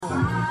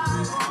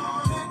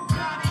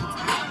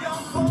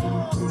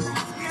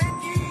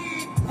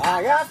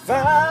I got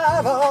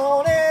 5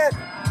 on it.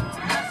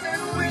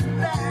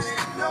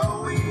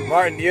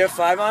 Martin, do you have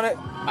 5 on it?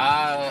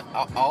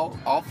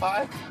 All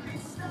 5?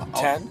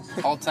 10?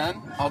 All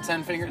 10? All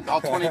 10 fingers?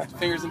 All 20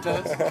 fingers and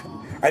toes?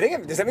 I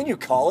think, does that mean you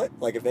call it?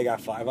 Like if they got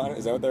 5 on it?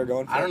 Is that what they're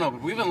going for? I don't know,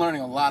 but we've been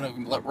learning a lot of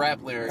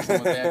rap lyrics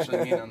and what they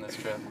actually mean on this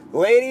trip.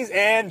 Ladies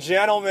and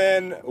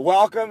gentlemen,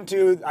 welcome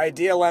to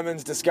Idea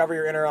Lemon's Discover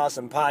Your Inner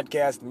Awesome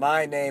podcast.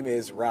 My name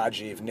is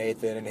Rajiv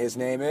Nathan, and his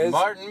name is...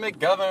 Martin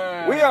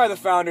McGovern. We are the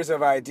founders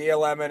of Idea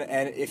Lemon,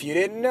 and if you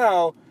didn't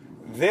know,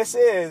 this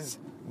is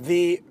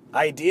the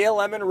Idea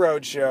Lemon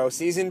Roadshow,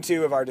 Season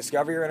 2 of our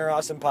Discover Your Inner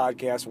Awesome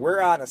podcast. We're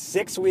on a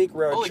 6-week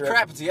road Holy trip.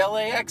 crap, it's the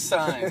LAX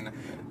sign.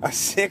 A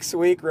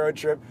 6-week road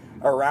trip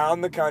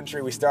around the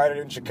country. We started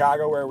in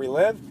Chicago where we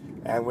live,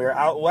 and we're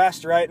out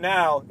west right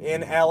now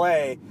in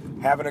LA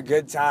having a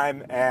good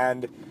time,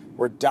 and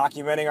we're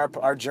documenting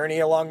our journey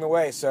along the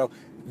way. So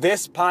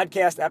this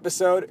podcast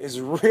episode is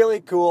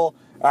really cool.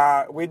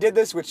 We did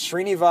this with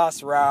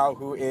Srinivas Rao,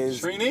 who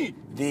is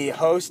the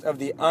host of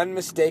the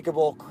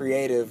Unmistakable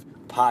Creative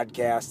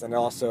podcast and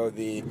also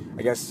the,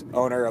 I guess,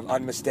 owner of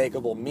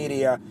Unmistakable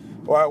Media.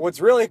 Well, what's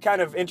really kind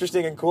of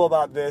interesting and cool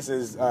about this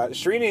is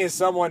Srini is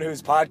someone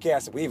whose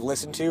podcast we've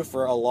listened to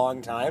for a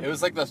long time. It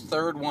was like the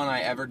third one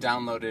I ever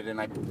downloaded, and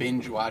I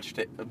binge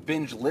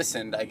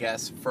listened, I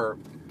guess, for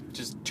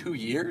just 2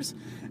 years.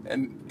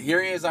 And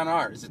here he is on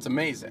ours. It's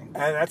amazing.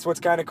 And that's what's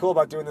kind of cool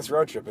about doing this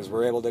road trip is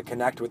we're able to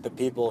connect with the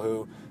people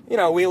who, you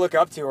know, we look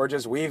up to or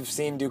just we've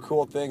seen do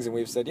cool things and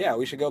we've said, yeah,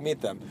 we should go meet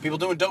them. People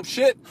doing dope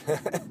shit.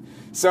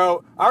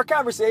 So our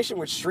conversation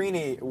with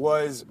Srini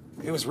was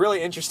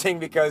really interesting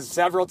because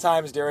several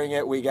times during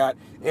it we got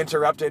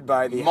interrupted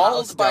by the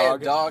house dog. Mauled by a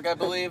dog, I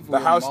believe. The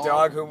house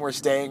dog whom we're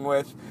staying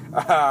with.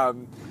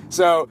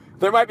 So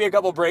there might be a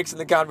couple breaks in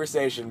the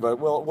conversation, but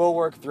we'll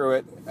work through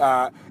it.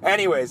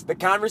 Anyways, the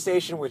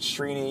conversation with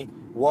Srini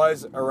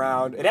was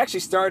around, it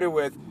actually started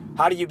with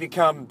how do you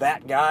become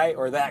that guy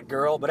or that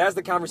girl, but as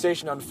the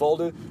conversation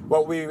unfolded,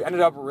 what we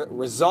ended up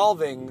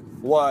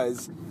resolving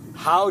was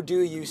how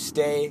do you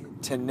stay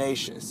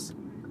tenacious?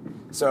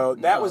 So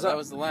that was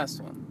the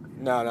last one.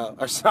 No.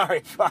 Or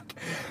sorry, fuck.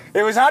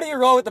 It was how do you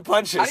roll with the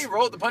punches? How do you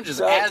roll with the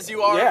punches as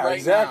you are right now? Yeah,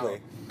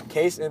 exactly.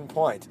 Case in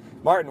point.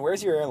 Martin,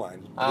 where's your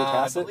airline?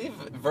 I believe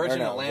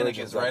Virgin Atlantic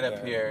is right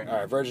up here. All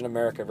right, Virgin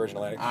America, Virgin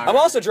Atlantic. All right. I'm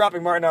also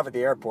dropping Martin off at the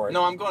airport.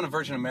 No, I'm going to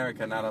Virgin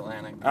America, not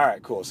Atlantic. All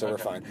right, cool. So we're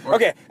fine.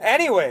 Okay,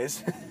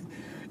 anyways,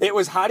 it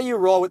was how do you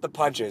roll with the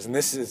punches? And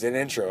this is an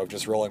intro of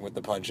just rolling with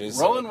the punches.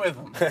 Rolling with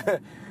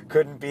them.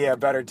 Couldn't be a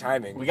better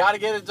timing. We got to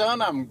get it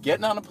done. I'm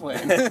getting on a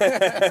plane.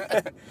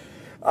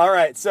 All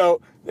right, so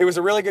it was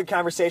a really good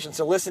conversation.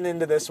 So listen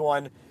into this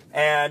one.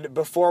 And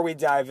before we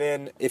dive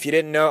in, if you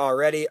didn't know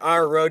already,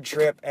 our road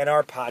trip and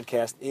our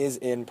podcast is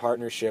in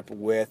partnership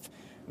with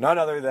none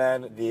other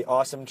than the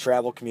awesome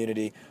travel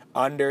community,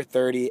 Under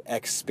 30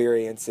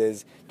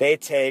 Experiences. They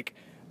take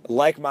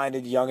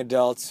like-minded young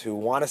adults who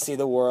want to see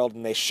the world,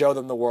 and they show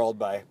them the world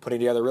by putting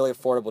together really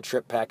affordable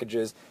trip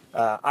packages.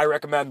 I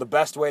recommend the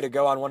best way to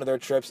go on one of their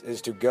trips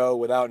is to go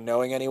without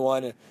knowing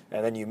anyone,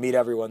 and then you meet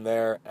everyone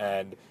there,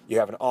 and you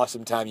have an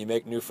awesome time. You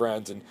make new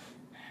friends, and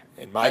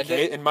in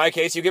my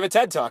case, you give a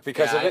TED Talk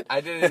because of it. I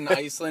did it in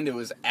Iceland. It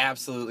was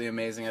absolutely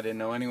amazing. I didn't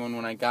know anyone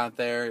when I got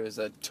there. It was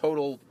a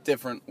total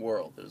different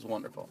world. It was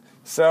wonderful.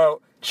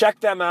 So check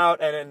them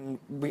out. And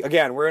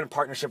we're in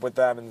partnership with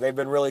them, and they've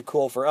been really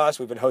cool for us.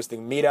 We've been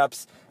hosting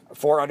meetups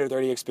for Under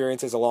 30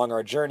 Experiences along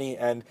our journey.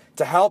 And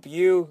to help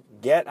you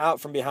get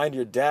out from behind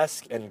your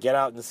desk and get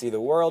out and see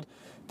the world,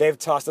 they've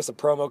tossed us a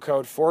promo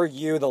code for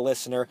you, the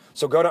listener.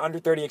 So go to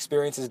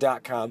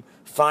under30experiences.com.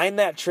 Find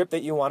that trip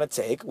that you want to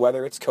take,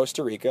 whether it's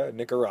Costa Rica,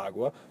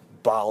 Nicaragua,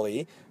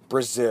 Bali,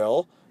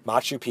 Brazil,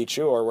 Machu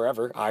Picchu, or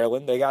wherever,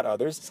 Ireland, they got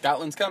others.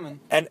 Scotland's coming.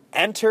 And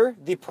enter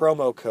the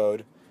promo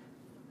code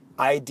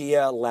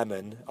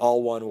IdeaLemon,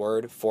 all one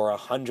word, for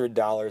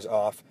 $100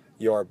 off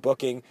your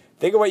booking.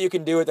 Think of what you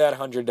can do with that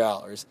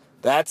 $100.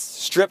 That's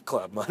strip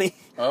club money.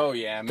 Oh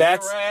yeah,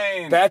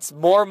 that's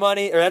more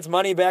money, or that's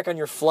money back on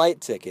your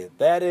flight ticket.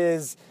 That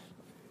is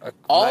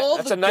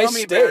that's a nice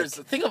gummy steak. bears.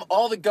 Think of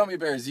all the gummy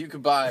bears you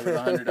could buy with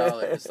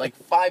 $100, like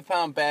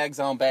 5-pound bags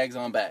on bags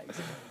on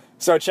bags.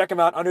 So check them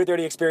out,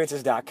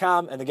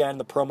 under30experiences.com, and again,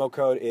 the promo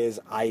code is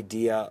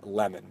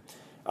IdeaLemon.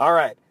 All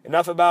right,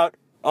 enough about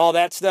all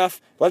that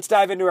stuff. Let's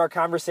dive into our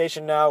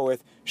conversation now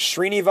with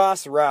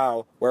Srinivas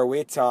Rao, where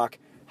we talk.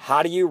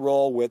 How do you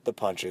roll with the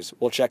punches?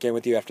 We'll check in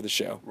with you after the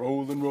show.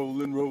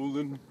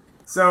 Rolling.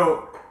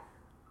 So,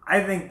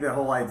 I think the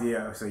whole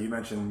idea, so you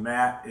mentioned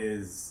Matt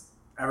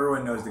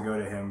everyone knows to go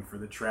to him for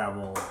the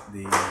travel,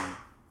 the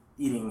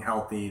eating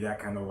healthy, that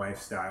kind of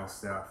lifestyle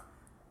stuff.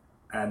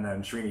 And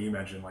then Srini, you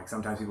mentioned, like,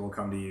 sometimes people will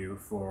come to you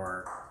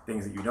for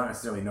things that you don't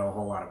necessarily know a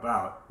whole lot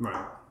about.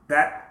 Right.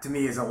 That, to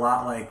me, is a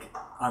lot like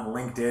on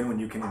LinkedIn when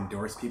you can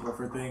endorse people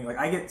for things. Like,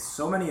 I get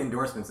so many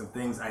endorsements of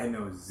things I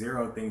know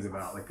zero things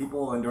about. Like, people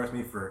will endorse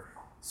me for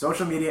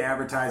social media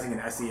advertising and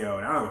SEO,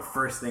 and I don't know the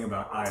first thing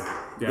about either.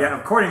 Yeah. Yet,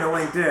 according to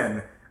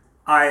LinkedIn,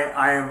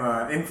 I am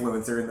an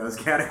influencer in those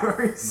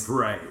categories.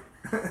 Right.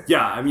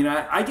 Yeah, I mean,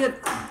 I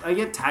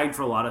get tagged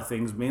for a lot of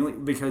things, mainly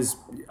because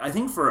I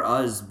think for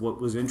us, what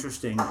was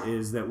interesting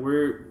is that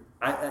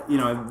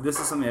this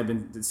is something I've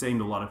been saying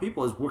to a lot of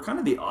people, is we're kind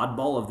of the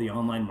oddball of the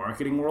online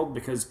marketing world,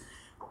 because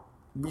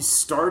we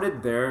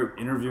started there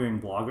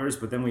interviewing bloggers,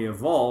 but then we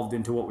evolved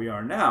into what we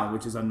are now,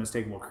 which is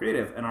Unmistakable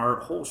Creative, and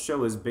our whole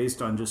show is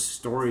based on just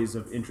stories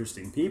of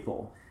interesting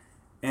people.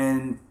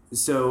 And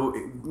so,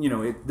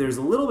 there's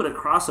a little bit of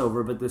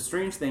crossover, but the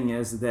strange thing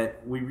is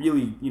that we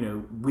really,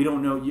 we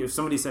don't know. If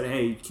somebody said,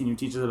 hey, can you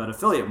teach us about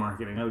affiliate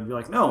marketing? I would be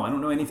like, no, I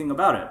don't know anything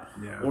about it.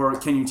 Yeah. Or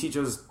can you teach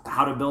us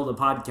how to build a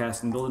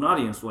podcast and build an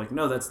audience? We're like,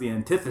 no, that's the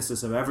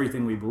antithesis of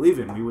everything we believe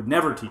in. We would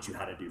never teach you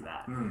how to do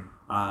that.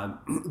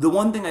 The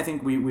one thing I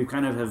think we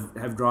kind of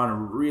have drawn a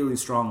really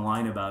strong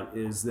line about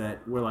is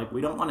that we're like,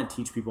 we don't want to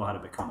teach people how to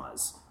become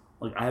us.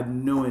 Like, I have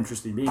no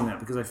interest in being that,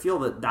 because I feel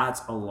that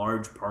that's a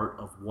large part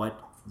of what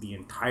the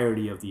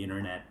entirety of the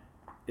internet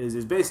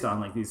is based on.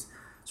 Like, these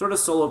sort of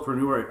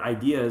solopreneur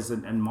ideas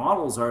and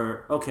models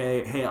are,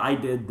 okay, hey, I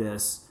did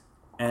this,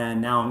 and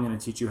now I'm going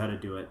to teach you how to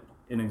do it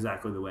in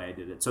exactly the way I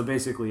did it. So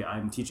basically,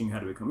 I'm teaching you how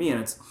to become me.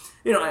 And it's,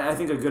 I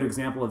think a good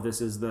example of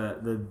this is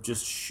the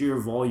just sheer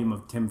volume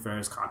of Tim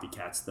Ferriss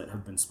copycats that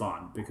have been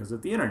spawned because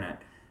of the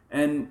internet.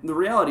 And the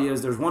reality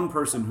is, there's one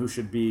person who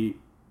should be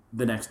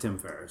the next Tim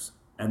Ferriss,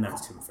 and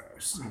that's Tim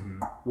Ferriss.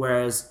 Mm-hmm.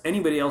 Whereas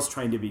anybody else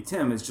trying to be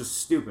Tim is just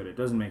stupid. It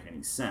doesn't make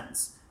any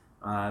sense.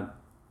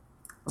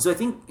 So I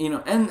think,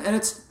 and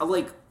it's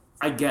like,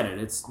 I get it.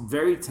 It's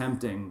very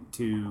tempting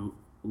to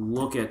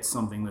look at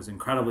something that's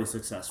incredibly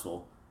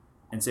successful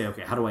and say,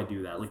 okay, how do I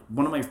do that? Like,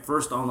 one of my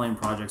first online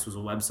projects was a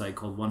website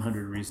called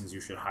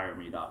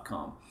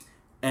 100reasonsyoushouldhireme.com.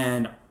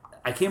 And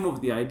I came up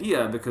with the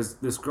idea because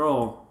this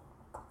girl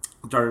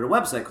started a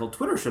website called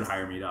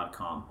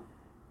twittershouldhireme.com.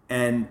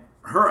 And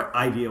her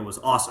idea was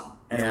awesome.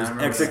 And it was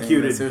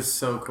executed it was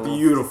so cool.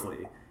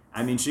 Beautifully.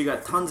 I mean, she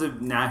got tons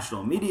of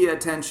national media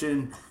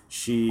attention.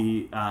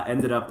 She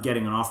ended up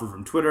getting an offer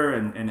from Twitter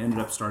and ended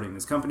up starting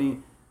this company.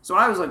 So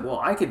I was like, well,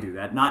 I could do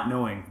that, not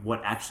knowing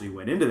what actually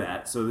went into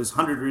that. So this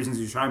 100 Reasons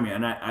You Should Hire Me,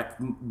 and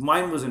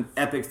mine was an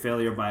epic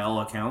failure by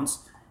all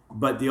accounts.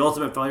 But the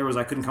ultimate failure was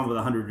I couldn't come up with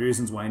 100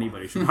 reasons why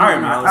anybody should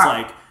hire me. I was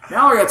like,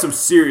 now I got some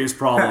serious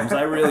problems.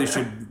 I really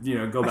should,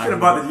 go back. I should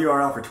have bought the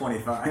URL for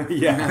 25.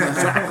 Yeah,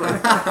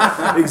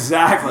 exactly.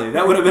 Exactly.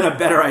 That would have been a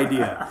better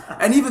idea.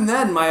 And even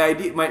then,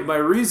 my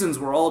reasons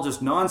were all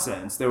just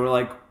nonsense. They were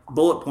like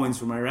bullet points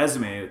for my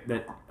resume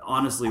that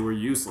honestly were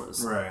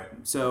useless. Right.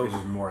 So it's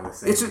just more of the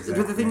same.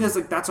 But the thing is,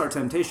 like, that's our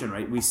temptation,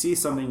 right? We see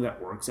something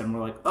that works, and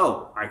we're like,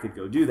 oh, I could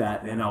go do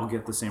that, and I'll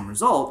get the same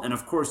result. And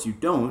of course, you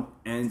don't.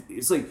 And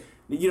it's like,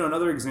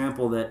 another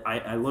example that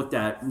I looked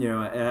at,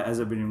 as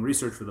I've been doing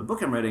research for the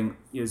book I'm writing,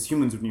 is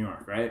Humans of New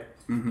York, right?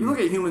 Mm-hmm. You look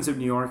at Humans of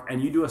New York,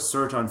 and you do a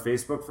search on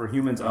Facebook for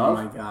Humans of. Oh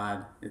my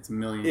God, it's a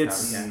million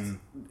copycats.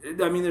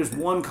 I mean, there's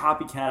one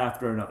copycat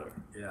after another.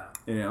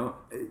 Yeah.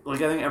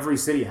 Like, I think every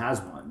city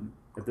has one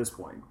at this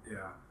point.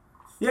 Yeah.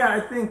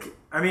 Yeah,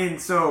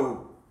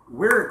 so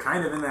we're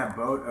kind of in that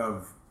boat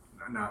of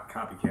not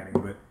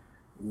copycatting, but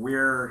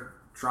we're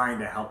trying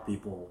to help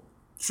people.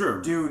 Sure.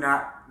 Do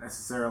not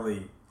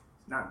necessarily.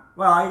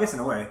 I guess in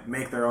a way,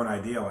 make their own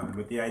ideal of it.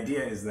 But the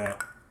idea is that,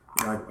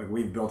 like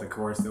we've built a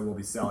course that we'll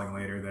be selling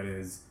later that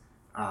is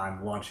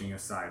on launching a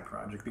side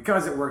project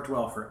because it worked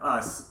well for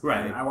us.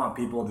 Right. And I want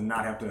people to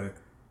not have to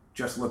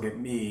just look at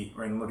me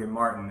or look at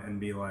Martin and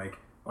be like,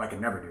 well, I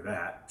could never do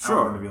that. Sure.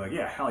 I want them to be like,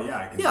 yeah, hell yeah,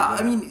 I can do that. Yeah,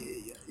 I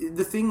mean,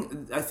 the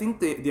thing, I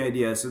think the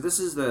idea, so this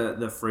is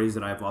the phrase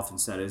that I've often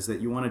said, is that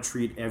you want to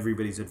treat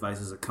everybody's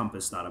advice as a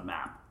compass, not a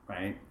map,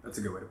 right? That's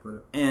a good way to put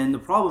it. And the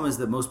problem is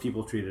that most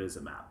people treat it as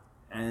a map.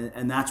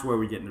 And that's where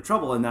we get into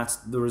trouble, and that's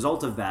the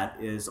result of that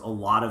is a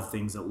lot of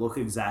things that look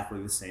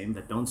exactly the same,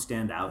 that don't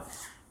stand out.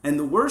 And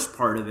the worst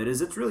part of it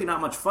is it's really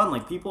not much fun.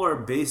 Like, people are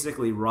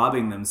basically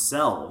robbing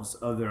themselves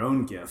of their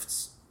own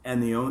gifts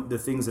and the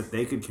things that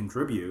they could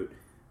contribute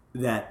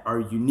that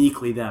are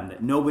uniquely them,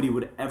 that nobody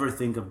would ever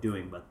think of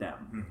doing but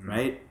them,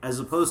 right? As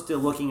opposed to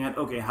looking at,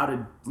 okay, how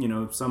did,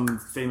 some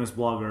famous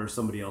blogger or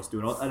somebody else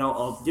do it?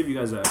 I'll give you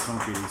guys a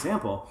concrete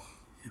example.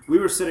 We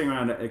were sitting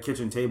around a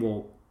kitchen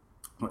table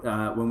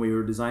when we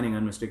were designing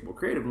Unmistakable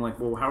Creative. I'm like,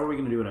 well, how are we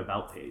going to do an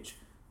about page?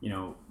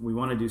 We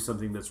want to do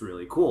something that's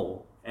really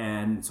cool.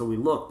 And so we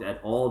looked at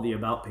all the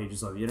about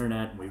pages on the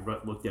internet, and we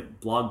looked at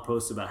blog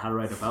posts about how to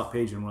write an about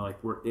page, and we're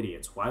like, we're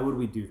idiots. Why would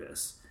we do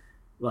this?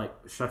 Like,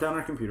 shut down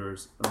our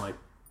computers. I'm like,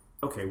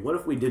 okay, what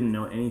if we didn't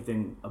know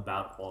anything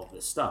about all of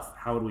this stuff?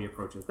 How would we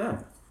approach it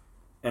then?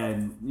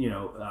 And,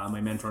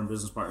 my mentor and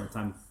business partner at the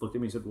time looked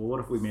at me and said, well, what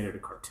if we made it a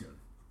cartoon?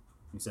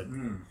 He said,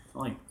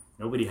 like,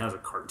 nobody has a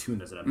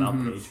cartoon as an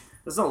about page.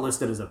 That's not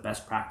listed as a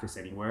best practice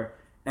anywhere.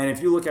 And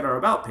if you look at our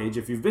about page,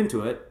 if you've been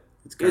to it,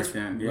 it's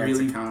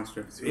really, it's a comic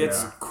strip.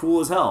 It's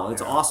cool as hell.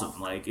 It's awesome.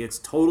 Like, it's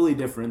totally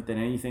different than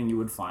anything you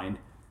would find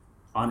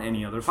on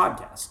any other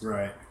podcast.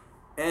 Right.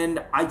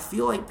 And I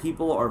feel like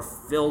people are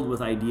filled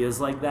with ideas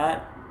like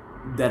that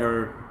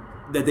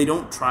that they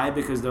don't try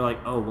because they're like,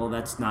 oh, well,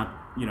 that's not,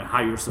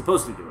 how you're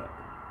supposed to do it.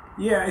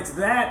 Yeah, it's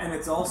that, and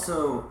it's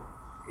also,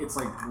 it's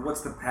like,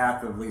 what's the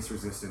path of least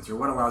resistance, or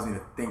what allows me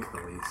to think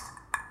the least,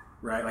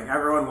 right? Like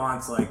everyone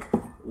wants like,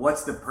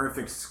 what's the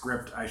perfect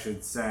script I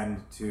should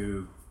send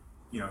to,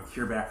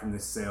 hear back from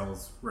this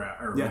sales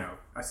rep, or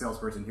a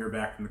salesperson, hear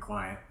back from the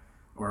client,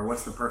 or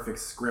what's the perfect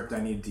script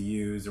I need to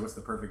use, or what's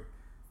the perfect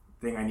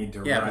thing I need to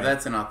write. Yeah, but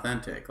that's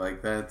inauthentic.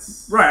 Like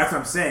that's right. That's what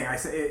I'm saying. I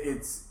say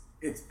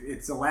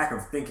it's a lack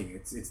of thinking.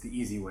 It's the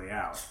easy way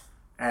out.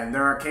 And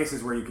there are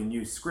cases where you can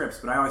use scripts,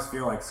 but I always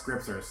feel like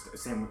scripts are the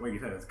same way you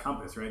said. It's a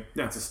compass, right?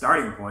 Yeah. It's a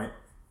starting point,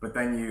 but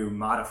then you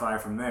modify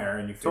from there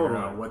and you figure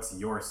Totally. out what's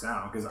your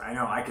sound. Because I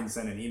know I can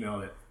send an email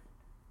that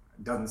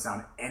doesn't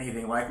sound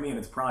anything like me, and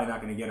it's probably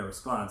not going to get a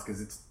response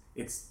because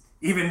it's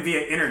even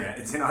via internet,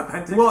 it's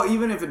inauthentic. Well,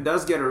 even if it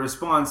does get a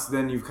response,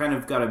 then you've kind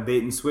of got a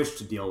bait and switch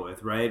to deal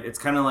with, right? It's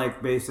kind of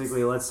like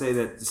basically, let's say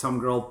that some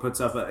girl puts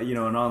up an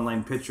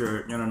online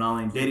picture on an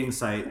online dating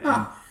site,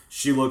 and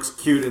she looks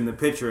cute in the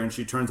picture, and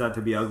she turns out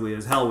to be ugly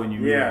as hell when you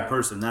meet her in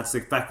person. That's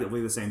effectively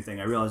the same thing.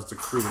 I realize it's a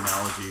crude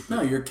analogy.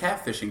 No, you're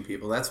catfishing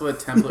people. That's what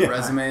template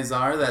resumes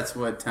are. That's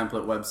what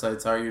template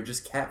websites are. You're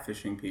just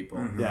catfishing people.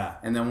 Mm-hmm. Yeah.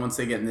 And then once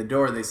they get in the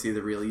door, they see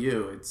the real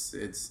you.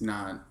 It's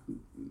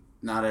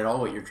not at all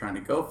what you're trying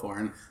to go for.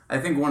 And I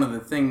think one of the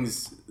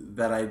things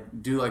that I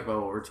do like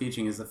about what we're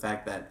teaching is the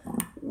fact that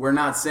we're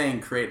not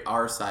saying create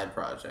our side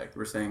project.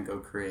 We're saying go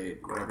create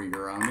whatever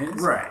your own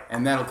is. Right.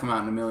 And that'll come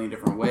out in a million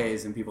different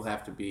ways, and people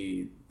have to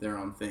be their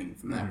own thing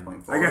from that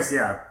point forward. I guess,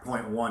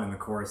 point one in the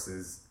course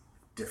is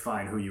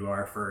define who you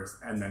are first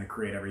and then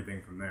create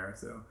everything from there.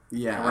 So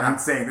Yeah. we're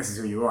not saying this is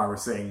who you are. We're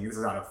saying this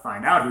is how to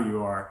find out who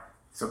you are.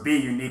 So be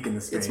unique in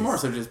the space. It's more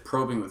so just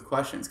probing with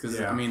questions. Because,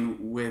 Yeah. I mean,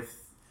 with...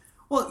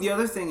 Well, the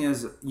other thing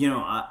is,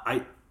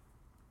 I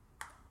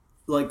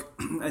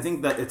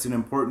think that it's an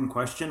important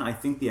question. I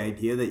think the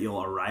idea that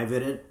you'll arrive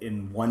at it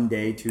in 1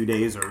 day, 2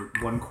 days, or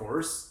one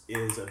course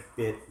is a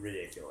bit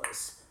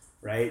ridiculous,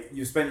 right?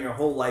 You spent your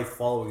whole life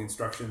following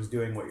instructions,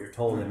 doing what you're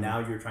told, and now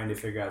you're trying to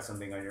figure out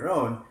something on your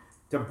own.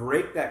 To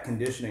break that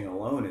conditioning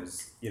alone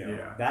is,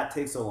 that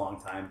takes a long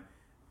time.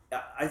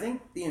 I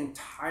think the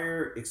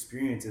entire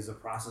experience is a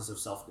process of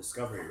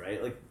self-discovery,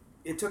 right? Like,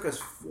 it took us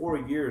 4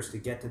 years to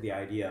get to the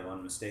idea of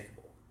unmistakable.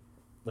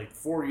 Like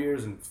 4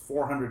 years and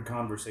 400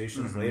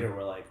 conversations later,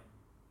 we're like,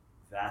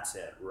 that's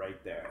it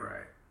right there.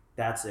 Right.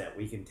 That's it.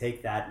 We can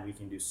take that and we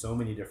can do so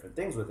many different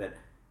things with it.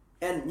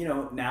 And,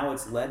 now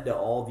it's led to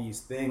all these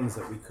things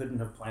that we couldn't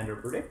have planned or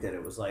predicted.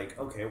 It was like,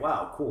 okay,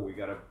 wow, cool. We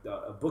got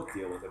a book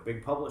deal with a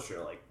big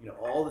publisher. Like,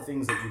 all the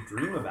things that you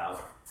dream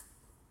about.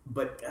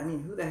 But, I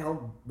mean, who the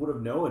hell would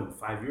have known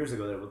 5 years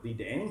ago that it would lead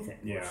to anything?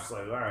 Yeah. It's just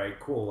like, all right,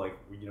 cool. Like,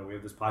 we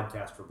have this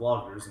podcast for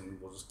bloggers,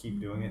 and we'll just keep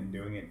doing it and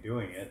doing it and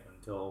doing it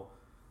until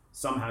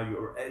somehow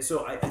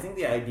So I think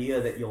the idea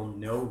that you'll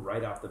know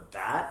right off the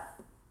bat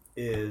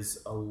is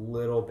a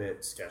little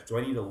bit sketchy. Do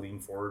I need to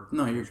lean forward?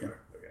 No, you're good.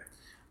 Okay.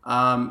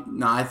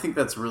 No, I think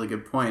that's a really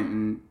good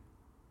point.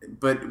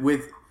 But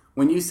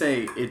when you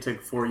say it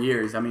took 4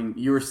 years, I mean,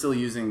 you were still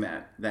using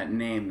that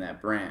name,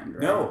 that brand,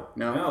 right? No.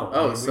 Oh,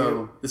 I mean,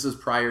 so this was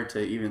prior to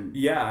even...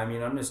 Yeah, I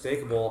mean,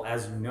 Unmistakable,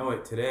 as you know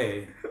it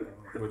today,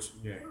 which...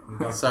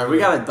 Sorry, we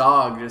got a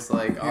dog just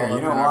like all Yeah, up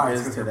you know in our why?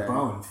 It's biz because her today.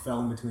 bone fell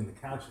in between the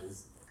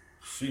couches.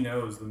 She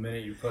knows the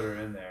minute you put her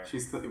in there.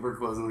 We're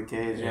closing the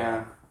cage,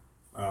 yeah.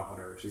 Oh,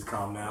 whatever. She's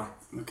calm now.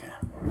 Okay.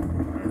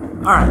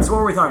 All right, so what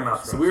were we talking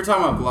about? So we were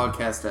talking about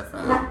Blogcast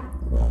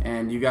FM,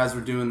 and you guys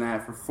were doing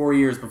that for 4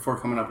 years before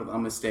coming up with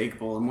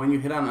Unmistakable. And when you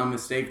hit on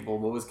Unmistakable,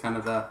 what was kind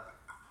of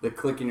the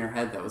click in your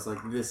head that was like,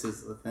 this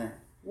is the thing?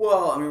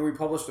 Well, I mean, we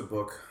published a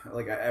book.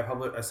 Like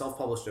I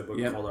self-published a book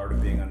Yep. called Art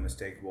of Being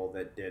Unmistakable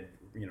that did,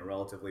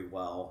 relatively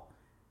well.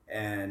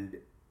 And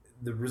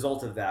the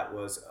result of that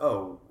was,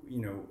 I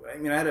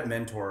had a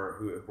mentor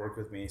who worked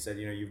with me. He said,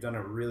 you've done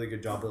a really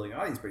good job building an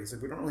audience, but he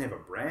said, we don't really have a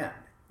brand.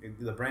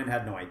 The brand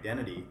had no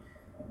identity.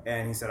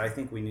 And he said, I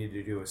think we need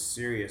to do a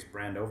serious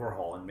brand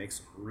overhaul and make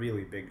some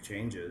really big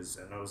changes.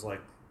 And I was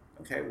like,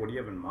 okay, what do you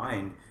have in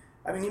mind?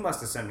 I mean, he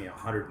must have sent me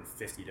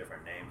 150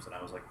 different names, and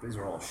I was like, these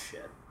are all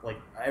shit. Like,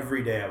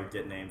 every day I would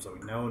get names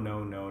like, no.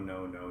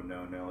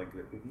 Like, Do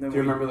you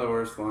remember the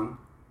worst one?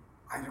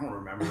 I don't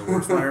remember the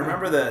worst one. I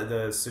remember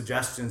the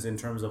suggestions in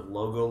terms of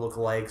logo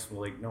lookalikes.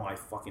 Like, no, I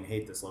fucking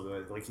hate this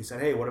logo. Like, he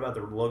said, hey, what about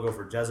the logo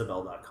for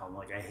Jezebel.com?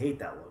 Like, I hate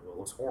that logo. It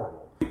looks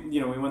horrible. We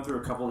went through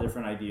a couple of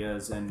different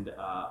ideas, and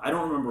I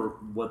don't remember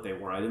what they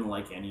were. I didn't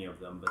like any of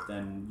them. But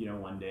then,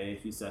 one day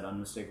he said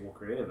Unmistakable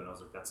Creative, and I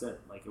was like, that's it.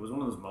 Like, it was one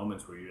of those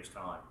moments where you're just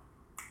kind of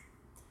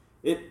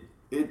like,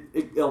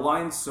 it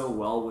aligns so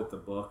well with the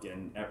book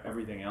and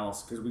everything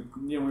else, because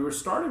we were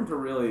starting to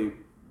really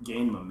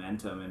gain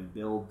momentum and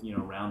build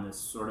around this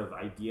sort of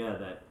idea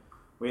that,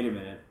 wait a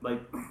minute,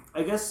 like,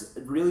 I guess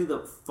really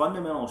the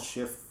fundamental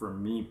shift for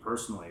me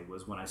personally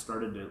was when I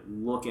started to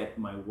look at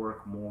my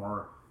work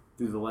more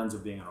through the lens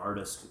of being an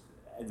artist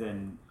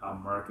than a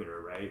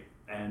marketer, right?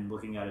 And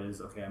looking at it as,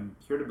 okay, I'm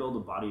here to build a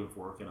body of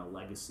work and a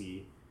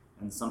legacy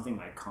and something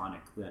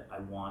iconic that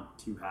I want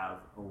to have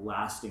a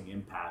lasting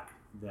impact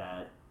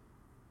that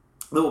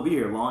will be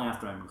here long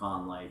after I'm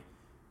gone. Like,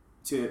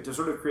 to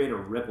sort of create a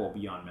ripple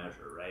beyond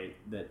measure, right?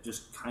 That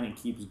just kind of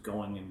keeps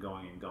going and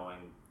going and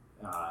going.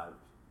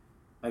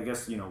 I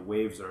guess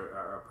waves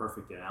are a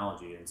perfect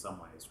analogy in some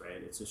ways,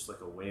 right? It's just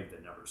like a wave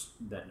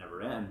that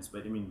never ends.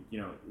 But I mean,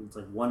 it's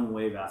like one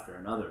wave after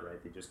another,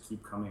 right? They just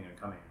keep coming and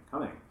coming and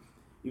coming,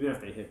 even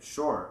if they hit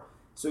shore.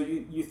 So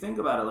you think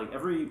about it, like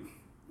every,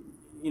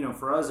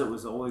 for us it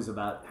was always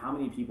about how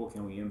many people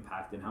can we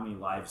impact and how many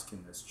lives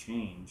can this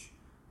change,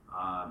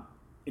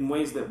 in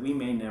ways that we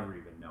may never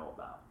even know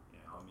about.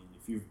 I mean,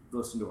 if you've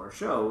listened to our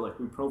show, like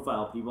we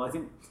profile people, I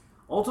think.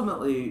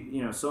 Ultimately,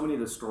 so many of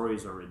the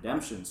stories are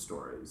redemption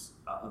stories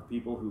of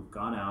people who've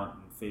gone out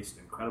and faced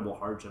incredible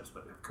hardships,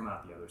 but have come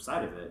out the other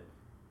side of it,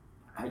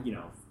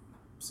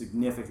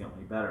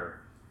 significantly better.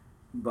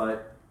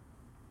 But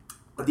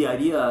the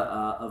idea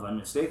of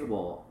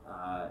Unmistakable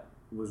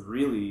was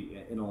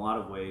really, in a lot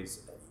of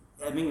ways,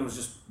 I mean, it was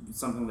just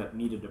something that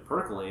needed to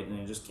percolate, and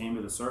it just came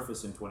to the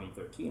surface in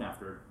 2013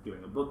 after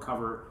doing a book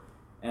cover.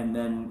 And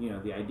then,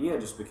 the idea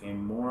just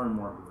became more and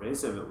more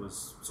pervasive. It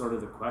was sort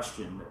of the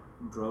question that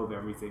drove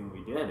everything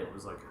we did. It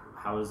was like,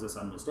 how is this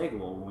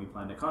unmistakable? When we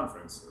planned a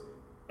conference,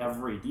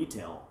 every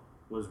detail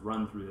was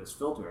run through this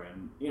filter.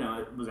 And,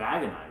 it was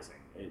agonizing.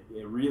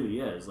 It really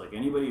is. Like,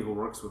 anybody who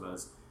works with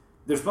us,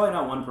 there's probably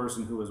not one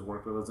person who has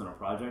worked with us on a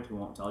project who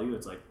won't tell you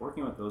it's like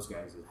working with those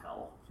guys is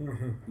hell.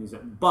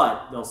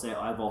 But they'll say,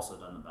 I've also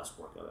done the best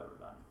work I've ever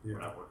done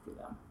when I've worked for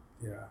them.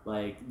 Yeah.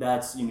 Like,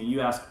 that's,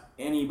 you ask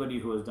anybody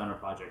who has done a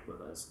project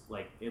with us,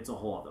 like, it's a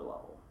whole other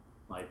level.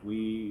 Like,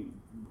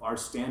 our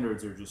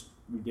standards are just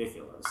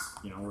ridiculous.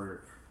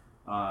 We're,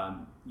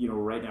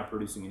 right now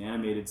producing an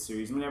animated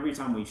series. I mean, every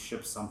time we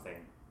ship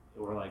something,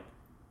 we're like,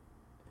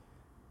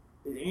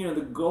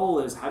 the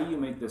goal is how do you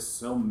make this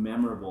so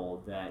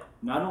memorable that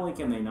not only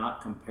can they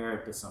not compare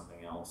it to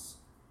something else,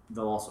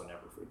 they'll also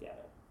never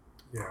forget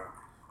it. Yeah.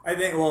 I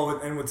think,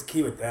 and what's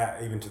key with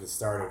that, even to the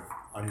start of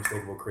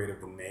Unmistakable Creative,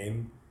 the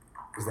name,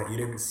 is that you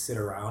didn't sit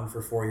around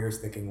for 4 years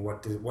thinking,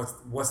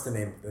 what's the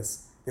name of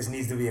this? This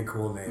needs to be a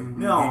cool name.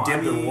 No, you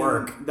did the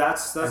work.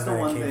 That's the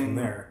one thing.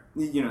 There.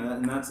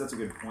 And that's a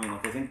good point.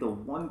 Like, I think the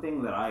one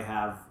thing that I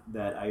have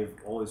that I've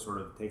always sort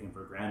of taken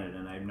for granted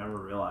and I've never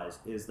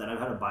realized is that I've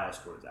had a bias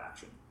towards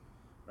action.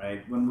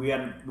 Right? When we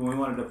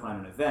wanted to plan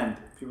an event,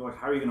 people were like,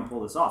 how are you going to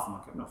pull this off? I'm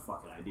like, I have no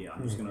fucking idea.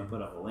 I'm just going to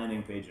put up a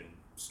landing page and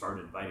start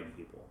inviting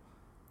people.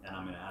 And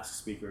I'm going to ask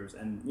speakers.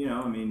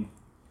 And,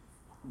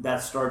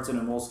 that starts in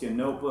a Moleskine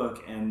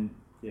notebook, and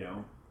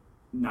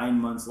 9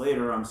 months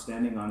later, I'm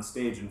standing on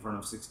stage in front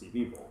of 60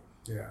 people.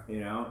 Yeah.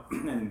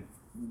 And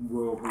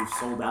we've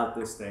sold out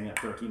this thing at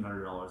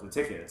 $1,300 a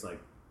ticket. It's like,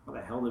 how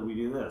the hell did we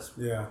do this?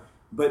 Yeah.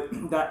 But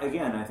that,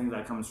 again, I think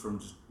that comes from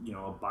just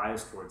a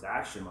bias towards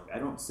action. Like, I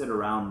don't sit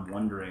around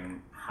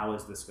wondering how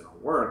is this going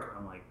to work.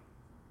 I'm like,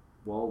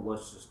 well,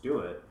 let's just do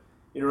it.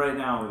 Right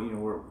now,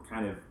 we're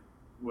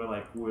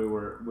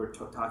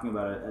talking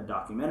about a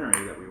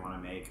documentary that we want to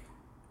make.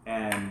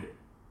 And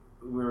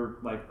we're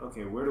like,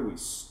 okay, where do we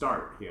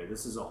start here?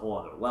 This is a whole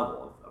other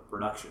level of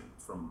production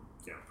from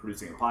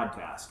producing a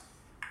podcast.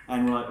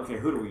 And we're like, okay,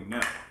 who do we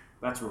know?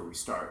 That's where we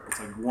start.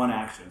 It's like one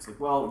action. It's like,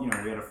 well, we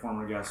had a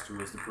former guest who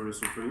was the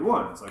producer of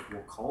 31. It's like,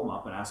 we'll call him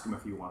up and ask him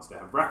if he wants to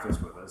have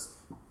breakfast with us.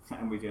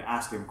 And we can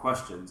ask him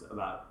questions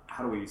about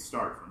how do we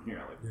start from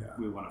here? Like,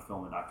 we want to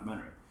film a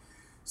documentary.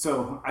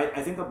 So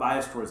I think a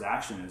bias towards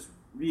action is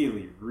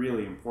really,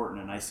 really important,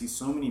 and I see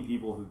so many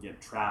people who get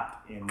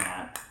trapped in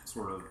that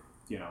sort of,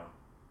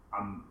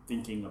 I'm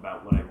thinking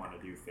about what I want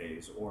to do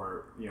phase,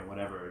 or,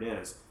 whatever it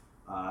is.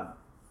 I'll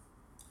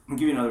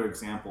give you another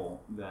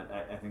example that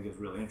I think is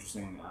really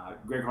interesting.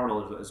 Greg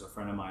Hartle is a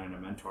friend of mine and a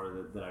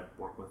mentor that I've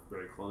worked with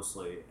very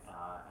closely,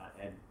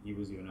 and he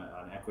was even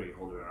an equity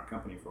holder in our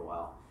company for a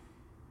while.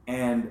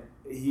 And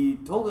he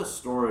told a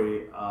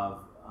story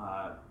of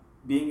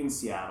being in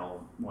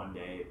Seattle one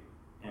day,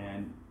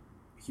 and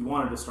he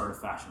wanted to start a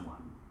fashion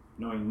line,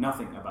 knowing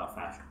nothing about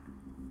fashion.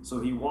 So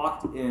he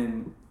walked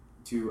in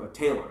to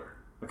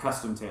a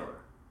custom tailor,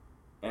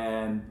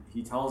 and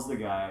he tells the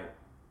guy,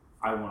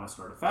 I want to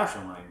start a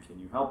fashion line, can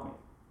you help me?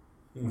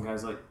 And the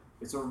guy's like,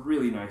 it's a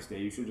really nice day,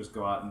 you should just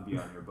go out and be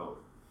on your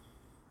boat.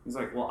 He's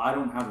like, well, I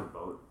don't have a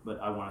boat, but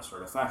I want to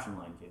start a fashion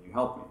line, can you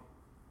help me?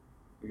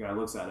 The guy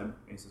looks at him,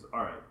 and he says,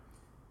 all right.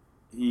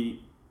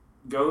 He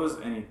goes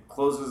and he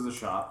closes the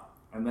shop,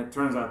 and it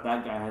turns out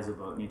that guy has a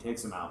boat, and he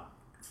takes him out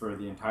for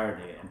the entire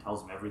day and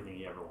tells him everything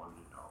he ever wanted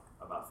to know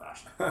about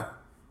fashion.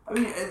 I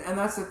mean, and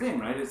that's the thing,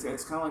 right? It's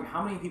kind of like,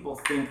 how many people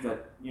think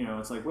that,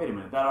 it's like, wait a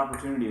minute, that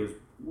opportunity is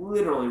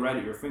literally right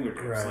at your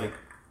fingertips. Right. Like,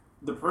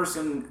 the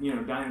person,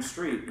 down the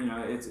street,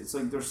 it's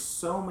like there's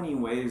so many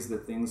ways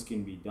that things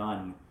can be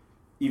done,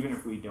 even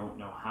if we don't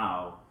know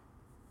how.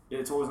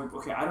 It's always like,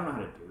 okay, I don't know how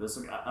to do this.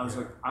 Like, I was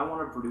like, I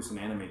want to produce an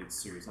animated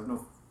series. I have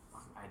no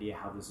idea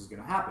how this is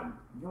going to happen.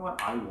 You know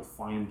what? I will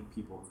find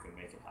people who can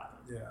make it happen.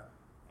 Yeah.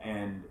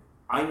 And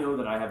I know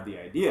that I have the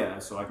idea,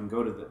 so I can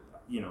go to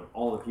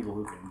all the people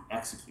who can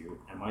execute,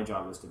 and my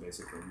job is to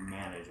basically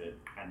manage it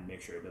and make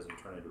sure it doesn't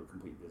turn into a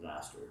complete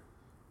disaster.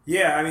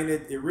 Yeah, I mean,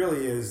 it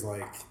really is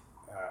like,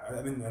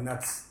 and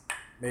that's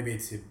maybe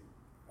to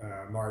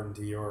Martin,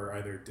 to your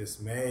either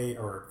dismay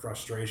or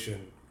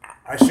frustration,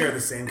 I share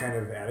the same kind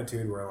of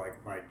attitude where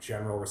like my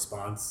general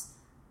response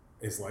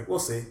is like, we'll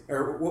see,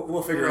 or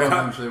we'll figure it out.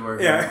 Eventually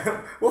work.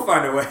 Yeah, we'll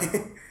find a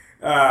way.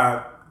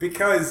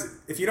 Because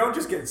if you don't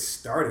just get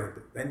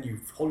started, then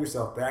you hold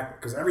yourself back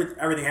because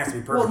everything has to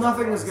be perfect. Well,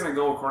 nothing is going to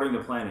go according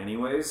to plan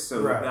anyways.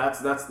 So Right. that's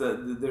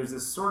there's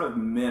this sort of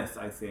myth,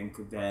 I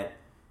think, that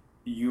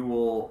you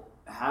will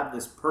have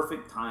this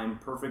perfect time,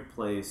 perfect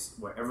place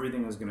where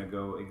everything is going to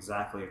go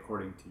exactly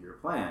according to your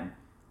plan.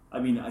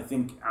 I mean, I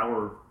think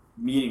our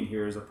meeting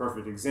here is a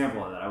perfect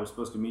example of that. I was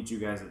supposed to meet you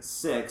guys at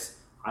 6.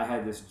 I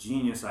had this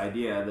genius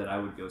idea that I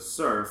would go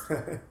surf,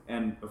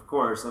 and of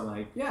course I'm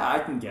like, yeah, I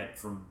can get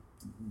from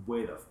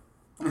way the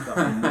fuck up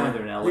in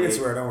northern LA. You can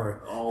swear, don't worry.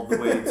 All the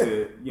way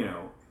to,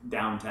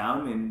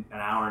 downtown in an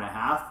hour and a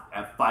half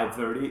at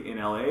 5:30 in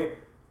LA.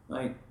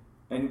 Like,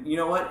 and you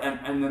know what?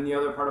 And then the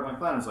other part of my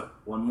plan is like,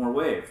 one more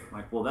wave. I'm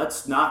like, well,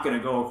 that's not going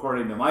to go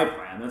according to my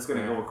plan. That's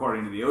going to go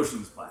according to the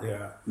ocean's plan.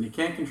 Yeah. And you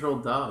can't control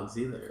dogs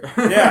either.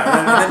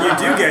 Yeah, and then you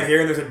do get here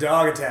and there's a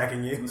dog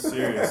attacking you.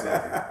 Seriously.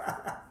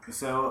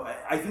 So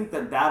I think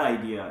that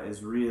idea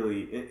is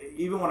really,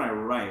 even when I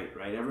write,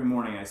 right, every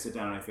morning I sit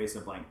down and I face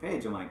a blank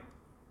page, I'm like,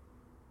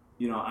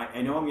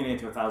 I know I'm going to get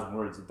to 1,000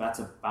 words, but that's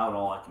about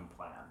all I can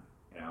plan.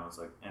 It's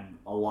like, and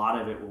a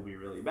lot of it will be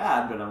really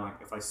bad, but I'm like,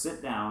 if I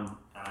sit down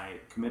and I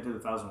commit to the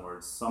 1,000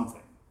 words,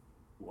 something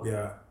will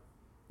Yeah.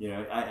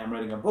 I'm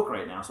writing a book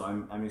right now, so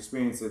I'm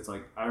experiencing, it's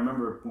like, I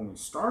remember when we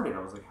started, I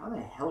was like, how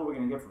the hell are we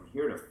going to get from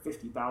here to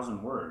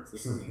 50,000 words?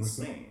 This is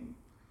insane.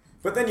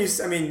 But then you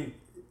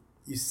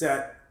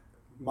set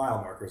mile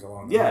markers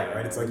along the way,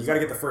 right? It's like you got to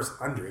get the first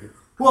 100.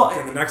 Well,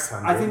 and the next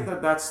 100. I think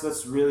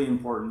that's really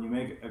important. You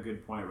make a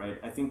good point, right?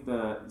 I think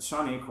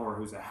Sean Achor,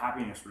 who's a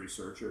happiness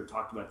researcher,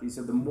 talked about this. He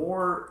said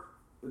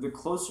the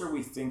closer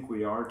we think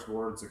we are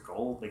towards a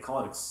goal, they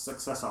call it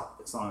success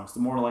economics, the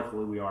more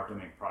likely we are to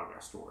make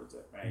progress towards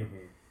it, right?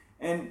 Mm-hmm.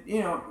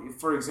 And,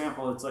 for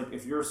example, it's like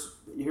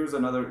here's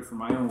another, from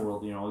my own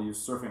world, I'll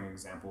use surfing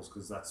examples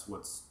because that's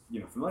what's,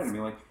 familiar to me.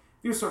 Like,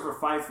 if you surf a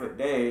 5-foot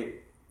day,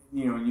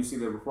 and you see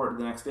the report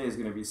the next day is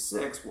going to be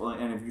 6, well,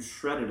 and if you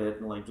shredded it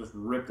and like just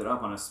ripped it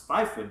up on a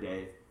 5-foot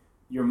day,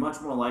 you're much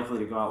more likely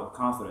to go out with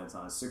confidence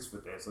on a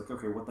 6-foot day. It's like,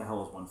 okay, what the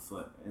hell is 1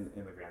 foot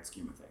in the grand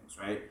scheme of things,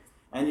 right?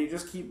 And you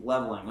just keep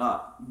leveling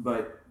up.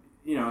 But,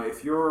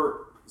 if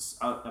you're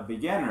a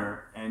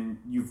beginner and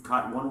you've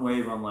caught one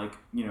wave on like,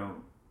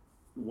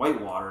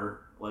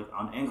 whitewater, like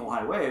on ankle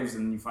high waves,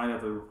 and you find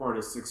out the report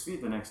is 6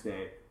 feet the next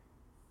day,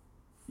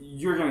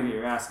 you're going to get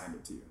your ass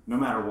handed to you, no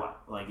matter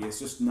what. Like, it's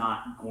just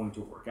not going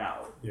to work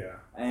out. Yeah.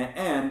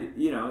 And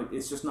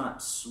it's just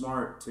not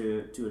smart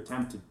to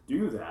attempt to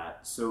do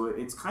that. So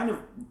it's kind of,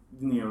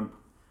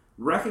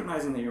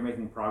 recognizing that you're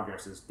making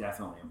progress is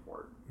definitely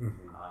important.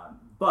 Mm-hmm.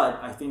 But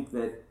I think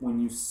that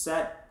when you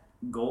set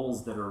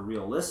goals that are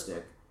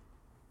realistic,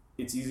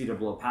 it's easy to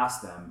blow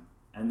past them,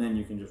 and then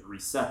you can just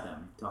reset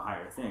them to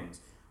higher things.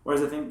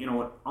 Whereas I think,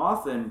 what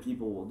often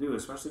people will do,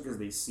 especially because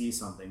they see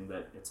something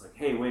that it's like,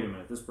 hey, wait a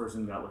minute, this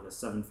person got like a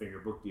 7-figure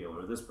book deal,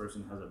 or this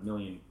person has 1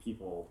 million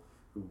people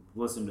who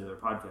listen to their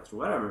podcast or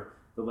whatever,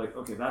 they're like,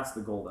 okay, that's the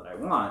goal that I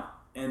want.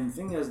 And the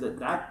thing is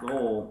that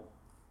goal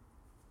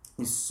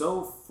is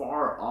so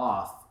far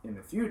off in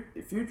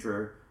the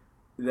future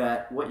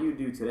that what you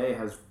do today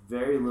has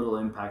very little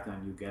impact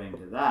on you getting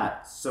to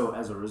that. So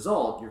as a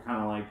result, you're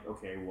kind of like,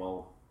 okay,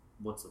 well,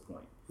 what's the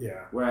point?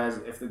 Yeah. Whereas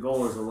if the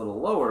goal is a little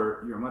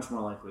lower, you're much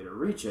more likely to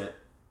reach it,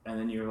 and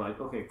then you're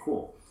like, okay,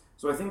 cool.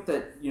 So I think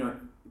that,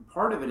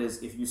 part of it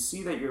is if you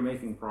see that you're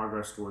making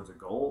progress towards a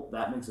goal,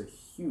 that makes a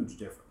huge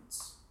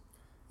difference.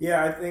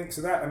 Yeah, I think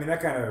so.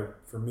 That kind of,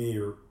 for me,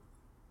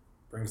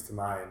 brings to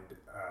mind,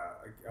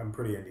 I'm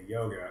pretty into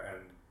yoga,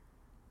 and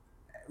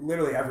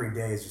literally every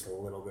day is just a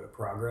little bit of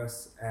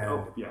progress.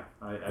 And,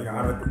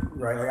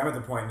 I'm at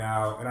the point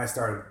now, and I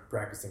started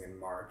practicing in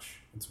March.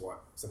 It's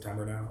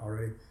September now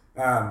already?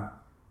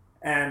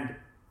 And,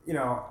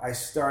 I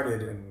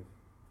started and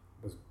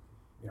was,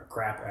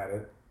 crap at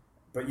it,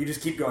 but you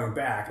just keep going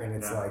back, and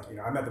it's like,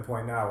 I'm at the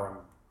point now where I'm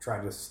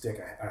trying to stick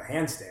a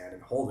handstand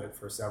and hold it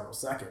for several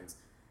seconds,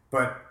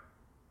 but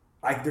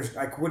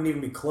I wouldn't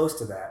even be close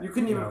to that. You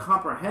couldn't even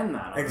comprehend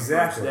that on the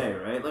first day,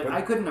 right? Like,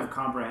 I couldn't have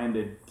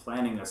comprehended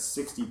planning a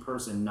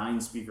 60-person,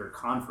 9-speaker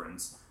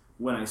conference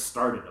when I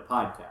started a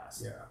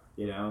podcast.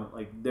 Yeah.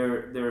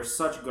 They're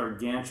such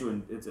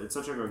gargantuan, it's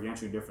such a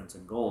gargantuan difference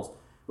in goals.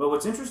 But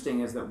what's interesting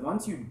is that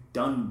once you've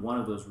done one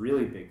of those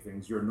really big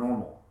things, your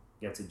normal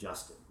gets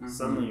adjusted. Mm-hmm.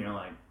 Suddenly you're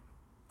like,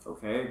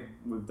 okay,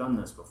 we've done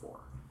this before.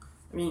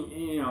 I mean,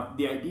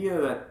 the idea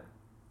that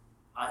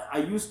I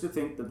used to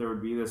think that there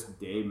would be this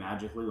day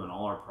magically when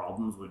all our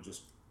problems would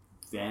just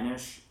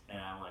vanish, and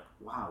I'm like,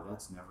 wow,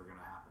 that's never going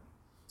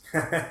to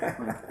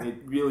happen. Like, it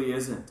really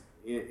isn't.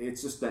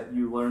 It's just that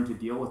you learn to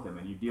deal with them,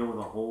 and you deal with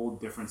a whole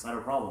different set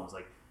of problems.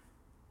 Like,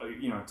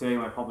 today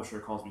my publisher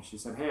calls me. She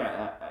said, hey,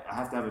 I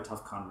have to have a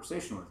tough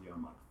conversation with you.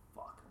 I'm like,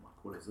 fuck. I'm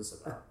like, what is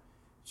this about?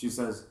 She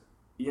says,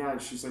 yeah,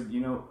 she said,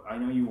 I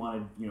know you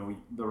wanted,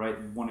 the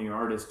right one of your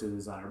artists to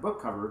design our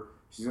book cover,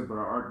 She said, but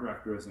our art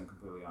director isn't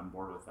completely on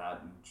board with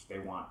that, and they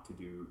want to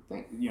do,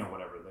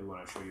 whatever. They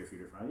want to show you a few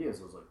different ideas.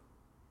 I was like,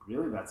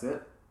 really? That's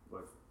it?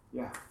 Like,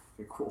 yeah.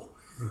 Okay, cool.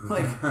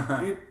 Like,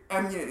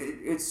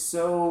 it's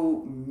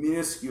so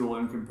minuscule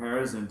in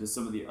comparison to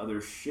some of the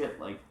other shit,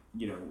 like,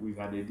 we've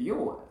had to deal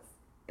with.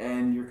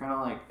 And you're kind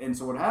of like, and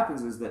so what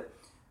happens is that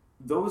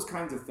those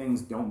kinds of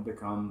things don't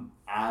become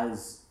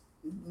as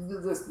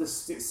the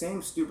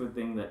same stupid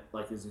thing that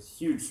like is a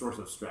huge source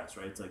of stress,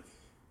 right? It's like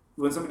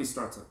when somebody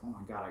starts like, oh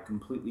my god, I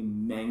completely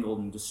mangled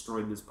and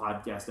destroyed this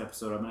podcast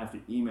episode. I'm gonna have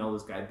to email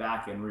this guy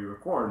back and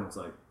re-record, and it's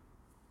like,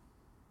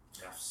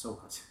 yeah, so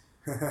what?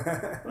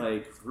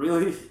 Like,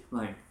 really?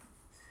 Like,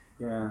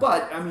 yeah.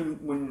 But I mean,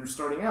 when you're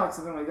starting out,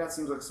 something like that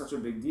seems like such a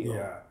big deal.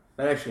 Yeah.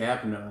 That actually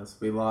happened to us.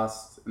 We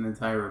lost an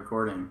entire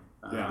recording.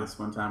 Yeah. This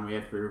one time we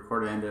had to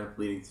re-record it, ended up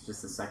leading to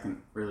just a second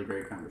really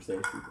great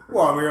conversation.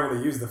 Well, and we were able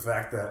to use the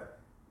fact that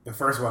the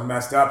first one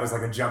messed up as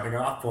like a jumping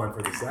off point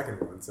for the second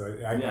one. So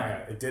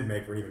it did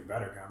make for an even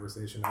better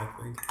conversation, I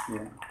think.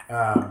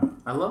 Yeah.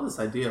 I love this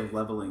idea of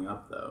leveling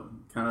up, though.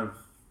 Kind of,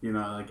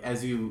 like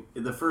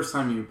the first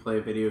time you play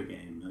a video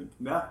game,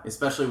 like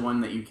especially one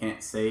that you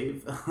can't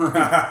save.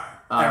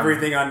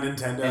 Everything on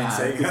Nintendo and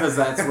Sega. Because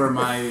that's where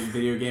my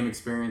video game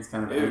experience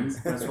kind of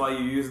ends. That's why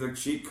you use the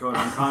cheat code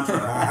on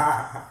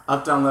Contra.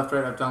 Up, down, left,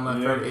 right,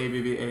 A,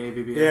 B, B, A,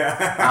 B, B.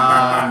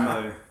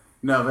 Yeah.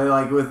 No, but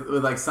like with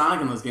like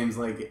Sonic in those games,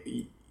 like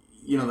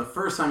the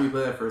first time you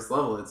play that first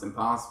level, it's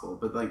impossible.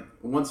 But like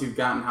once you've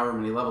gotten however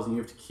many levels and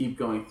you have to keep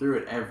going through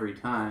it every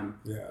time,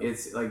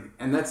 it's like,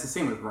 and that's the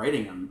same with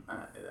writing.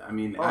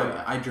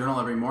 I journal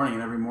every morning,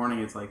 and every morning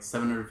it's like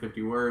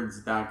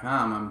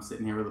 750words.com. I'm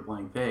sitting here with a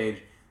blank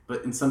page.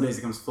 But in some days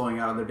it comes flowing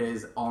out. Other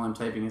days, all I'm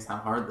typing is how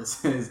hard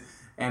this is,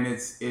 and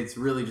it's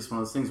really just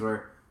one of those things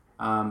where,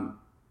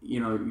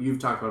 you've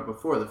talked about it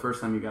before. The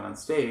first time you got on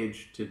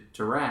stage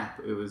to rap,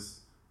 it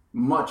was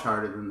much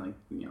harder than the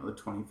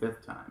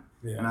 25th time.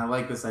 Yeah. And I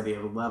like this idea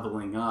of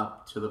leveling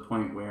up to the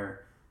point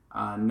where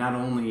not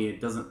only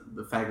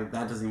the fact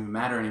that doesn't even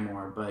matter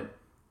anymore, but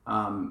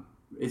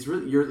it's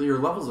really your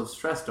levels of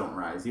stress don't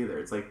rise either.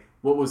 It's like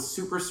what was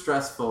super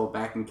stressful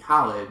back in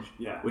college,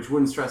 which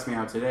wouldn't stress me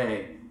out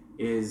today,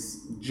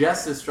 is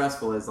just as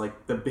stressful as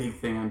like the big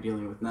thing I'm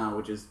dealing with now,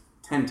 which is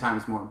 10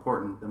 times more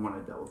important than what I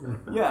dealt with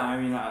back then. Yeah, I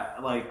mean,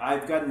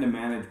 I've gotten to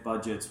manage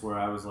budgets where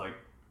I was like,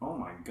 oh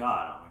my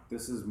god, I'm like,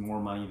 this is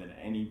more money than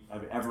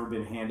I've ever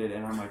been handed,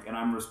 and I'm like, and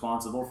I'm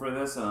responsible for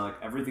this, and like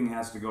everything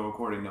has to go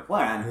according to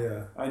plan.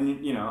 Yeah.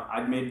 And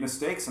I'd made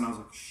mistakes, and I was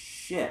like,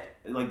 shit.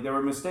 Like there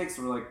were mistakes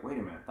that were like, wait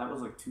a minute, that was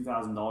like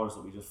 $2,000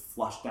 that we just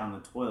flushed down the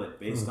toilet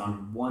based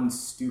on one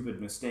stupid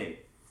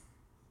mistake.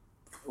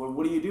 Well,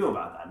 what do you do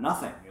about that?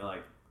 Nothing. You're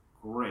like,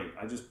 great,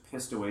 I just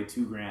pissed away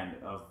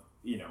 $2,000 of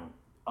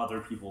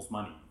other people's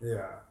money.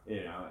 Yeah.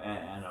 And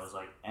I was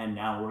like, and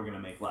now we're gonna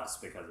make less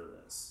because of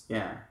this.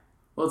 Yeah.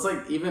 Well, it's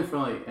like even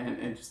from like,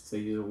 and just to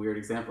use a weird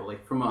example,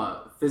 like from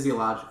a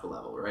physiological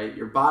level, right?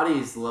 Your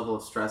body's level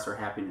of stress or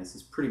happiness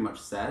is pretty much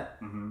set.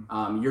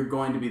 Mm-hmm. You're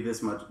going to be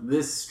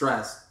this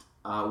stressed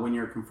when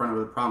you're confronted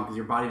with a problem because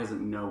your body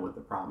doesn't know what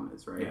the problem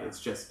is, right? Yeah. It's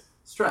just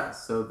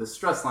stress. So the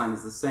stress line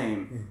is the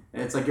same.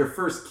 And it's like your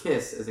first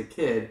kiss as a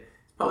kid is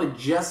probably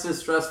just as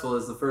stressful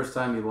as the first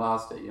time you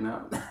lost it,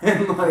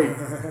 And like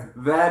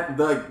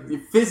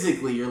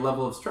physically your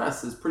level of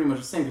stress is pretty much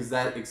the same because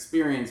that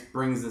experience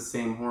brings the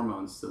same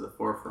hormones to the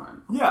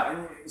forefront. Yeah,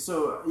 and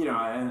so,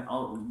 and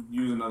I'll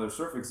use another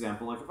surf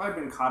example. Like if I'd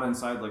been caught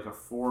inside like a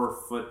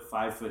 4-foot,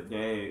 5-foot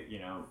day,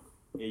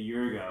 a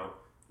year ago,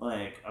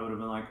 like I would have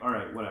been like, all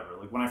right, whatever.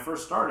 Like when I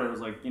first started, it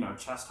was like,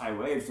 chest high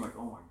waves. I'm like,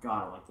 oh my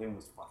god, like that thing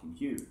was fucking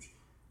huge.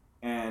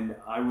 And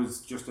I was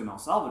just in El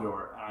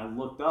Salvador, and I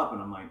looked up,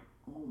 and I'm like,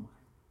 oh my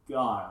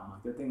god, I'm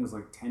like, that thing is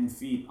like 10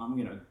 feet. I'm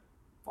gonna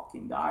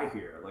fucking die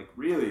here. Like,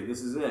 really,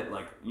 this is it.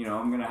 Like,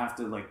 I'm gonna have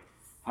to like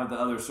have the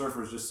other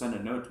surfers just send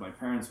a note to my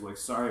parents like,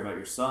 sorry about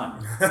your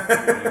son.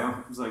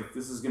 It's like,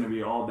 this is gonna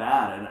be all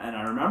bad. And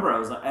I remember I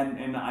was like,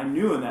 and I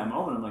knew in that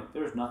moment, I'm like,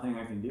 there's nothing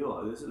I can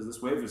do.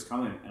 This wave is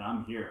coming, and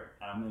I'm here,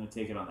 and I'm gonna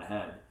take it on the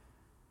head.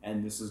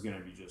 And this is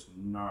gonna be just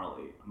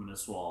gnarly. I'm gonna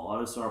swallow a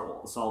lot of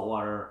salt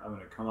water. I'm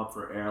gonna come up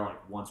for air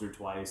like once or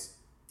twice.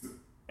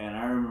 And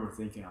I remember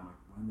thinking, I'm like,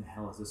 when the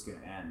hell is this going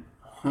to end?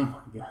 Oh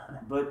my god.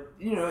 But,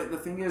 the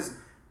thing is,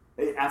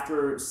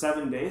 after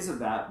 7 days of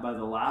that, by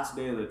the last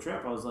day of the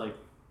trip, I was like,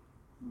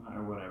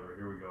 whatever,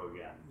 here we go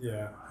again.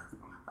 Yeah.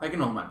 I can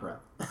hold my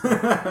breath.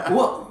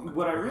 Well,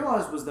 what I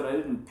realized was that I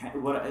didn't,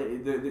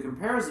 the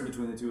comparison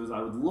between the two is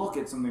I would look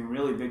at something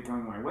really big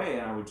coming my way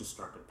and I would just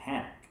start to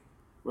panic.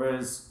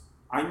 Whereas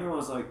I knew I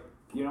was like,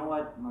 you know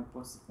what? I'm like,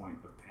 what's the point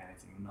of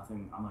panicking?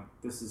 Nothing. I'm like,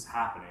 this is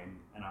happening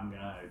and I'm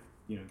going to,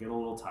 get a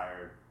little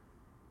tired.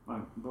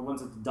 But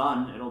once it's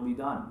done, it'll be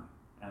done,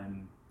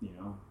 and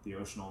the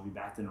ocean will be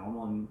back to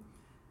normal. And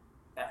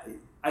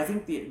I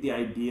think the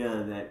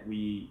idea that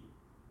we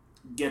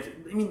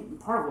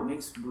part of what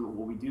makes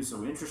what we do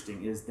so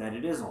interesting is that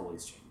it is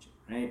always changing,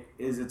 right?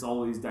 It's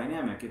always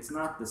dynamic. It's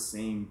not the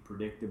same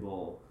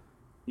predictable,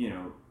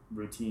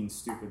 routine,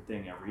 stupid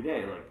thing every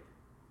day. Like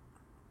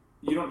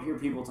you don't hear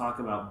people talk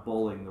about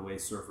bowling the way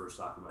surfers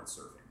talk about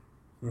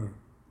surfing.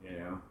 You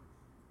know,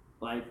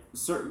 like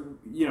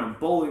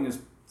bowling is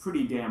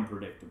pretty damn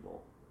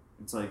predictable.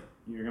 It's like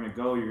you're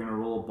gonna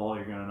roll a ball,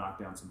 you're gonna knock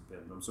down some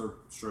pins. I'm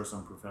sure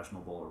some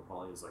professional bowler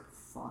probably is like,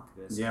 fuck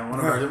this. Yeah, one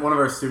of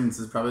our students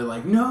is probably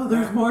like, no,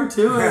 there's more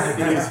to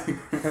it.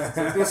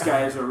 So this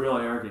guy is a real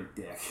arrogant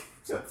dick.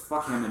 So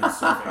fuck him and his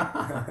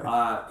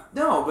surfing.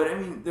 No, but I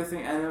mean the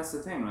thing, and that's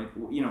the thing.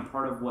 Like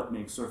part of what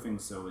makes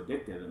surfing so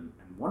addictive and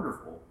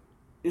wonderful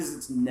is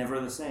it's never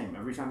the same.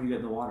 Every time you get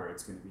in the water,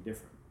 it's going to be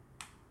different,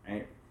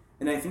 right?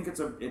 And I think it's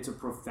a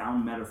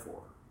profound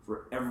metaphor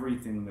for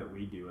everything that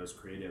we do as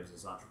creatives,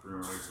 as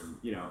entrepreneurs,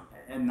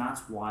 and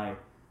that's why.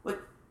 Like,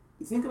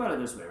 think about it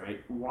this way,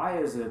 right? Why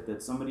is it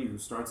that somebody who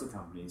starts a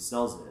company,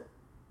 sells it,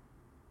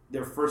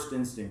 their first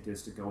instinct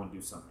is to go and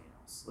do something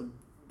else? Like,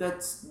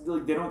 that's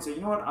like they don't say,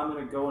 you know what, I'm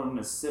going to go and I'm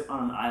going to sit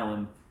on an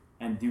island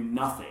and do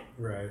nothing.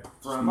 Right.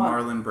 For a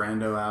month. Marlon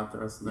Brando out the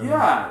rest of the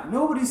Yeah,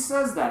 nobody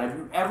says that. Have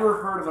you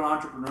ever heard of an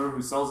entrepreneur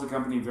who sells a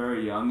company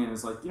very young and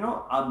is like,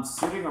 I'm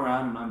sitting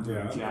around and I'm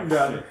doing jack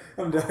shit.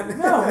 I'm done.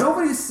 No,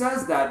 nobody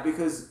says that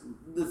because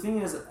the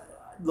thing is,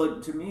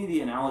 like, to me,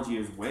 the analogy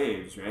is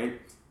waves, right?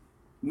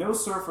 No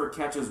surfer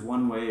catches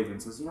one wave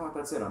and says, you know what,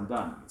 that's it, I'm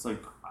done. It's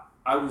like,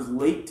 I was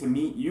late to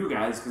meet you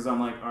guys because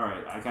I'm like, all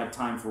right, I got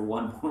time for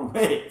one more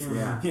wave,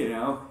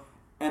 Yeah.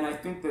 And I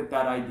think that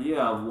idea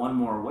of one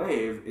more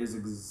wave is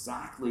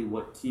exactly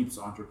what keeps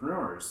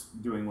entrepreneurs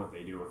doing what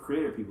they do, or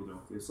creative people doing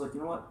what they do. It's like,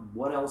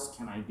 what else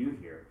can I do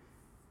here?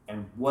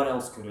 And what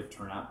else could it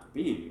turn out to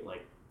be?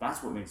 Like,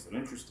 that's what makes it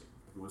interesting.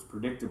 If it was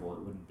predictable, it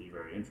wouldn't be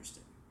very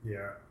interesting.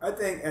 Yeah, I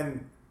think,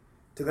 and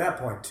to that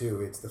point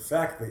too, it's the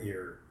fact that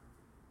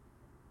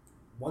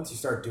once you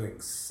start doing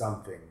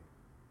something,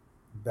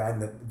 then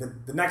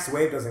the next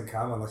wave doesn't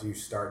come unless you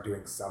start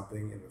doing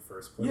something in the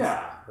first place.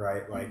 Yeah.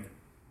 Right? Like,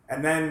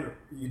 and then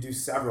you do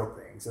several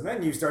things. And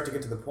then you start to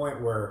get to the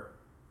point where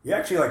you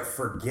actually like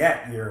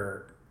forget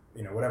your,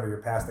 whatever your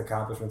past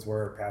accomplishments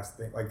were, or past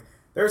things. Like,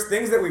 there's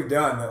things that we've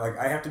done that like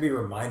I have to be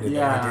reminded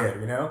that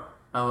we did,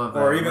 I love that.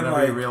 Or even whenever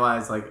like you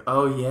realize, like,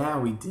 oh yeah,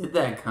 we did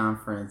that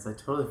conference. I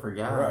totally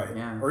forgot. Right.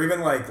 Yeah. Or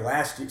even like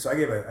last year. So I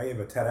gave a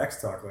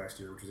TEDx talk last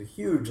year, which was a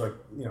huge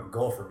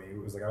goal for me.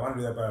 It was like I wanted to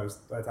do that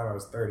by the time I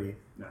was 30,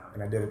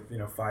 and I did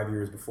it 5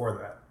 years before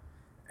that.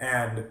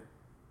 And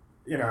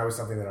it was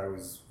something that I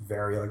was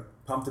very like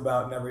pumped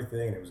about and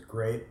everything, and it was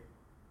great.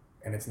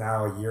 And it's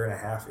now a year and a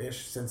half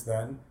ish since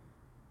then.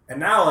 And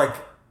now like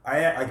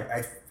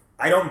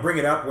I don't bring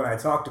it up when I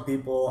talk to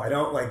people. I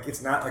don't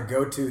it's not a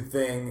go-to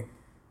thing.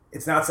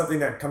 It's not something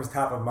that comes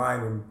top of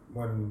mind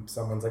when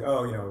someone's like,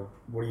 oh,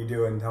 what are you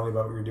doing? Tell me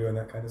about what you're doing,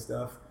 that kind of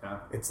stuff. Yeah.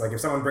 It's like if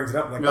someone brings it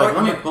up, I'm like,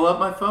 let me pull up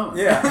my phone.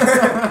 Yeah.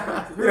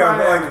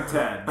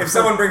 Ted. If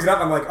someone brings it up,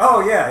 I'm like,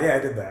 oh yeah, I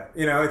did that.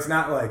 It's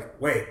not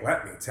like, wait,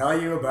 let me tell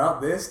you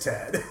about this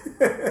Ted.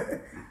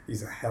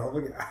 He's a hell of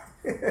a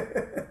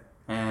guy.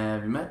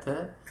 Have you met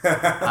Ted?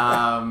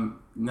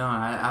 No,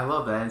 I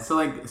love that.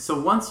 And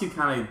so once you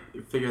kind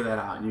of figure that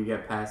out and you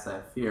get past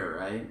that fear,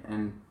 right?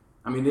 And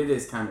I mean, it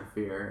is kind of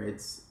fear.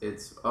 It's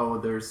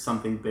there's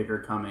something bigger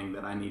coming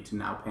that I need to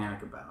now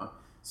panic about.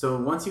 So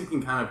once you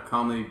can kind of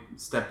calmly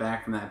step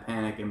back from that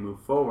panic and move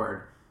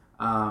forward,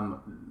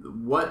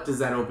 what does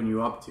that open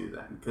you up to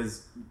then?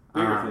 Because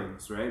bigger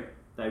things, right?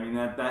 I mean,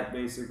 that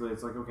basically,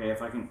 it's like, okay,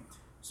 if I can.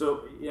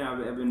 So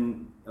I've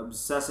been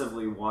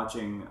obsessively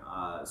watching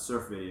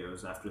surf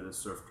videos after this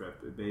surf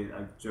trip.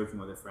 I'm joking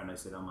with a friend. I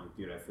said, I'm like,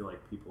 dude, I feel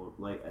like people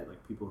like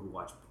people who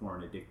watch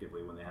porn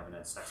addictively when they haven't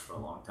had sex for a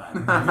long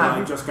time.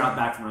 I just got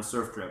back from a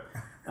surf trip.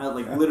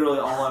 Literally,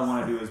 all I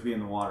want to do is be in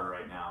the water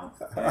right now.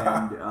 And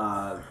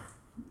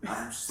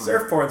I'm just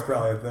surf porn's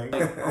probably a thing.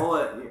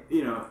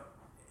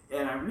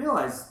 And I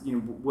realized,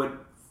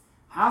 what.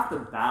 Half the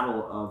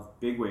battle of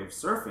big wave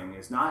surfing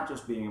is not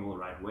just being able to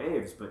ride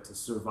waves, but to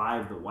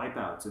survive the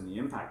wipeouts in the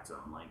impact zone,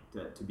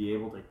 to be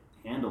able to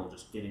handle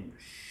just getting the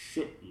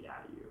shit beat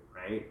out of you,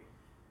 right?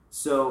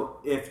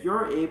 So if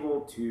you're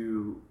able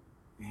to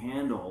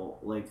handle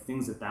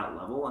things at that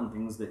level and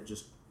things that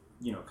just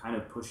kind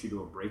of push you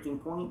to a breaking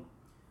point,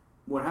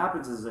 what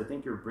happens is I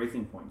think your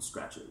breaking point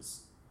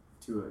stretches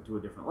to a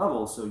different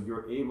level, so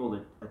you're able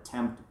to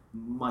attempt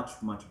much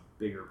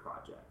bigger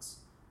projects.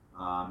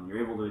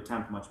 You're able to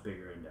attempt much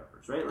bigger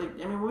endeavors, right?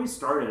 When we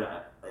started,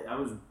 I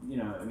was,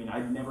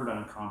 I'd never done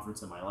a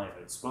conference in my life.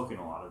 I'd spoken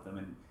a lot of them,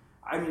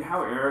 and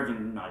how arrogant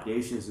and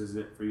audacious is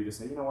it for you to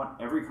say, you know what,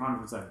 every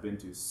conference I've been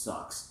to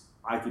sucks.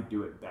 I could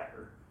do it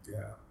better.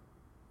 Yeah.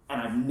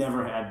 And I've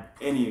never had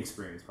any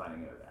experience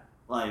finding out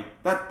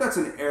that. That's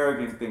an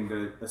arrogant thing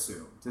to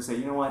assume. To say,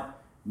 you know what,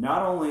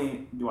 not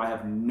only do I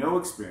have no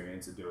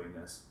experience of doing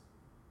this,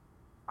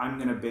 I'm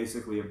going to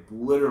basically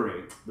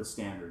obliterate the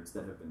standards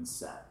that have been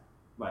set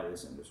by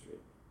this industry.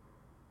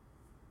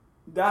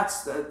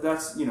 That's but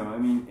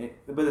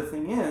the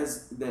thing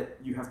is that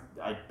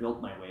I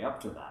built my way up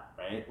to that,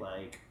 right?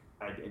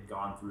 I had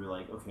gone through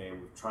okay,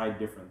 we've tried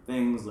different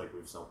things,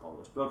 we've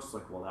self-published books,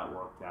 that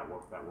worked,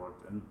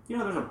 and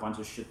there's a bunch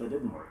of shit that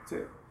didn't work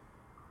too.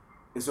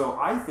 So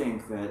I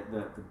think that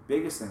the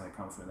biggest thing that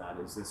comes from that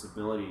is this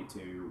ability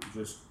to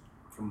just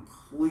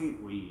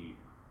completely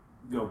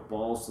go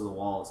balls to the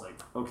wall. It's like,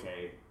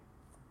 okay,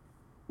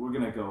 we're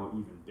going to go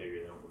even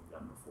bigger than what we've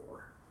done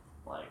before.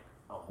 Like,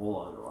 a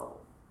whole other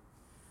level.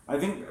 I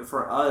think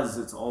for us,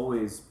 it's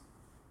always,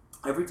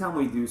 every time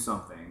we do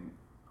something,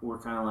 we're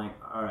kind of like,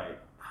 all right,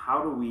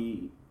 how do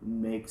we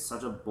make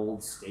such a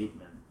bold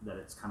statement that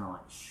it's kind of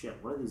like, shit,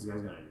 what are these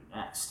guys going to do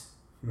next?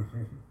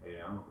 You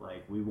know,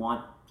 like, we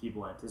want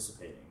people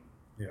anticipating.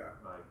 Yeah.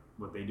 Like,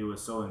 what they do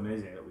is so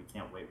amazing that we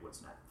can't wait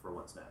what's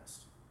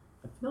next.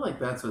 I feel like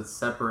that's what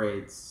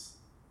separates,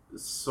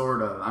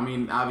 sort of. I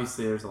mean,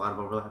 obviously there's a lot of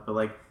overlap, but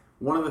like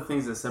one of the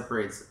things that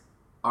separates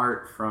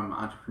art from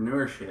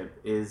entrepreneurship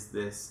is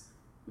this.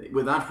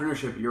 With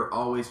entrepreneurship, you're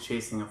always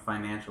chasing a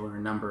financial or a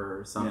number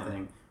or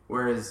something,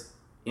 whereas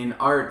in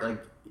art,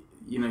 like,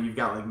 you know, you've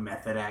got like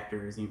method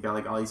actors, and you've got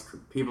like all these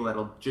people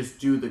that'll just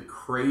do the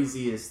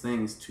craziest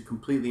things to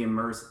completely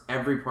immerse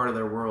every part of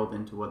their world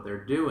into what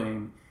they're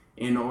doing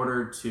in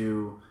order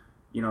to,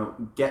 you know,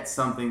 get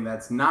something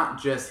that's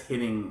not just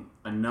hitting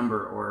a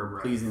number or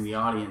pleasing the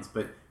audience,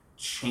 but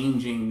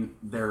changing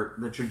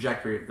the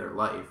trajectory of their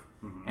life.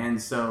 Mm-hmm.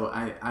 And so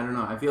I don't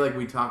know, I feel like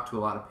we talk to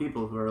a lot of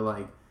people who are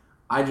like,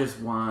 I just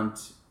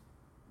want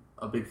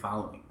a big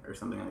following or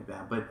something like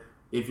that. But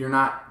if you're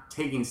not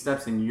taking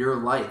steps in your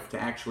life to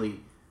actually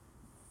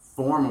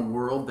form a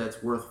world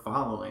that's worth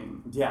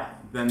following,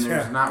 then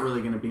there's not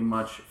really going to be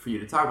much for you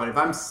to talk about. If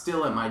I'm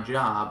still at my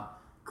job,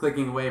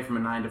 clicking away from a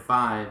 9 to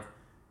 5,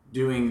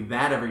 doing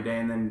that every day,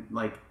 and then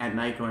like at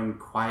night going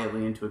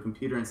quietly into a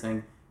computer and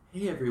saying,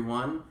 hey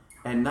everyone,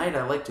 at night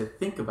I like to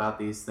think about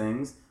these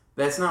things,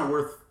 that's not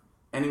worth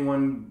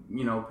anyone,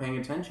 you know, paying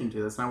attention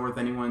to. That's not worth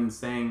anyone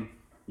saying,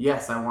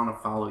 yes, I want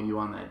to follow you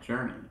on that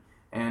journey.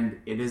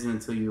 And it isn't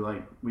until you,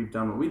 like, we've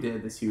done what we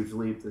did, this huge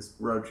leap, this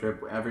road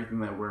trip, everything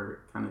that we're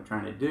kind of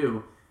trying to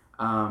do,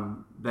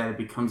 that it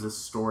becomes a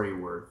story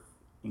worth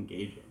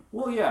engaging.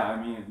 Well, yeah,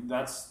 I mean,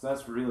 that's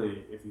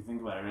really, if you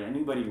think about it,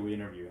 anybody we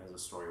interview has a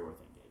story worth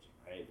engaging,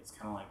 right? It's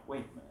kind of like,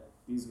 wait a minute,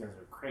 these guys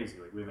are crazy.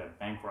 Like, we've had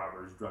bank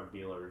robbers, drug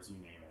dealers, you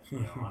name it, you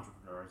know,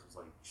 entrepreneurs. It's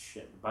like,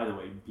 shit. By the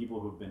way, people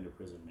who've been to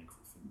prison make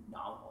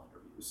phenomenal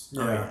interviews.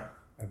 Yeah,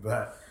 I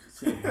bet.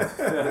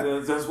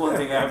 That's one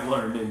thing I've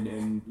learned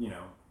in you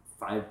know,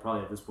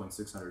 probably at this point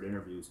 600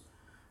 interviews.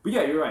 But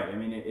yeah, you're right. I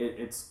mean,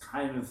 it's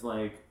kind of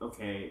like,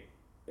 okay,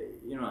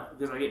 you know,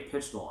 because I get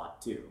pitched a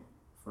lot too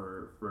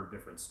for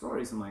different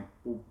stories. I'm like,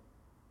 well,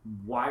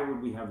 why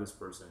would we have this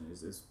person?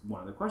 Is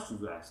one of the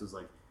questions we ask is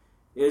like,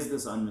 is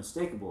this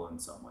unmistakable in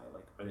some way?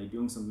 Like, are they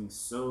doing something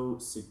so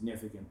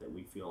significant that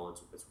we feel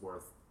it's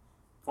worth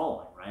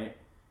following, right?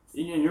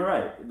 And you're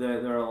right.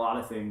 There are a lot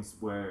of things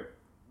where,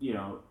 you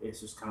know,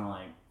 it's just kind of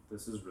like,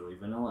 this is really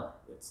vanilla.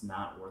 It's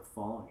not worth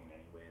following in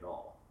any way at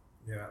all.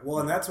 Yeah, well,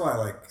 and that's why,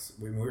 like,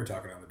 when we were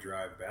talking on the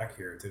drive back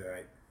here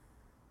today,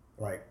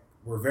 like,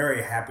 we're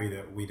very happy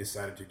that we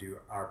decided to do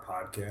our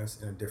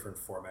podcast in a different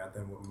format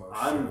than what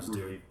most shows do.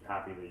 I'm really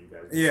happy that you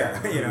guys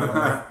yeah, you know,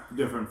 like,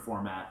 different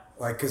format.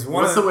 Like, because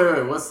what's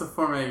the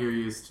format you're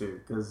used to?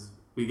 Because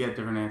we get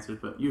different answers,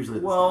 but usually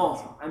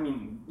I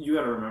mean, you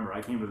got to remember,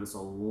 I came to this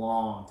a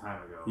long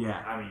time ago.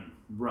 Yeah. I mean,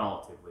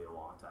 relatively a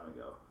long time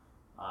ago.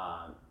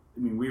 I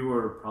mean, we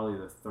were probably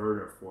the third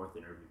or fourth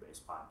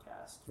interview-based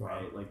podcast,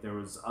 right? Wow. Like, there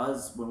was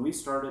us, when we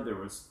started, there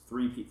was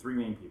three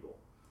main people.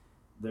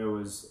 There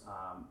was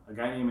a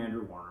guy named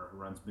Andrew Warner, who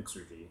runs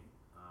Mixergy, who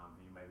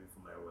you might be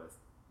familiar with.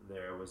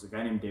 There was a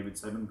guy named David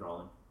Simon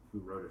Garland,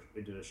 who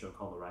did a show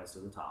called The Rise to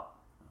the Top.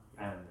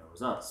 And there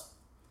was us.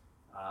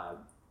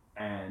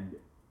 And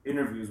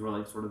interviews were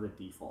like sort of the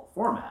default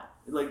format.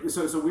 Like,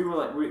 so we were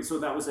like, so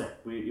that was it.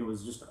 It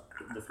was just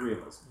the three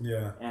of us.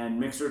 Yeah.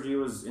 And Mixergy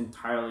was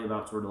entirely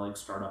about sort of like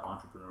startup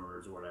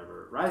entrepreneurs or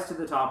whatever. Rise to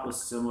the Top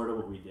was similar to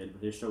what we did,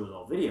 but his show was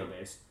all video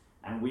based.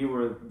 And we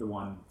were the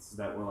ones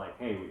that were like,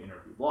 hey, we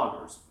interview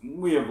bloggers.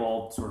 We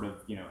evolved sort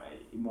of, you know,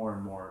 more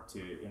and more to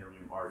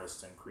interviewing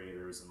artists and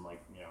creators and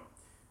like, you know,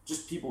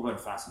 just people who had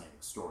fascinating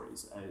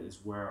stories is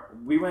where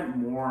we went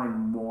more and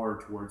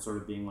more towards sort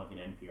of being like an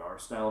NPR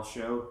style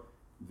show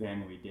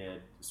than we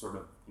did sort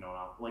of, you know,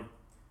 like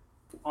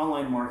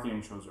online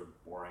marketing shows are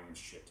boring as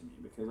shit to me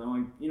because I'm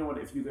like, you know what,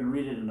 if you can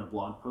read it in a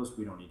blog post,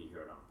 we don't need to hear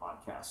it on a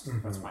podcast.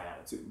 Mm-hmm. That's my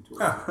attitude to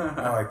it.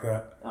 I like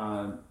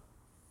that.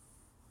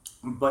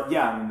 But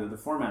yeah, I mean, the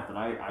format that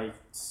I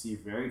see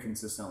very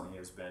consistently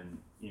has been,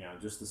 you know,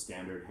 just the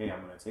standard, hey,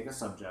 I'm going to take a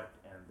subject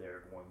and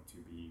they're going to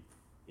be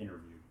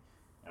interviewed.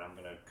 And I'm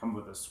going to come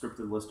up with a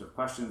scripted list of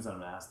questions. And I'm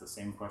going to ask the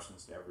same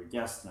questions to every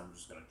guest, and I'm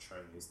just going to churn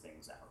these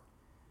things out.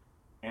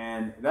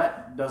 And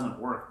that doesn't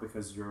work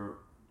because you're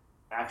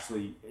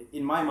actually,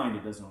 in my mind,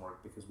 it doesn't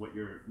work because what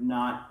you're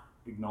not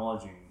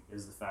acknowledging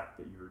is the fact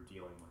that you're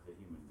dealing with a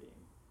human being.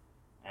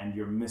 And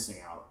you're missing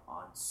out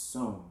on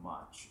so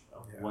much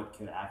of what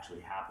could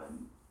actually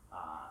happen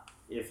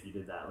if you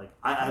did that. Like,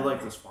 I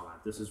like this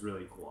format. This is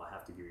really cool. I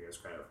have to give you guys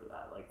credit for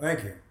that. Like,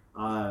 thank you.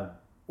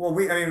 Well,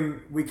 we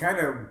kind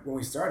of, when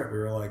we started, we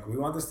were like, we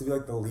want this to be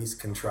like the least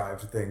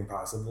contrived thing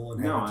possible,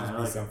 and have it just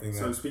be something that.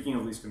 So speaking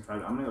of least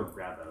contrived, I'm gonna go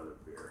grab that other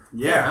beer.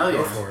 Yeah, hell go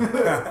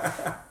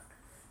yeah. for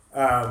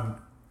it.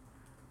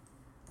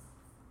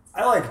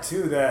 I like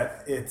too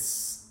that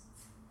it's.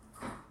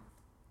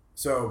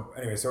 So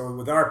anyway, so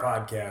with our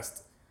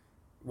podcast,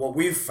 what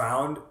we've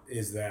found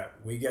is that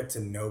we get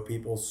to know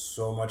people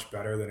so much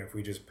better than if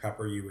we just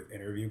pepper you with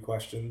interview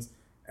questions.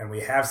 And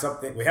we have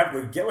something. We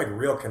get like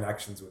real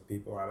connections with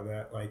people out of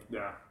that. Like,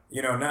 Yeah.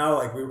 you know, now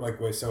like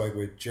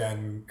with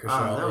Jen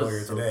Cushell that was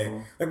earlier so today.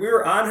 cool. Like we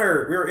were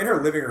in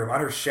her living room on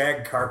her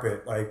shag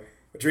carpet, like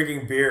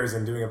drinking beers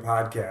and doing a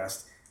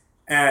podcast.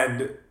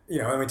 And you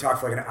know, and we talked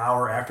for like an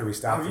hour after we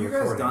stopped. Have the you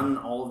guys recording. done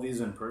all of these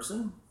in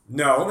person?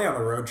 No, only on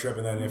the road trip,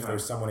 and then if Okay.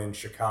 there's someone in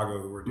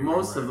Chicago who we're doing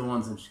Most with. of the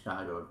ones in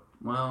Chicago.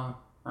 Well,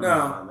 I don't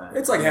know about No, that.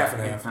 it's like half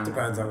and Yeah, half. kinda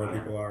Depends on where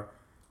half. people are.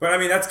 But I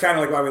mean, that's kind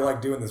of like why we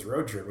like doing this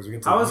road trip. Was we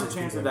get to How has meet it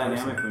changed the people in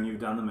dynamic person. when you've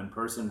done them in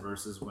person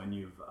versus when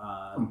you've?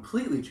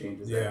 Completely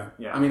changes Yeah. it.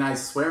 Yeah. I mean, I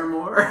swear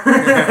more.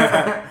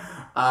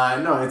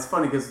 No, it's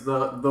funny because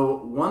the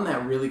one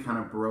that really kind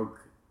of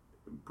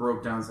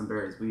broke down some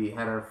barriers. We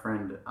had our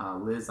friend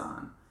Liz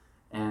on,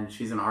 and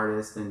she's an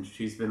artist, and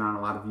she's been on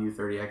a lot of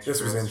U30 Extras.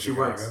 This was in she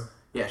Chicago. works.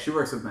 Yeah, she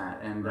works with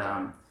Matt,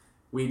 and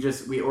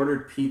we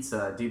ordered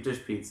pizza, deep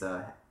dish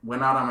pizza.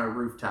 Went out on my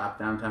rooftop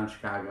downtown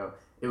Chicago.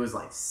 It was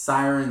like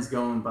sirens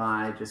going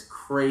by, just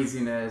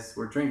craziness.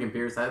 We're drinking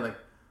beers. I had like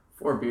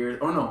 4 beers.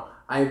 Oh no,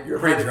 You were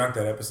pretty drunk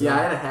that episode. Yeah,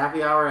 I had a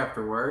happy hour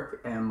after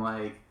work, and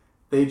like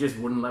they just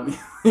wouldn't let me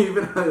leave,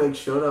 and I like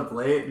showed up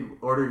late and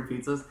ordering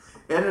pizzas.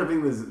 It ended up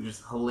being this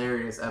just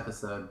hilarious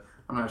episode.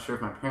 I'm not sure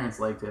if my parents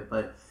liked it,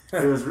 but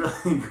it was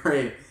really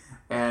great.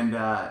 And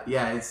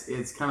yeah,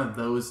 it's kind of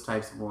those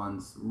types of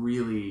ones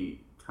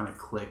really kind of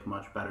click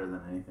much better than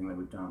anything that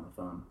we've done on the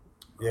phone.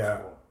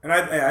 Yeah, and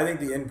I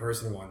think the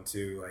in-person one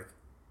too, like,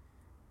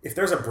 if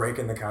there's a break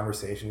in the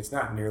conversation, it's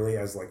not nearly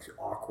as like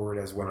awkward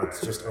as when it's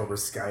just over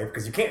Skype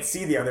because you can't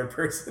see the other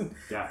person.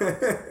 Yeah.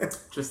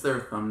 Just their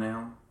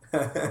thumbnail,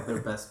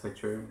 their best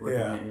picture looking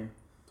Yeah. at you,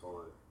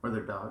 Totally. or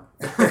their dog.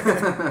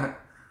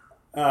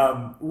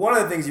 One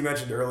of the things you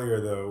mentioned earlier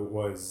though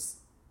was,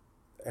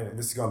 and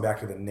this is going back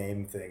to the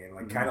name thing, and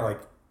like kind of like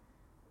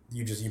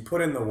you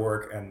put in the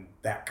work and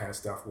that kind of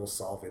stuff will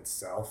solve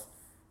itself.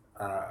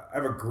 I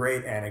have a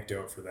great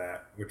anecdote for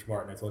that, which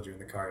Martin, I told you in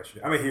the car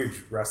yesterday. I'm a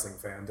huge wrestling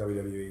fan,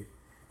 WWE.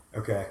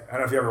 Okay, I don't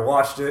know if you ever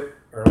watched it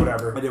or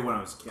whatever. I did when I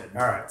was a kid.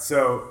 All right,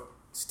 so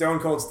Stone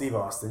Cold Steve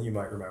Austin, you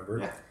might remember.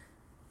 Yeah.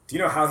 Do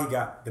you know how he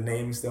got the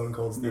name Stone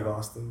Cold Steve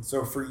Austin?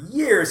 So for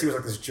years, he was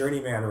like this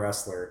journeyman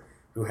wrestler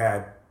who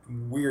had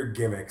weird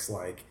gimmicks.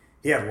 Like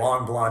he had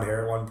long blonde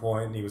hair at one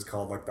point, and he was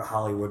called like the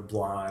Hollywood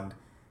Blonde.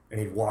 And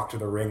he'd walk to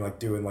the ring like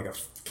doing like a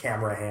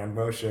camera hand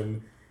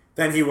motion.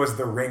 Then he was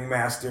the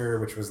ringmaster,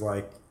 which was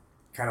like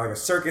kind of like a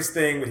circus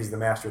thing, but he's the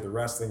master of the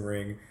wrestling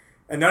ring.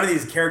 And none of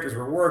these characters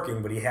were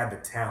working, but he had the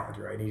talent,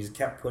 right? And he just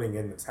kept putting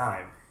in the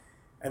time.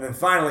 And then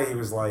finally he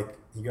was like,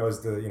 he goes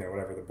to, you know,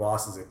 whatever, the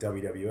bosses at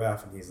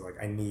WWF, and he's like,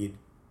 I need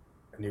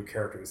a new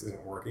character. This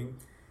isn't working.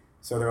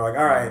 So they're like,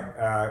 all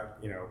right,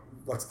 you know,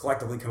 let's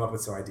collectively come up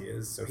with some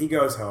ideas. So he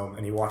goes home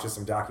and he watches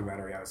some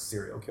documentary on a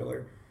serial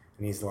killer.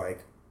 And he's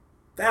like,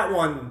 that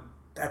one,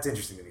 that's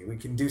interesting to me. We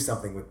can do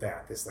something with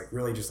that. This like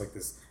really just like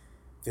this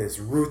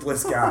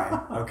ruthless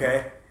guy,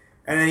 okay?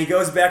 And then he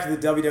goes back to the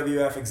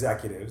WWF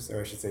executives,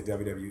 or I should say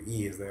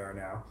WWE as they are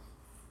now.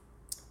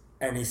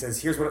 And he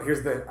says, here's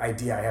the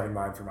idea I have in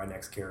mind for my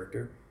next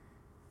character.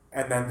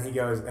 And then he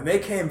goes, and they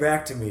came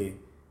back to me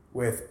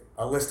with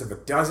a list of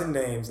 12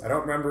 names. I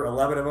don't remember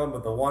 11 of them,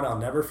 but the one I'll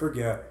never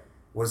forget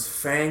was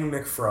Fang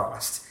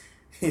McFrost.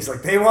 He's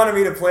like, they wanted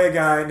me to play a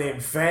guy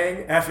named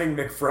Fang effing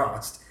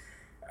McFrost.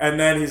 And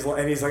then he's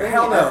like,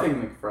 hell no.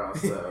 Effing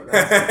McFrost,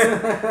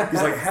 though.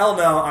 He's like, hell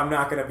no, I'm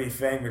not going to be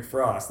Fang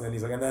McFrost. And then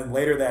he's like, and then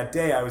later that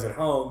day, I was at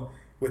home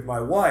with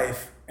my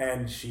wife,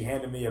 and she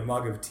handed me a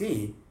mug of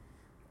tea,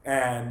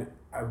 and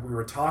we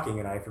were talking,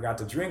 and I forgot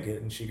to drink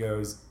it, and she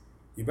goes,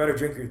 you better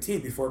drink your tea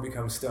before it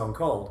becomes Stone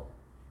Cold.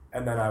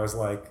 And then I was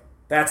like,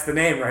 that's the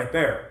name right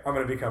there. I'm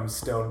going to become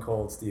Stone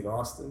Cold Steve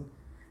Austin.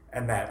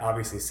 And that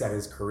obviously set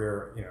his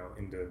career, you know,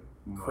 into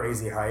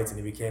crazy heights, and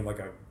he became like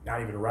a,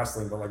 not even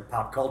wrestling, but like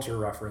pop culture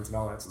reference and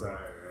all that stuff.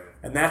 Right.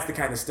 And that's the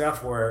kind of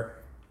stuff where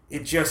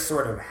it just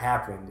sort of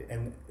happened.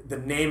 And the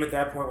name at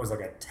that point was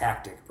like a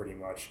tactic pretty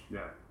much.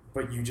 Yeah.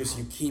 But you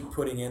keep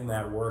putting in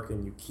that work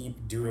and you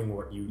keep doing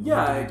what you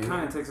Yeah, need it to do.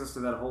 kind of takes us to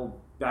that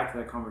whole, back to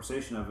that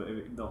conversation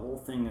of the whole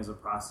thing is a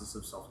process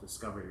of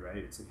self-discovery, right?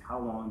 It's like, how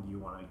long do you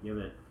want to give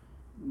it?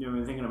 You know, I've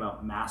been thinking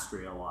about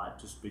mastery a lot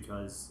just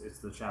because it's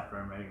the chapter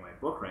I'm writing in my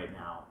book right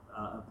now.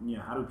 You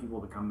know, how do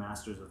people become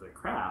masters of their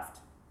craft?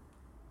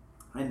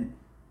 And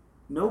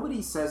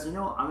nobody says, you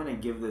know, I'm going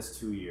to give this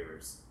 2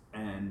 years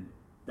and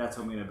that's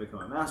how I'm going to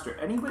become a master.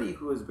 Anybody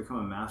who has become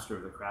a master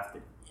of the craft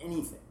at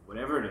anything,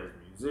 whatever it is,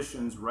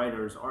 musicians,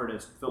 writers,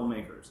 artists,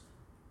 filmmakers,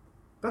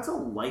 that's a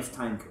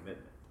lifetime commitment.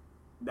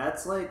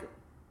 That's like,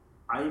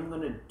 I am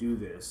going to do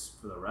this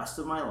for the rest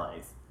of my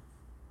life.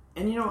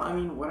 And I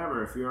mean,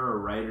 whatever, if you're a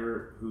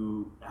writer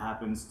who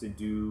happens to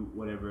do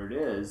whatever it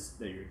is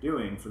that you're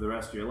doing for the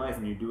rest of your life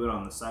and you do it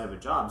on the side of a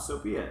job, so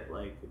be it.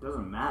 Like, it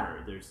doesn't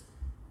matter.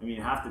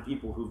 Half the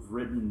people who've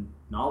written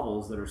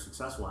novels that are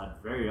successful had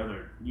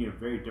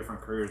very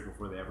different careers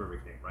before they ever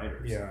became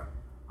writers. Yeah.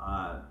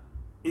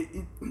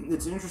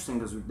 It's interesting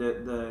because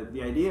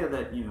the idea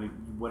that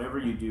whatever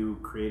you do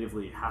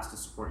creatively has to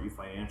support you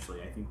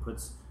financially, I think,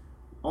 puts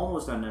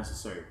almost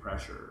unnecessary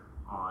pressure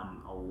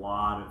on a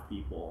lot of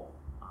people.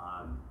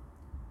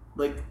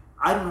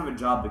 I don't have a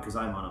job because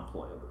I'm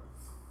unemployed.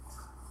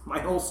 My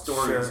whole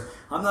story is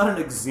I'm not an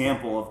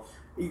example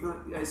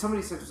of.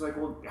 Somebody said,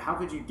 well, how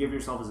could you give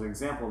yourself as an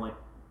example? I'm like,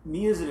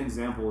 me as an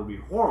example would be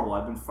horrible.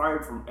 I've been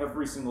fired from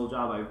every single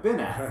job I've been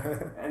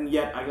at, and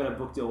yet I got a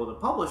book deal with a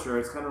publisher.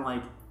 It's kind of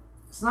like,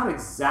 it's not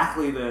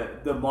exactly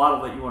the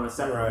model that you want to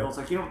set. Right. It's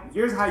like,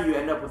 here's how you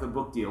end up with a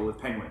book deal with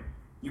Penguin.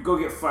 You go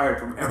get fired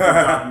from every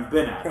job you've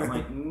been at. I'm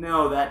like,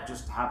 no, that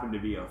just happened to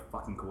be a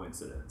fucking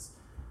coincidence.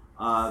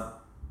 But,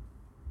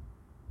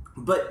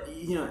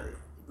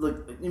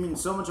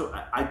 so much of,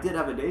 I did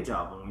have a day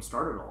job when we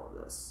started all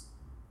of this.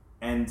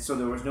 And so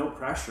there was no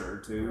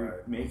pressure to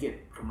make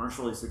it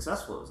commercially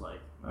successful. It was like,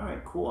 all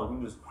right, cool, I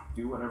can just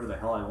do whatever the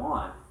hell I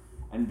want.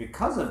 And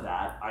because of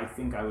that, I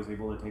think I was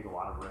able to take a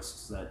lot of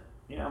risks that,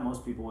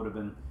 most people would have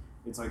been.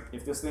 It's like,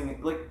 if this thing,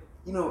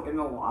 in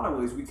a lot of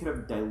ways, we could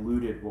have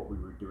diluted what we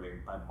were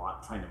doing by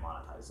trying to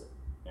monetize it,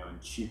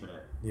 and cheapen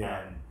it.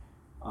 Yeah.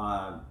 And,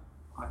 I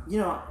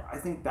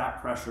think that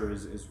pressure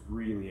is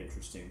really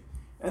interesting.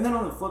 And then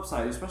on the flip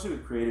side, especially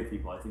with creative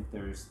people, I think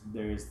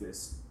there's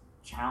this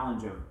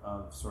challenge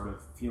of sort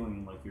of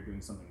feeling like you're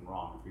doing something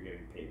wrong if you're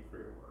getting paid for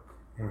your work.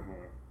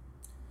 Mm-hmm.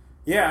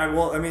 Yeah,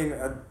 well,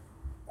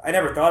 I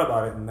never thought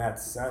about it in that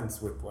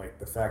sense with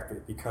the fact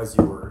that because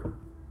you were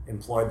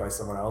employed by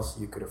someone else,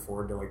 you could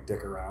afford to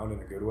dick around in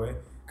a good way.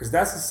 Because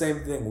that's the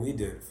same thing we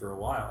did for a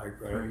while,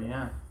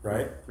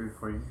 right?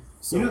 3-4 years.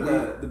 So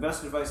the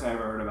best advice I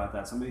ever heard about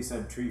that, somebody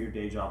said, treat your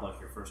day job like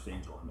your first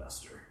angel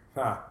investor.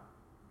 Huh.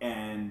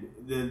 And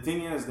the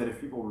thing is that if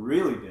people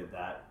really did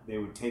that, they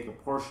would take a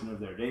portion of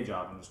their day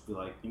job and just be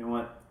like, you know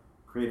what,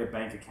 create a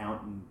bank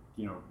account and,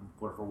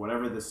 for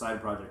whatever this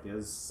side project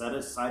is, set it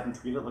aside and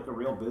treat it like a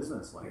real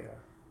business.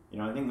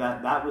 I think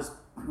that was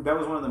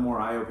one of the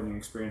more eye-opening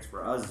experience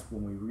for us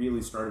when we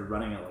really started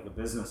running it like a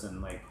business. And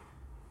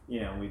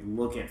we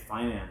look at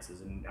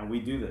finances, and we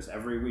do this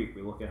every week.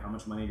 We look at how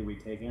much money do we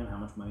take in, how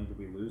much money do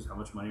we lose, how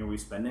much money are we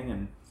spending,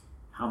 and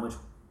how much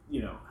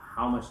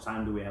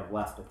time do we have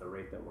left at the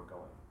rate that we're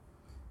going.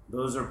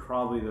 Those are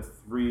probably the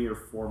 3 or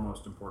 4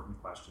 most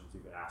important questions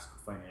you could ask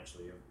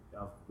financially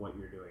of what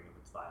you're doing, if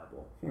it's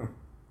viable.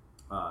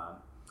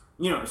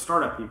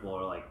 Startup people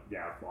are like,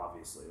 yeah, well,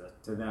 obviously,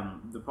 that, to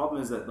them, the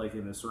problem is that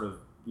in this sort of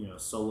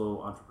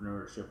solo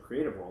entrepreneurship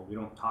creative world, we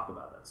don't talk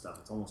about that stuff.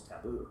 It's almost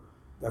taboo.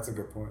 That's a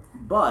good point.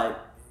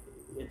 But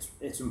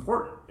it's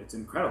important. It's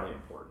incredibly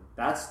important.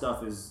 That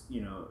stuff is,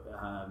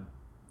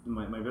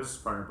 my business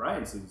partner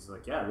Brian said, he's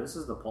like, yeah, this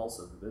is the pulse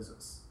of the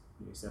business.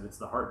 He said it's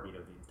the heartbeat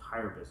of the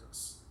entire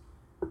business.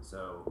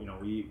 So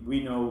we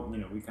know,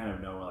 we kind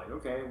of know, we're like,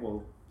 okay,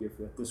 well, if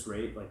at this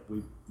rate,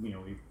 we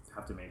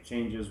have to make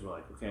changes. We're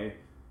like, okay,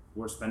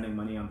 we're spending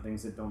money on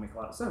things that don't make a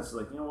lot of sense. So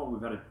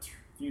we've had a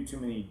few too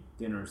many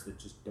dinners that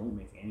just don't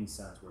make any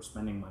sense. We're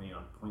spending money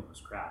on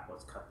pointless crap.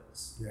 Let's cut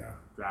this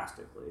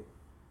drastically.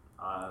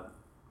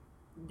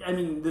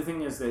 The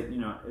thing is that,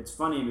 it's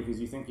funny because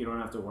you think you don't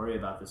have to worry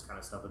about this kind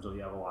of stuff until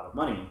you have a lot of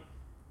money.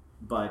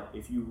 But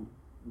if you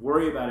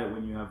worry about it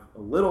when you have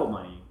a little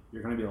money,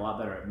 you're going to be a lot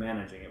better at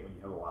managing it when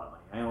you have a lot of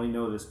money. I only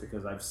know this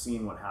because I've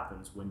seen what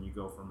happens when you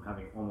go from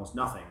having almost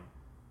nothing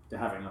to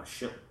having a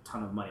shit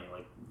ton of money.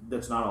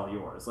 That's not all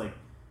yours. I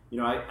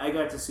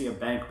got to see a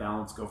bank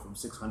balance go from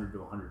 600 to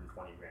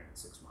 120 grand in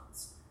 6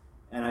 months.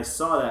 And I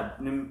saw that,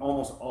 and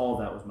almost all of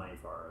that was money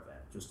for our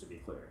event, just to be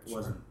clear. It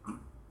wasn't,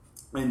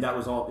 and that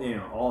was all,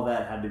 all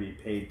that had to be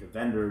paid to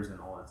vendors and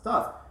all that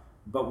stuff.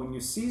 But when you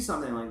see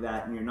something like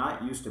that and you're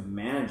not used to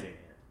managing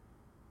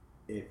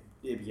it,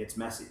 it gets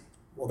messy.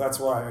 Well, that's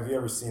why, have you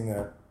ever seen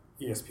that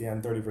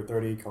ESPN 30 for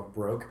 30 called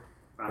Broke?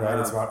 Right?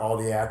 It's about all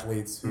the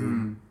athletes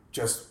who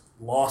just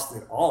lost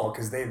it all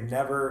because they've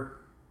never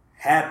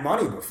had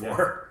money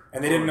before. Yeah.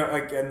 And they didn't know,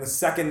 and the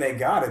second they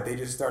got it, they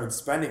just started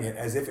spending it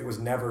as if it was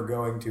never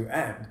going to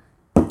end.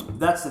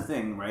 That's the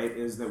thing, right?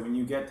 Is that when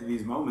you get to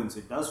these moments,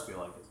 it does feel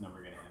like it's never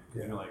going to end.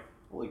 Because you're like,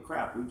 holy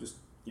crap, we just,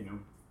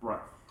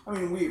 brought.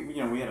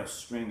 We had a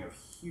string of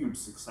huge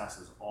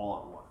successes all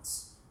at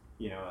once.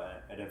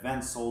 An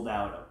event sold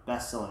out, a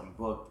best-selling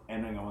book,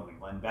 ending on the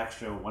Glenn Beck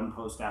show, one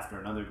post after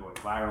another going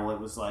viral. It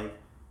was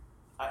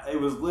it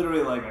was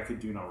literally like I could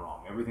do no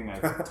wrong. Everything I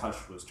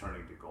touched was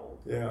turning to gold.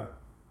 Yeah.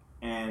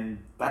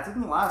 And that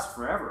didn't last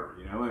forever,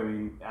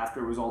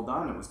 After it was all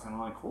done, it was kind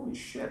of like, holy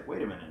shit,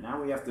 wait a minute.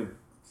 Now we have to...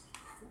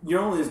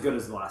 You're only as good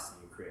as the last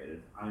thing you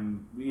created.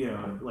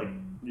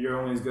 You're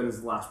only as good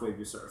as the last wave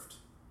you surfed.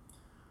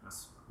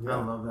 I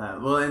love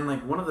that. Well, and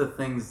one of the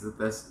things that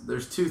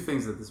there's 2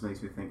 things that this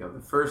makes me think of.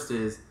 The first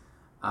is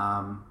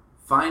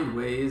find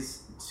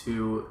ways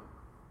to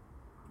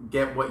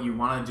get what you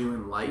want to do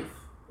in life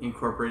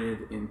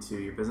incorporated into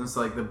your business.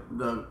 So like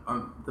the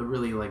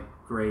really like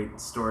great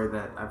story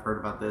that I've heard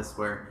about this,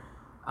 where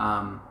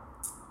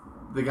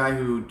the guy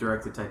who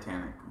directed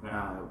Titanic,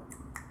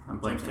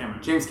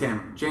 James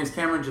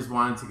Cameron just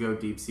wanted to go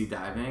deep sea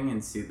diving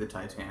and see the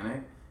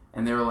Titanic,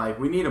 and they were like,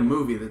 we need a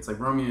movie that's like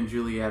Romeo and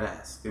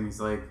Juliet-esque, and he's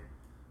like,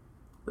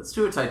 let's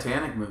do a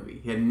Titanic movie.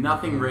 He had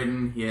nothing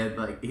written. He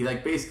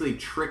basically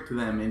tricked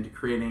them into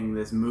creating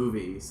this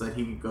movie so that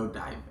he could go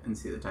dive and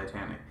see the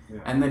Titanic.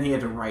 Yeah. And then he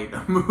had to write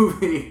a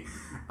movie,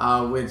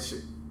 which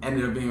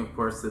ended up being, of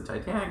course, the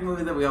Titanic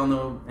movie that we all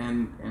know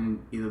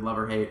and either love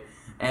or hate.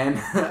 And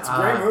it's a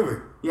great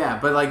movie. Yeah,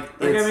 but like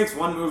the guy makes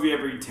one movie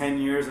every 10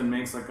 years and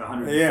makes like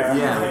 $150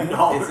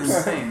 million. It's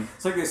insane.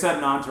 It's like they said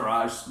in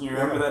Entourage. You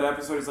remember that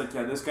episode? It's like,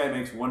 this guy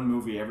makes one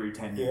movie every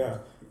 10 years. Yeah.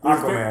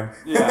 Aquaman.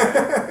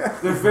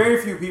 There's very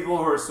few people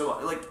who are so,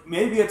 like,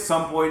 maybe at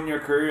some point in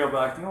your career you'll be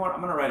like, you know what, I'm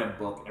going to write a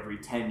book every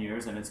 10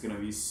 years and it's going to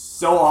be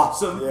so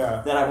awesome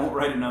that I won't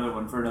write another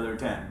one for another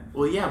 10.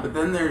 Well, yeah, but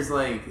then there's,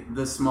 like,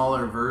 the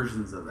smaller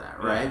versions of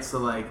that, right? Yeah. So,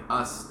 like,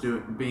 us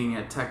being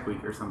at Tech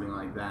Week or something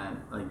like that,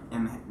 like,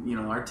 and, you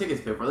know, our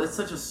tickets paid for, that's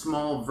such a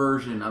small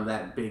version of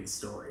that big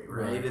story,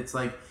 right? It's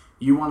like,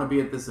 you want to be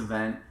at this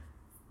event,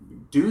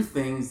 do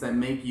things that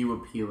make you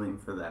appealing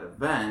for that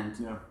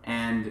event,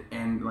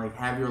 and like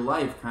have your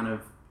life kind of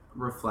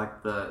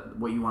reflect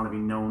what you want to be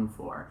known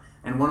for.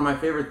 And one of my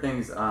favorite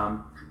things,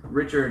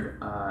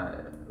 Richard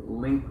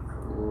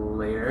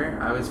Linklater,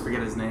 I always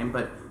forget his name,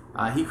 but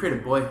he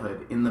created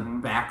Boyhood in the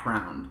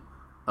background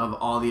of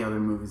all the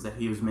other movies that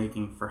he was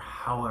making for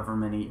however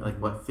many,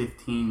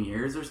 15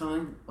 years or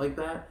something like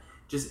that.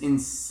 Just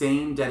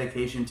insane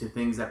dedication to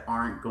things that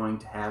aren't going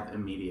to have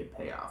immediate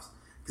payoffs.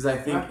 Because I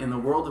think in the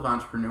world of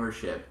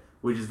entrepreneurship,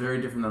 which is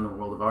very different than the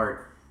world of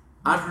art,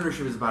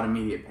 entrepreneurship is about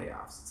immediate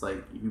payoffs. It's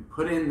like you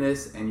put in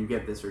this and you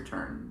get this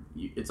return.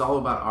 It's all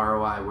about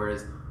ROI.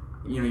 Whereas,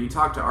 you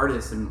talk to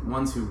artists, and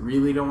ones who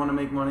really don't want to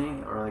make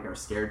money or like are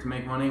scared to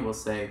make money will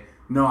say,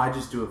 "No, I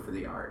just do it for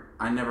the art.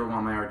 I never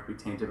want my art to be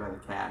tainted by the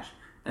cash."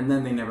 And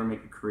then they never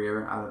make a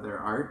career out of their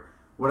art.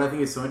 What I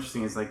think is so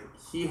interesting is like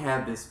he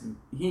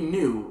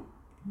knew,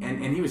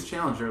 and he was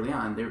challenged early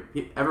on.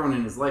 Everyone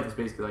in his life was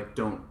basically like,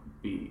 "Don't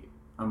be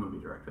a movie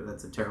director.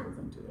 That's a terrible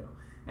thing to do."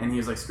 And he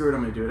was like, screw it,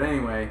 I'm going to do it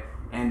anyway.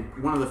 And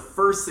one of the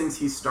first things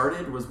he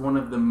started was one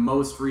of the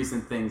most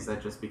recent things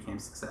that just became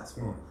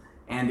successful.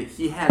 And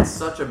he had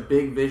such a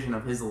big vision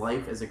of his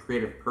life as a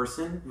creative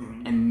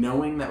person, and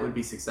knowing that would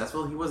be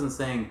successful. He wasn't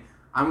saying,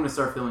 I'm going to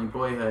start filming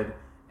Boyhood,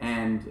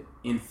 and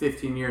in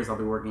 15 years I'll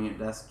be working a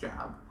desk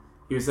job.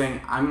 He was saying,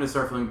 I'm going to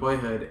start filming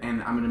Boyhood,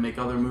 and I'm going to make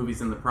other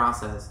movies in the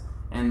process.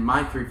 And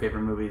my 3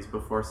 favorite movies,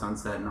 Before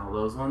Sunset and all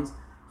those ones,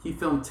 he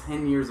filmed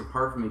 10 years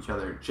apart from each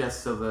other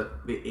just so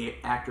that the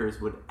actors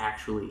would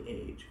actually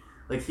age.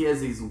 Like, he has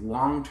these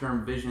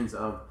long-term visions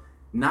of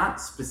not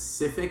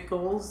specific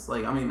goals.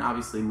 Like, I mean,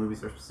 obviously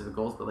movies are specific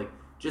goals, but like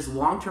just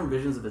long-term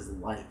visions of his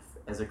life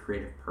as a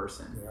creative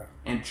person,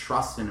 and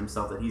trust in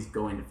himself that he's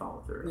going to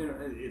follow through.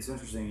 It's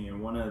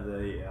interesting. One of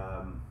the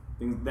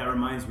things that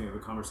reminds me of a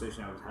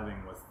conversation I was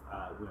having with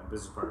my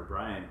business partner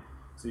Brian.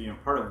 So,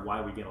 part of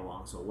why we get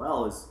along so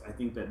well is I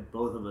think that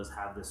both of us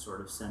have this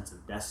sort of sense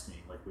of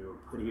destiny. Like, we were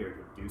put here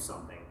to do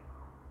something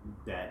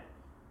that,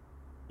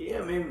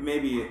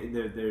 maybe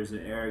there's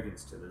an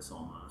arrogance to this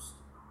almost.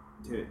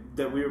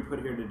 That we were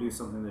put here to do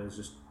something that is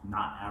just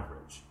not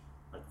average,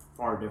 like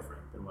far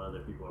different than what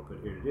other people are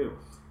put here to do.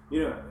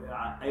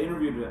 I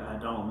interviewed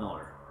Donald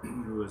Miller,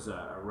 who was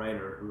a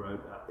writer who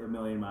wrote A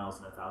Million Miles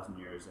in 1,000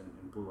 Years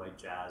and Blue Like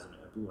Jazz and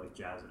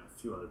a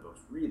few other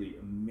books. Really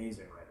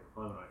amazing writer,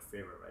 probably one of my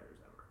favorite writers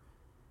ever.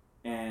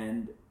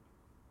 And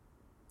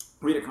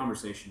we had a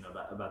conversation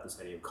about this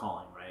idea of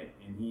calling, right?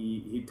 And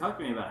he talked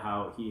to me about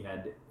how he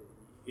had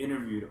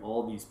interviewed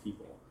all these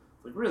people,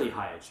 like really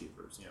high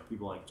achievers,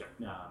 people like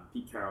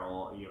Pete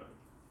Carroll.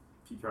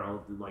 Pete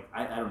Carroll, like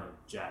I don't know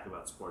jack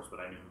about sports,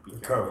 but I knew who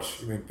Pete Carroll was.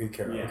 Coach, you mean Pete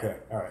Carroll? Yeah. Okay,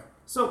 all right.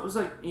 So it was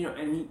like,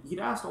 and he'd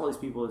asked all these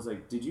people, it's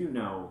like, did you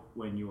know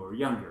when you were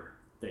younger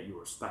that you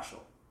were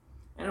special?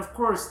 And of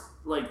course,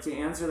 like, to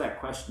answer that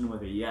question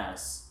with a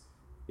yes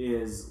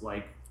is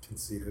like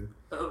conceited.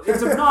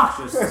 It's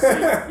obnoxious to say.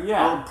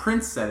 Yeah. Well,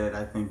 Prince said it,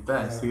 I think,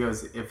 best. He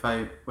goes, it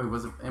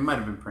might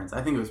have been Prince.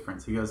 I think it was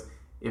Prince. He goes,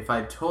 if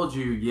I told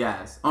you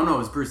yes. Oh no, it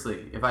was Bruce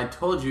Lee. If I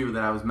told you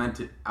that I was meant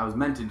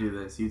to do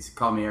this, you'd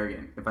call me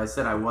arrogant. If I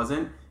said I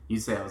wasn't,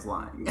 you'd say I was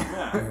lying.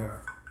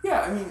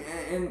 Yeah, I mean,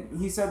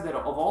 and he said that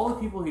of all the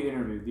people he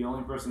interviewed, the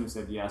only person who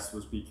said yes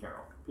was Pete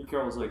Carroll. Pete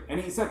Carroll was like, and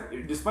he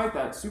said, despite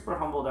that, super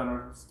humble down to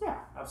earth, yeah,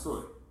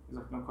 absolutely. He's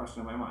like, no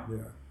question in my mind.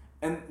 Yeah.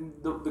 And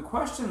the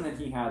question that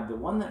he had, the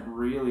one that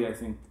really I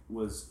think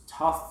was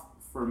tough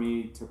for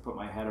me to put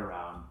my head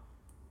around,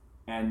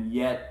 and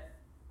yet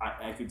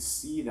I could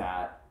see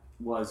that,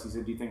 was, he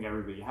said, do you think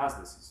everybody has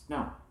this? He said,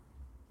 no,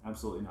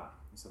 absolutely not.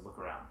 He said, look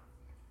around.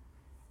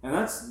 And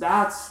that's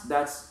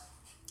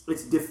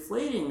it's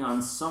deflating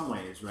on some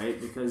ways, right?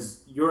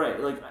 Because you're right.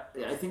 Like,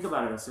 I think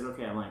about it, I said,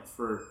 okay, I'm like,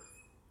 for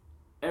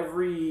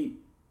every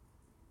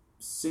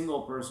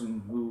single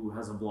person who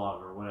has a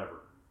blog or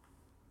whatever,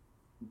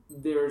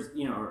 there's,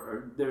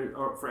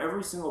 or for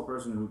every single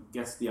person who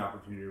gets the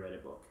opportunity to write a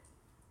book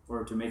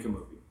or to make a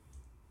movie,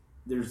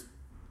 there's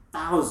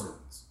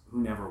thousands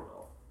who never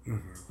will.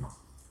 Mm-hmm.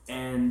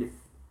 And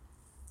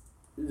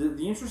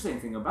the interesting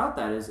thing about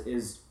that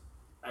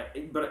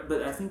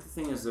but I think the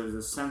thing is there's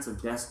a sense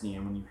of destiny,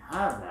 and when you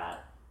have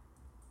that,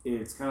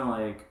 it's kind of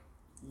like,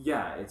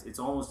 yeah, it's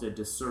almost a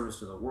disservice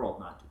to the world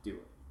not to do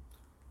it.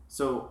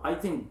 So I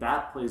think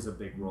that plays a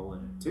big role in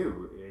it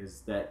too,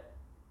 is that,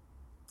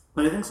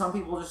 but I think some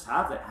people just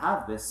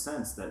have this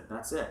sense that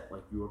that's it,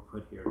 like you were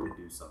put here to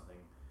do something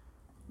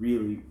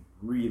really,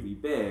 really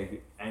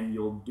big, and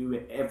you'll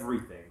do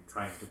everything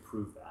trying to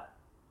prove that.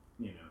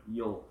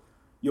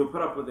 You'll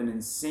put up with an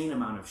insane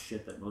amount of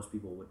shit that most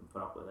people wouldn't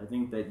put up with. I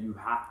think that you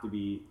have to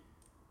be,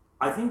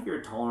 I think your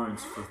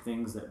tolerance for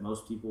things that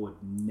most people would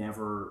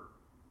never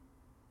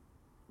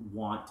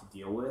want to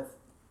deal with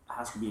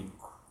has to be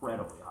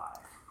incredibly high.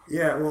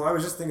 Yeah, well, I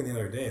was just thinking the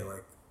other day,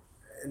 like,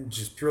 and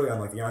just purely on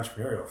like the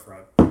entrepreneurial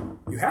front,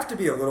 you have to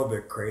be a little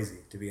bit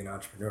crazy to be an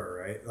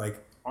entrepreneur, right?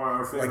 Like,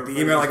 like the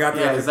email I got.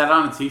 Yeah, is that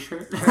on a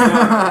T-shirt?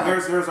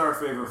 Here's our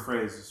favorite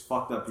phrase: is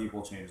 "fucked up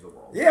people change the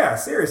world." Yeah,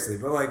 seriously.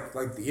 But like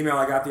the email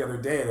I got the other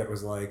day that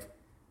was like,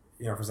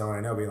 for someone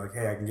I know, being like,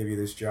 "Hey, I can give you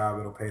this job.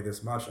 It'll pay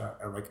this much."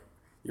 I like,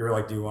 you were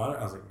like, "Do you want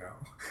it?" I was like, "No."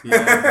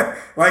 Yeah.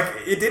 Like,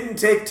 it didn't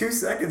take 2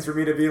 seconds for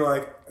me to be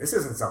like, "This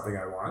isn't something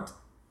I want,"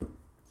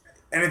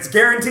 and it's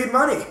guaranteed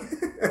money.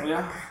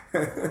 Yeah,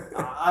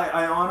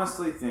 I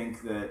honestly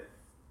think that,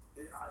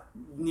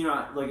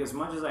 like, as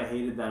much as I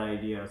hated that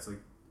idea, it's like,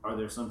 are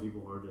there some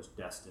people who are just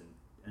destined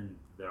and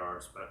there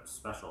are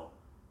special?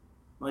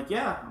 I'm like,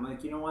 yeah. I'm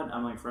like, you know what?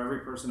 I'm like, for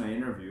every person I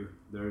interview,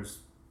 there's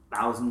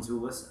thousands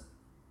who listen.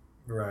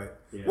 Right.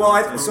 You know? Well,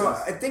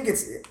 I think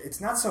it's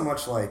not so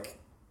much like,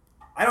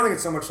 I don't think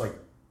it's so much like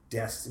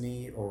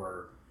destiny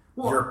or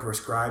you're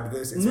prescribed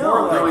this. It's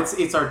more like,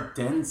 it's our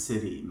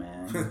density,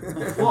 man.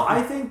 Well,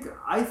 I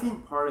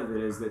think part of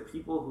it is that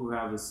people who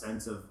have a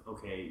sense of,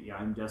 okay, yeah,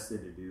 I'm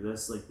destined to do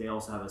this, like, they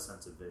also have a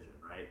sense of vision,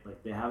 right?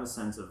 Like, they have a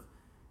sense of,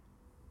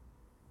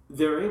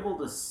 they're able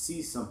to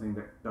see something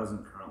that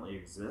doesn't currently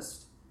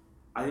exist.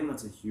 I think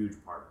that's a huge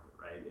part of it,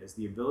 right? Is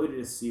the ability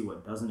to see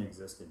what doesn't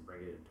exist and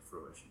bring it into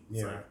fruition.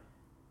 It's like,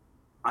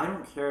 I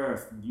don't care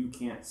if you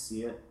can't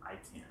see it, I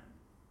can.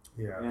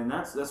 Yeah. And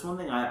that's one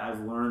thing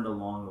I've learned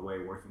along the way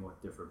working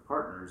with different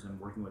partners and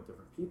working with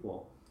different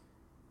people,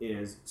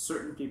 is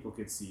certain people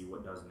could see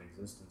what doesn't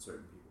exist and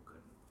certain people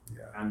couldn't.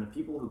 Yeah. And the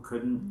people who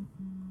couldn't,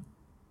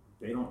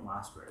 they don't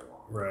last very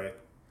long. Right.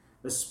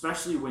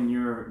 Especially when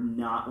you're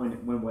not,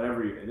 when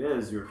whatever it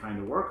is you're trying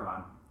to work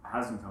on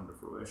hasn't come to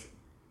fruition.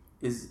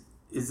 Is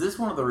this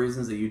one of the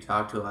reasons that you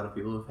talk to a lot of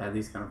people who've had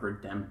these kind of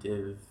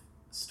redemptive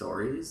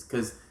stories?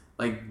 Because,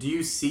 like, do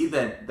you see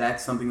that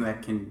that's something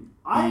that can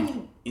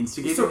be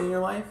instigated in your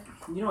life?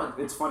 You know what?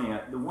 It's funny.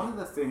 One of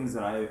the things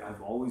that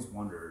I've always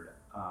wondered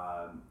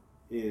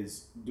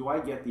is, do I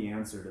get the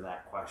answer to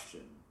that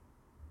question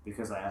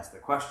because I asked the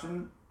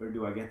question, or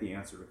do I get the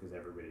answer because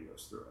everybody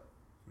goes through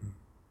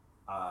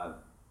it?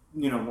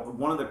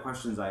 One of the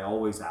questions I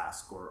always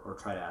ask or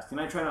try to ask,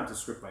 and I try not to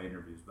script my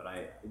interviews, but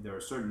there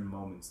are certain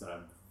moments that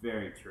I'm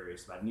very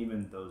curious about, and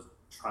even those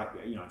try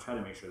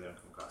to make sure they don't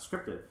come across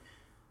scripted,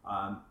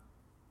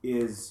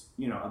 is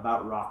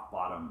about rock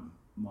bottom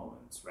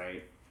moments,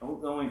 right?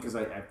 Only because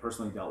I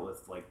personally dealt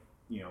with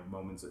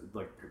moments of,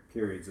 like,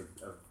 periods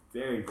of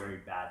very, very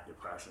bad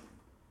depression,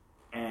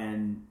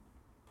 and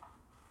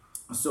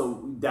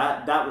so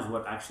that was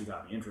what actually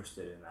got me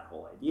interested in that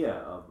whole idea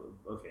of,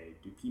 okay,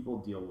 do people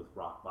deal with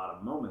rock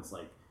bottom moments,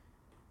 like,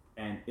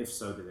 and if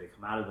so, do they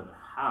come out of them, and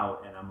how?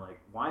 And I'm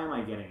like, why am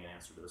I getting an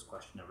answer to this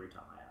question every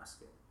time I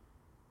ask it?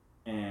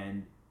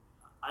 And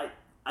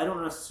I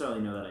don't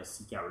necessarily know that I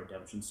seek out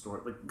redemption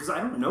story, like, because I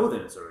don't know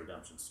that it's a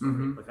redemption story.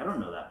 Mm-hmm. Like, I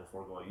don't know that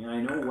before going in. I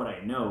know what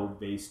I know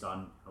based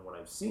on what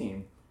I've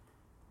seen,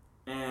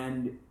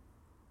 and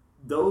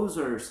those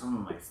are some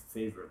of my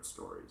favorite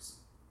stories.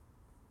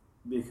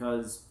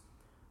 Because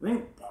I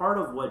think part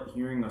of what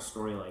hearing a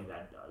story like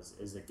that does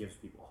is it gives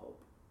people hope.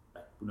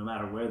 That no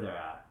matter where they're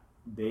at,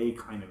 they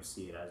kind of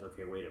see it as,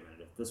 okay, wait a minute,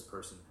 if this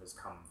person has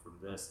come from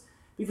this.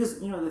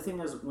 Because, the thing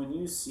is, when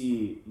you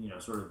see,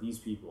 sort of these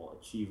people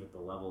achieve at the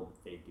level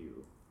that they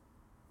do,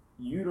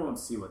 you don't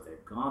see what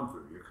they've gone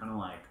through. You're kind of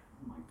like,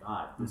 oh my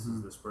God, this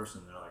is this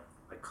person. They're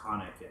like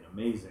iconic and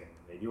amazing,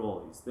 and they do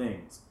all these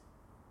things.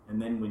 And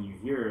then when you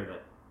hear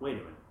that, wait a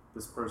minute,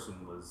 this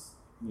person was,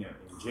 in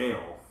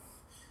jail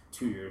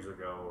 2 years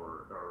ago,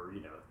 or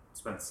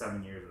spent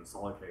 7 years in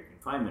solitary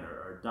confinement,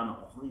 or done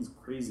all these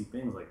crazy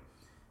things, like,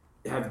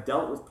 have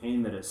dealt with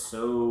pain that is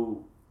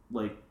so,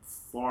 like,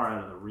 far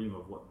out of the realm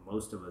of what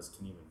most of us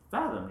can even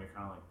fathom. You're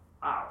kind of like,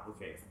 wow,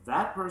 okay, if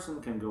that person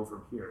can go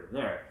from here to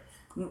there.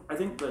 I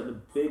think the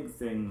big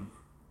thing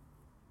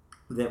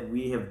that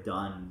we have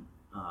done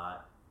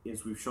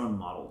is we've shown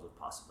models of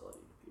possibility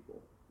to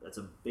people. That's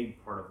a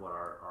big part of what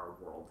our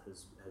world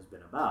has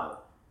been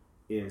about,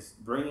 is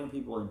bringing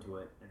people into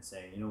it and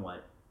saying, you know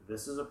what,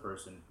 this is a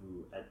person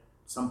who at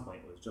some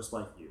point was just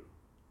like you,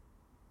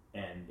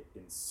 and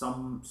in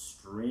some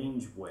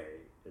strange way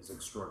is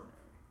extraordinary.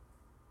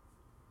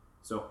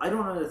 So I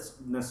don't know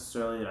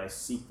necessarily that I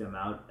seek them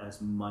out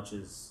as much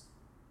as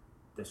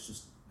that's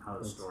just how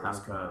the stories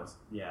go.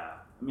 Yeah,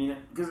 I mean,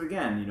 because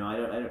again, you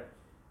know,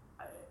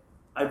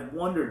 I've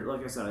wondered,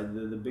 like I said,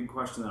 the big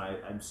question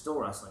that I'm still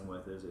wrestling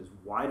with is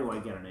why do I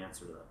get an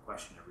answer to that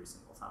question every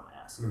single time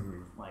I ask it?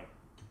 Like,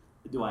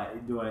 do I,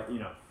 you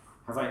know,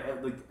 have I,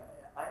 like,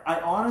 I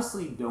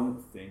honestly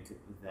don't think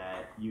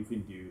that you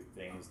can do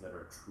things that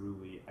are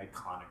truly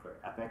iconic or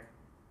epic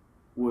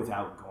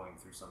without going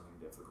through something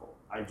difficult.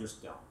 I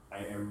just don't.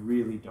 I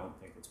really don't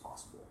think it's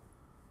possible.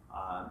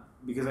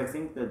 Because I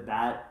think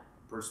that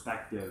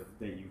perspective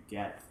that you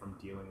get from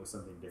dealing with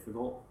something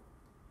difficult,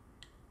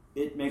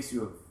 it makes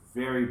you a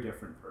very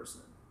different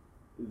person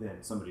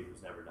than somebody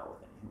who's never dealt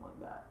with anything like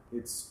that.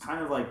 It's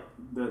kind of like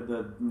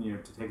the you know,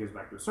 to take us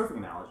back to a surfing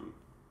analogy,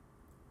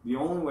 the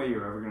only way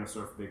you're ever going to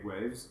surf big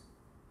waves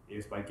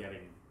is by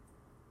getting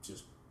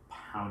just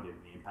pounded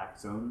in the impact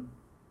zone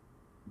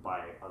by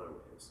other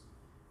waves.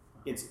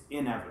 It's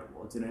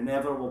inevitable. It's an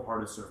inevitable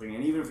part of surfing.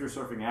 And even if you're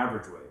surfing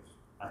average waves,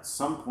 at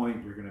some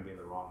point you're going to be in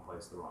the wrong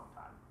place at the wrong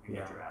time and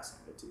get your ass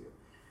handed to you.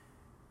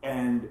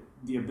 And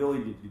the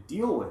ability to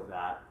deal with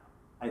that,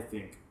 I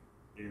think,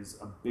 is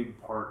a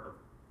big part of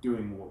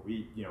doing what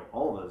we, you know,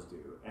 all of us do.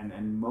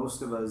 And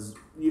most of us,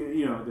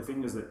 you know, the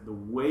thing is that the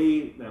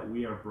way that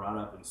we are brought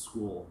up in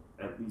school,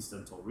 at least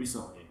until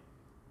recently,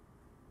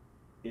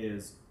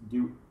 is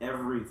do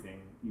everything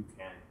you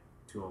can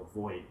to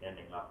avoid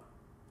ending up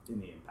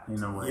in the impact.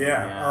 In a way.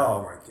 Yeah.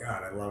 Oh my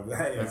God, I love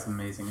that. Yeah. That's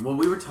amazing. Well,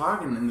 we were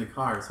talking in the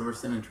car, so we're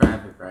sitting in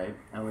traffic, right?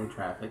 LA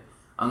traffic,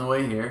 on the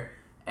way here,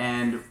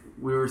 and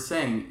we were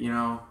saying, you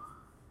know,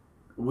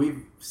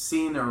 we've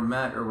seen or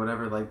met or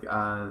whatever, like,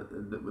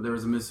 there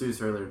was a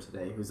masseuse earlier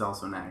today who's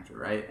also an actor,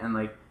 right? And,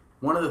 like,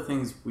 one of the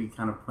things we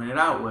kind of pointed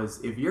out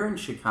was if you're in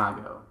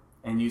Chicago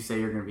and you say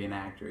you're going to be an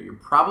actor, you're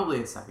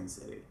probably at Second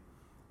City.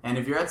 And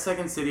if you're at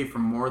Second City for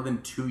more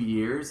than 2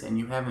 years and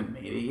you haven't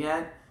made it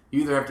yet,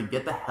 you either have to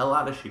get the hell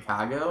out of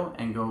Chicago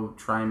and go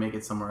try and make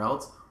it somewhere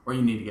else, or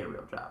you need to get a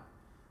real job.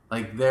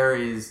 Like, there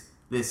is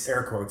this...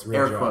 Air quotes,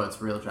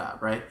 real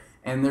job, right?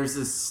 And there's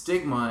this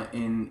stigma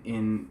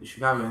in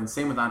Chicago, and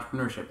same with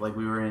entrepreneurship. Like,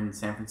 we were in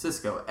San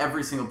Francisco.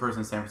 Every single person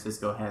in San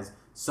Francisco has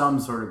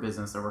some sort of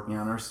business they're working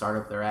on or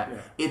startup they're at.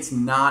 Yeah. It's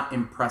not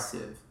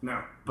impressive.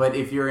 No. But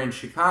if you're in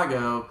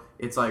Chicago,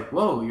 it's like,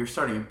 whoa, you're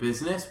starting a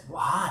business?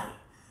 Why?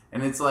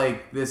 And it's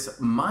like this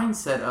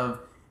mindset of...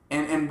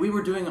 And we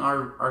were doing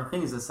our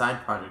thing as a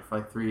side project for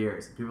like 3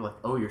 years. And people were like,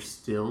 oh, you're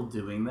still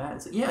doing that?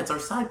 It's like, yeah, it's our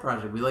side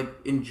project. We, like,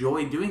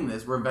 enjoy doing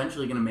this. We're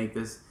eventually going to make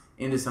this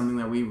into something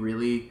that we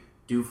really...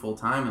 do full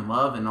time and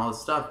love and all this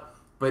stuff,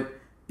 but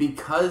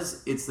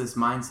because it's this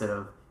mindset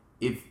of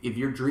if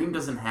your dream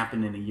doesn't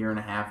happen in a year and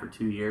a half or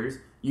 2 years,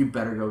 you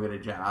better go get a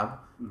job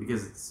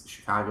because it's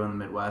Chicago in the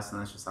Midwest and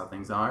that's just how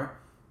things are.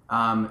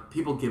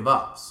 People give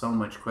up so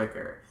much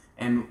quicker.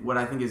 And what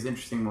I think is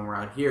interesting when we're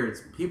out here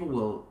is people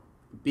will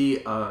be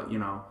you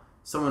know,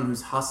 someone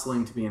who's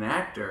hustling to be an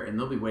actor and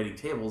they'll be waiting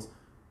tables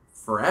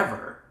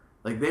forever.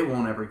 Like, they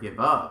won't ever give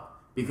up.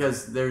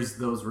 Because there's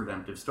those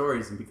redemptive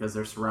stories and because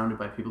they're surrounded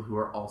by people who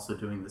are also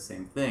doing the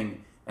same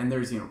thing. And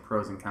there's, you know,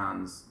 pros and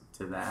cons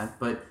to that.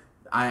 But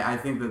I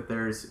think that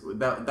there's...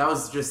 That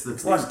was just the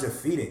it's thing. Less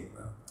defeating,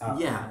 though.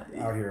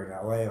 Out here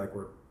in LA, like,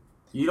 we're...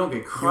 You don't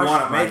get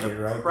crushed by the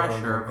right?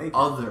 pressure of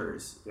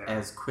others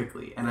as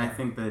quickly. And I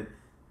think that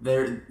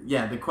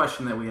the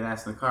question that we had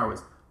asked in the car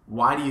was,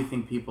 why do you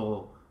think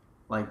people,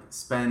 like,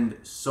 spend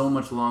so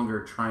much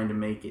longer trying to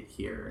make it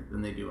here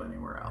than they do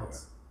anywhere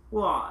else? Yeah.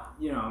 Well,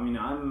 you know, I mean,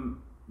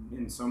 I'm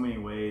in so many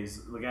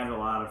ways, like, I had a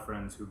lot of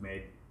friends who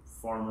made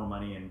far more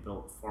money and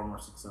built far more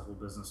successful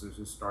businesses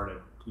who started,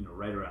 you know,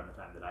 right around the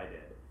time that I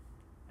did.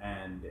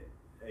 And,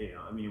 you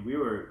know, I mean, we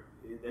were,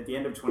 at the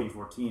end of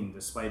 2014,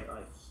 despite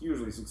a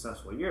hugely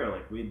successful year,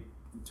 like, we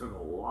took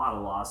a lot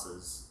of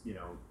losses, you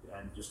know,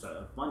 and just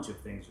a bunch of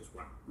things just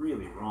went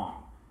really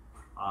wrong.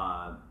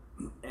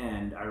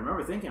 And I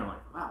remember thinking, I'm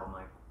like,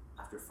 wow,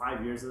 after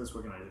 5 years of this,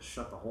 we're going to just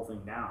shut the whole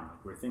thing down.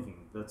 Like, we're thinking,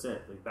 that's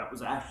it. Like, that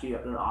was actually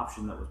an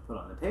option that was put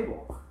on the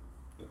table.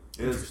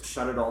 It was just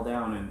shut it all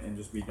down and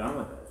just be done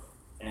with it.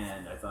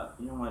 And I thought,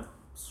 you know what,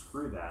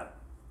 screw that.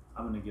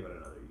 I'm going to give it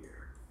another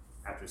year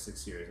after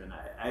 6 years. And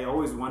I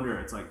always wonder,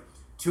 it's like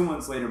 2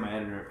 months later, my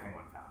editor at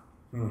Penguin found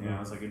me. Mm-hmm. You know, it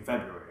was like in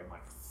February. I'm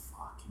like,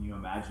 fuck, can you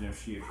imagine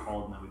if she had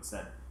called and I would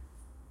said,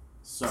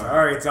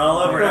 sorry, it's all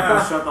over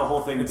now. Shut the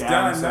whole thing it's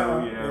down. Done so,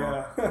 now. You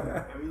know,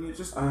 yeah. I mean, it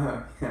just...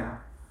 yeah.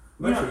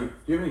 You know,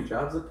 do you have any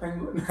jobs at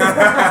Penguin? It's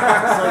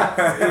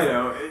like, you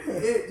know,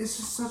 it's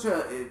just such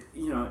a,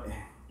 you know,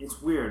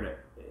 it's weird.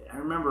 I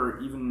remember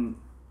even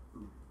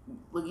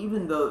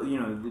though, you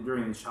know,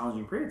 during these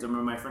challenging periods, I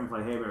remember my friend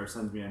Clay Haber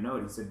sends me a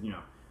note. He said, you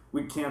know,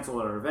 we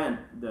canceled our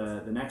event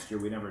the next year.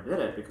 We never did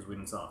it because we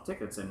didn't sell enough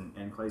tickets.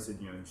 And Clay said,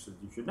 you know,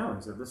 you should know.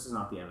 He said, this is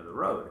not the end of the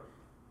road.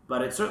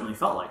 But it certainly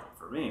felt like it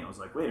for me. I was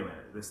like, wait a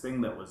minute, this thing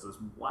that was this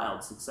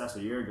wild success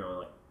a year ago,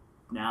 like,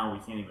 now we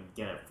can't even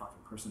get a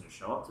fucking person to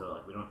show up to it.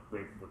 Like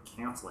we're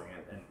canceling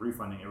it and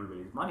refunding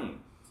everybody's money.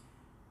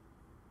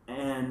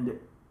 And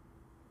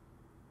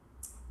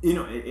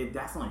it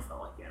definitely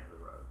felt like the end of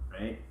the road,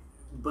 right?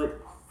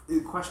 But the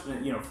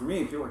question, for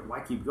me, if you're like, why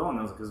keep going?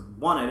 I was like, because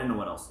one, I didn't know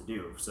what else to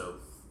do, so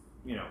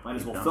might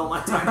as well fill my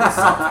time with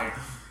something.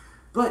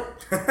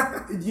 But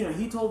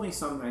he told me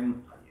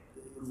something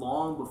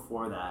long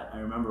before that. I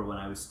remember when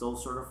I was still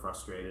sort of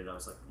frustrated. I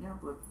was like, yeah,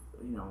 but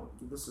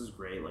this is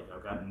great. Like,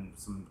 I've gotten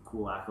some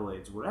cool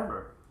accolades,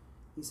 whatever.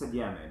 He said,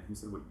 yeah, man. He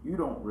said, what you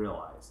don't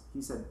realize.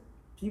 He said,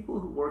 people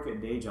who work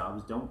at day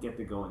jobs don't get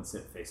to go and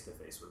sit face to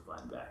face with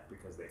Glenn Beck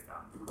because they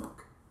found your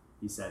book.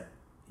 He's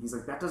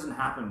like, that doesn't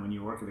happen when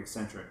you work at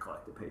Accenture and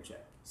collect a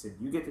paycheck. He said,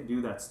 you get to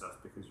do that stuff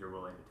because you're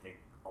willing to take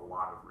a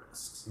lot of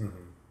risks.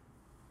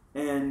 Mm-hmm.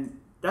 And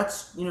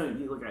that's, you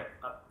look at,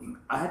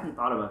 I hadn't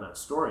thought about that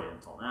story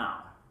until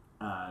now.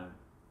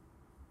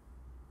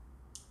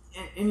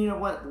 And you know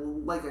what?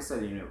 Like I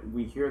said,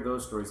 we hear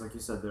those stories, like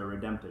you said, they're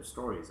redemptive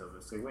stories of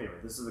us. Say, wait a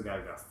minute, this is a guy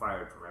who got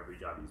fired from every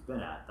job he's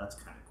been at. That's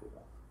kind of cool.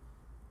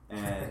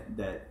 And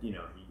that,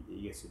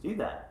 he gets to do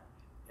that.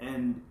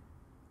 And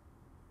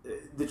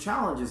the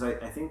challenge is, I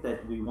think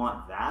that we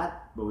want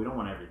that, but we don't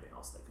want everything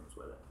else that comes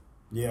with it.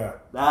 Yeah.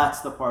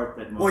 That's the part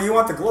that most you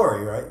want the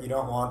glory, right? You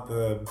don't want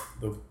the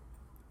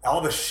all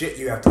the shit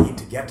you have to eat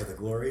to get to the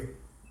glory.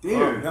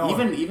 Dude,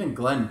 even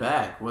Glenn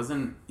Beck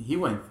he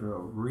went through a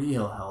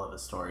real hell of a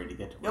story to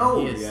get to where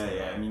he is.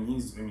 Yeah. I mean,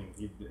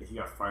 he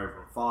got fired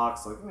from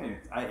Fox.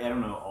 Like, I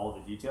don't know all the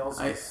details.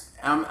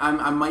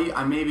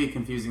 I may be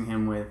confusing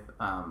him with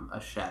a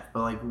chef,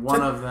 but like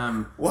one of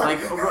them, what? Like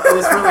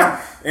this really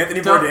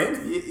Anthony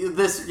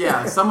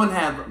Bourdain. Someone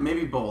had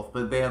maybe both,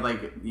 but they had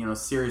like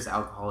serious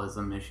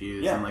alcoholism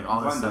issues and like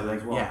all this stuff.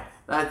 Like, well. Yeah,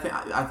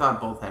 I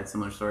thought both had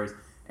similar stories.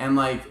 And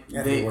like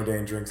Anthony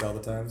Bourdain drinks all the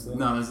time. So.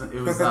 No,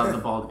 it was the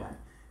bald guy.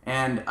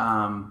 And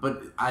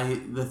but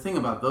the thing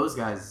about those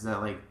guys is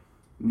that like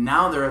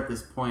now they're at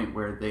this point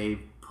where they've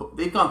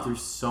gone through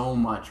so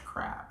much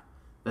crap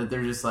that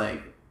they're just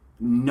like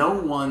no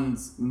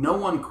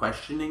one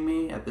questioning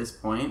me at this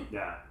point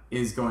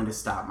is going to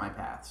stop my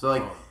path. So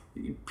like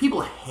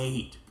people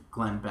hate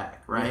Glenn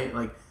Beck, right? Yeah.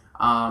 Like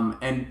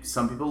and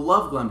some people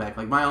love Glenn Beck.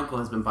 Like my uncle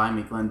has been buying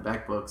me Glenn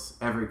Beck books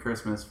every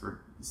Christmas for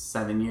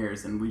 7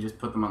 years, and we just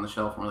put them on the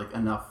shelf and we're like,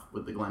 enough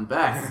with the Glenn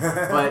Beck.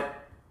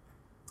 But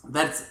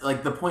that's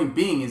like the point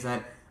being is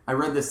that I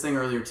read this thing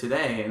earlier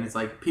today, and it's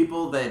like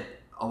people that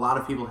a lot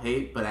of people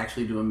hate but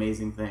actually do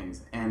amazing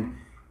things. And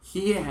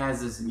he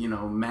has this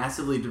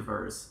massively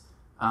diverse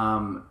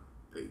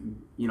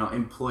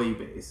employee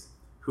base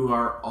who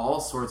are all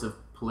sorts of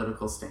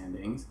political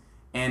standings,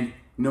 and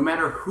no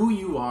matter who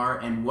you are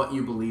and what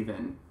you believe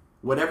in,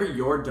 whatever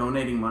you're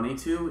donating money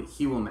to,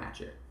 he will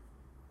match it.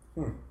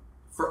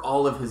 For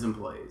all of his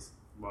employees.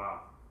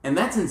 Wow. And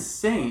that's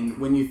insane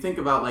when you think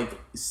about like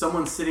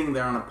someone sitting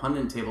there on a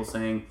pundit table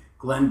saying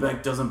Glenn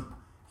Beck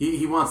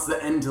he wants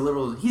the end to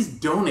liberalism. He's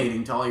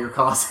donating to all your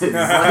causes.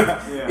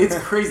 Like, it's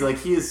crazy. Like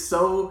he is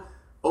so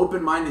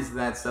open-minded to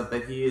that stuff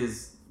that he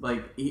is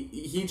like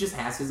he just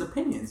has his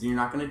opinions and you're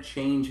not going to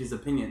change his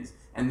opinions.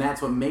 And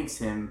that's what makes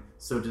him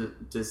so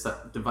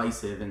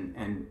divisive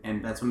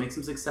and that's what makes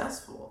him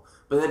successful.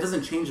 But that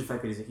doesn't change the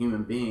fact that he's a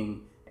human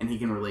being and he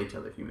can relate to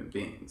other human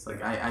beings.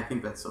 Like, I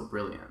think that's so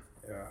brilliant.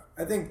 Yeah.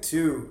 I think,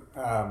 too,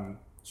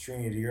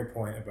 Srini, to your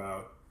point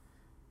about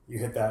you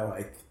hit that,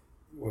 like,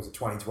 what was it,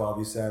 2012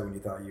 you said, when you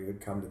thought you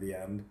would come to the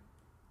end?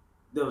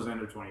 That was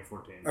end of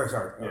 2014. Oh,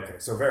 sorry. Okay.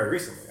 So very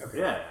recently. Okay.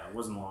 Yeah, it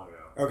wasn't long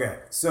ago. Okay.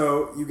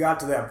 So you got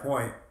to that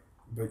point,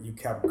 but you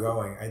kept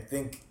going. I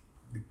think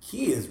the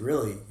key is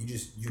really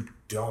you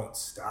don't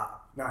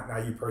stop.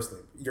 Not you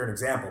personally. You're an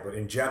example, but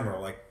in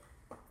general, like,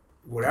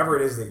 whatever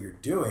it is that you're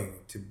doing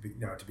to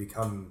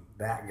become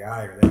that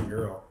guy or that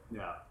girl,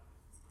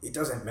 it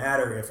doesn't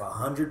matter if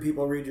 100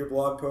 people read your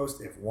blog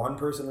post, if one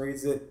person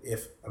reads it,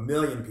 if 1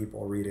 million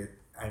people read it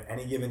on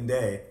any given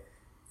day.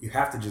 You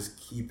have to just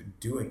keep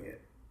doing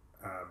it.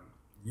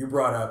 You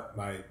brought up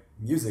my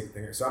music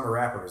thing, so I'm a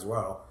rapper as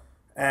well,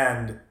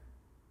 and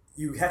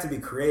you have to be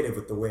creative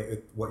with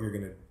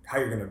how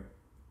you're gonna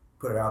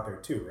put it out there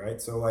too, right?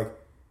 So like.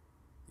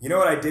 You know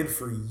what I did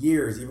for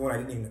years, even when I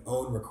didn't even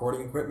own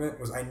recording equipment,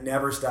 was I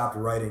never stopped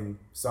writing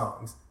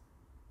songs.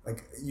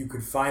 Like, you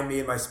could find me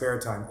in my spare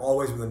time,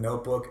 always with a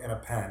notebook and a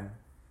pen,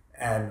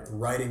 and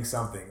writing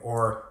something.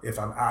 Or if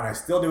I'm out, and I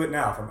still do it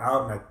now, if I'm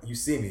out and you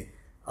see me,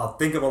 I'll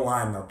think of a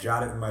line and I'll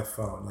jot it in my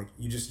phone. Like,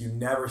 you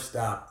never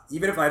stop.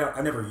 Even if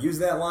I never use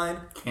that line.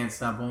 Can't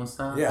stop, won't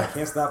stop. Yeah,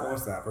 can't stop, won't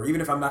stop. Or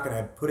even if I'm not going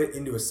to put it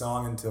into a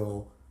song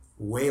until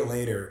way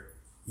later,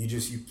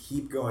 you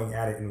keep going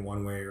at it in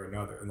one way or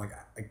another. And like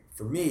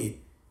for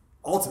me,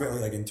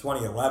 ultimately, like in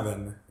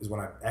 2011 is when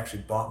I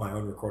actually bought my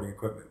own recording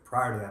equipment.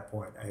 Prior to that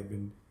point, I had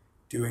been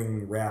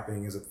doing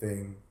rapping as a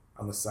thing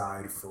on the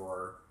side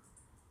for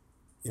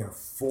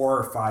 4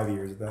 or 5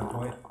 years at that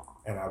point.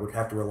 And I would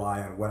have to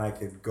rely on when I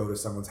could go to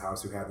someone's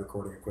house who had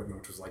recording equipment,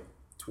 which was like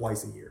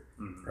twice a year,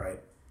 right?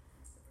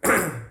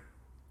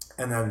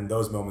 And then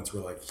those moments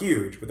were like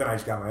huge, but then I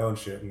just got my own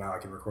shit, and now I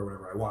can record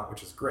whatever I want,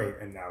 which is great.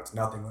 And now it's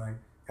nothing when I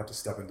have to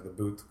step into the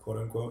booth, quote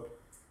unquote.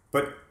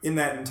 But in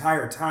that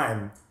entire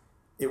time,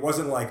 it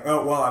wasn't like,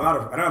 oh, well, I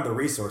don't have the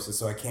resources,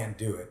 so I can't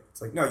do it.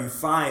 It's like, no, you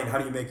find, how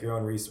do you make your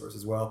own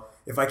resources? Well,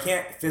 if I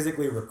can't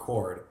physically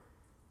record,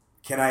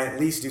 can I at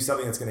least do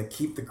something that's going to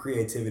keep the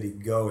creativity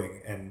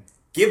going and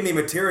give me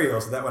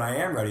material so that when I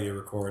am ready to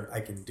record,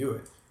 I can do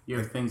it? You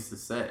have things to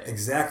say.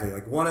 Exactly.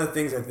 Like, one of the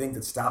things I think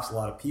that stops a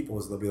lot of people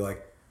is they'll be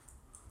like,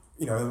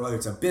 you know, whether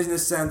it's a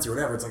business sense or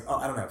whatever, it's like, oh,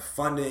 I don't have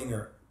funding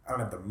or I don't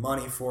have the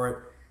money for it.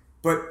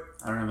 But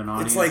I don't have an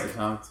audience like, to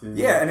talk to.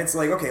 yeah, and it's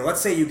like, okay, let's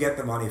say you get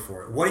the money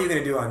for it. What are you going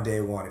to do on day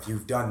one if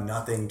you've done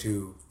nothing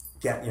to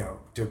get, you know,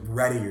 to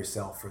ready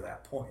yourself for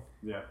that point?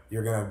 Yeah.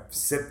 You're going to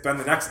spend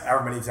the next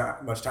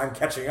much time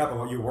catching up on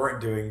what you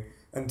weren't doing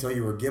until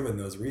you were given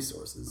those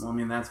resources. Well, I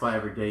mean, that's why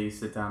every day you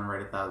sit down and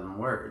write 1,000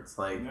 words.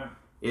 Like, Yeah.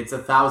 it's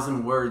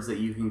 1,000 words that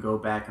you can go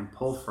back and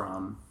pull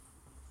from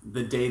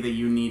the day that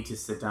you need to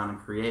sit down and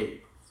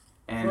create.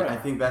 And Right. I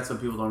think that's what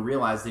people don't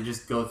realize. They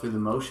just go through the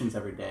motions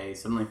every day.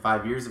 Suddenly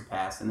 5 years have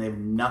passed and they have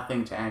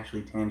nothing to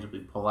actually tangibly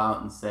pull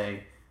out and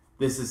say,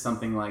 this is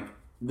something like,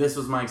 this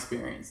was my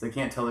experience. They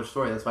can't tell their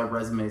story. That's why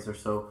resumes are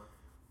so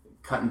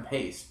cut and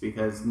paste,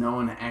 because no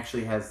one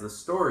actually has the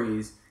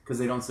stories because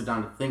they don't sit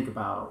down to think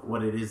about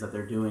what it is that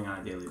they're doing on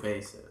a daily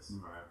basis.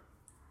 Right.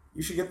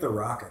 You should get The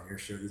Rock on your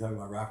show. You're talking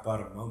about rock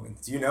bottom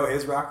moments. Do you know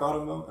his rock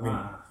bottom moment?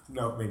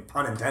 I mean,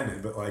 pun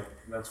intended, but like,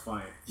 That's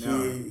funny.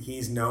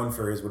 he's known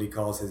for what he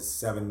calls his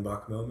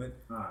 $7 moment.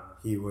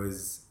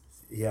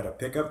 He had a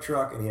pickup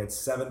truck and he had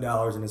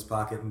 $7 in his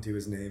pocket into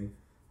his name,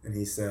 and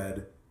he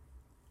said,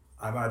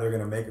 I'm either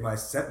gonna make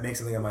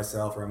something of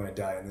myself or I'm gonna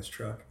die in this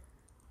truck.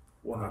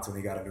 Wow. And that's when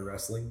he got into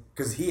wrestling.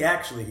 Because he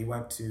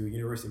went to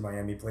University of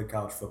Miami, played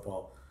college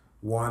football,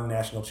 won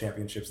national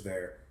championships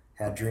there,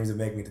 had dreams of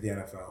making it to the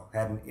NFL,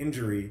 had an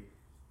injury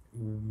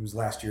his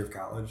last year of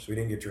college, so he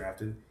didn't get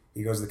drafted.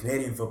 He goes to the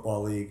Canadian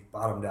Football League,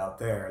 bottomed out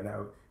there,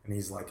 and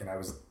he's like, and I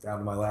was down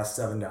to my last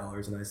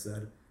 $7, and I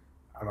said,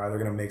 I'm either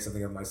going to make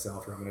something of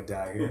myself or I'm going to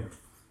die here.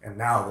 And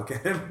now look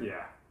at him.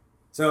 Yeah.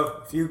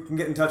 So if you can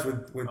get in touch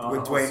with I'll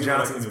Dwayne see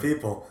Johnson's what I can do.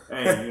 people.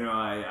 Hey, you know,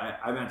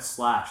 I met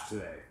Slash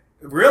today.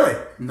 Really?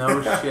 No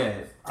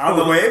shit. On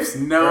the waves?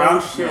 No Or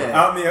out, shit.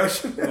 Out in the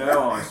ocean?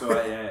 No, so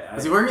I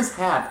Is he wearing his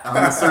hat on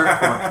the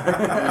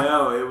surfboard?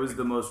 no, it was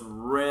the most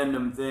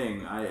random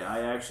thing. I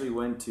actually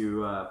went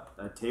to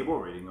a table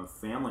reading of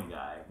Family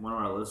Guy. One of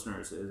our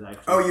listeners is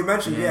actually. Oh, you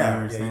mentioned, Yeah, yeah you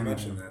were you saying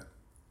mentioned that.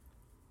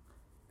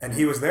 And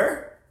he was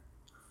there?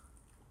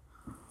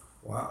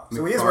 Wow.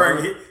 So he's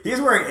wearing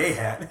a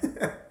hat.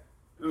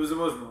 It was the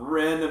most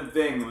random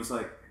thing. It was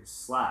like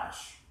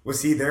Slash.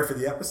 Was he there for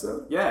the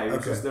episode? Yeah, he was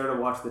Okay. just there to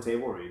watch the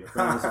table read.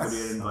 Apparently somebody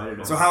had invited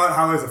him. So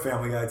how is a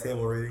Family Guy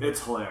table reading?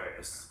 It's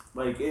hilarious.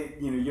 Like,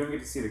 you don't get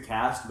to see the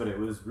cast, but it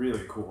was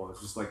really cool.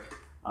 It's just like,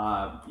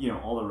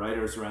 all the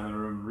writers around the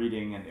room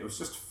reading, and it was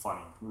just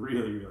funny.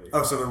 Really, really Oh,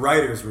 funny. so the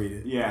writers read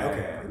it. Yeah,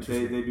 Okay. yeah.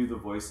 Interesting. They do the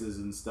voices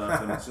and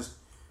stuff, and it's just,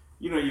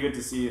 you get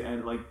to see,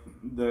 and like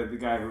the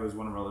guy who was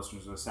one of our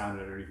listeners, a sound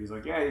editor, he's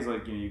like,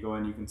 you go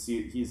in, you can see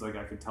it. He's like,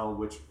 I could tell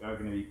which are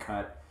going to be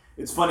cut.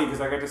 It's funny because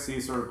I got to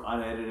see sort of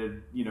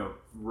unedited,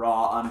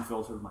 raw,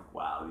 unfiltered. I'm like,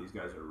 wow, these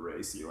guys are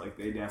racy. Like,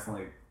 they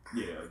definitely,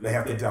 They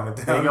have to dumb it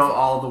They down. go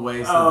all the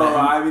way. So Oh, then,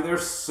 I mean,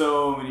 there's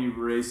so many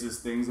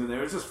racist things in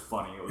there. It's just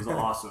funny. It was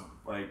awesome.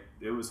 Like,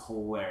 it was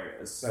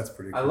hilarious. That's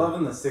pretty cool. I love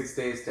in the 6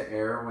 Days to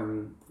Air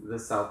when the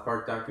South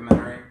Park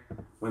documentary,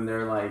 when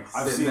they're like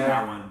I've sitting seen there.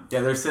 that one.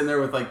 Yeah, they're sitting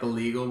there with like the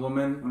legal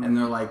woman, and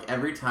they're like,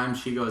 every time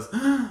she goes,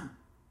 they're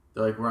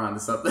like, we're on to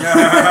something.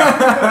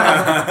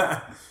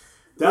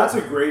 That's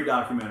a great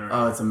documentary.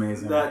 Oh, it's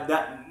amazing.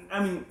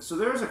 So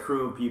there's a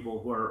crew of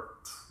people who are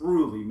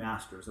truly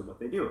masters of what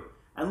they do.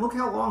 And look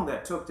how long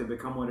that took to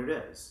become what it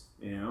is.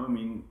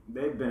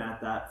 They've been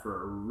at that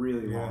for a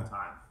really long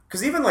time.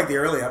 Because even like the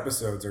early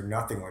episodes are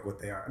nothing like what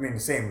they are. I mean, the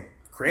same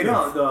creative.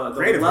 No, the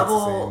creative looks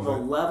level, the the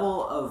same,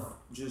 level of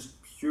just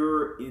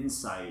pure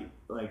insight,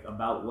 like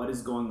about what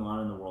is going on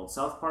in the world.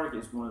 South Park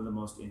is one of the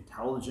most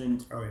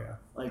intelligent, but, oh yeah.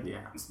 like Yeah.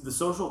 the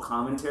social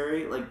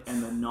commentary, like,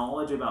 and the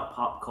knowledge about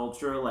pop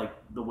culture, like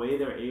the way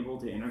they're able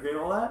to integrate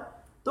all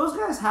that. Those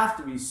guys have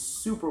to be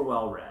super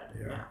well read.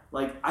 Yeah.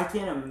 Like, I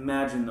can't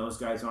imagine those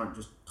guys aren't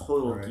just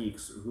total Right.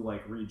 geeks who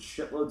like read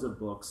shitloads of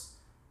books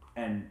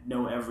and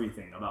know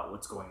everything about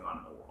what's going on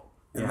in the world.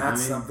 And Yeah, that's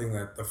I mean- something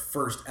that the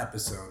first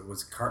episode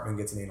was Cartman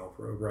gets an anal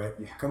probe, right?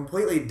 Yeah.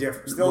 Completely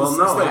different.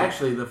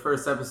 Actually, the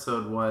first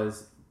episode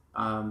was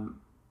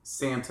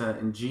Santa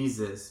and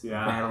Jesus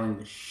battling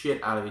the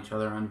shit out of each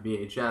other on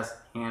VHS,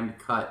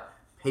 hand-cut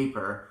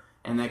paper,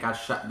 and that got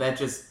shot. That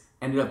just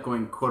ended up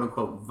going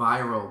 "quote-unquote"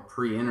 viral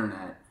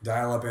pre-internet.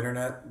 Dial-up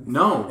internet.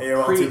 No,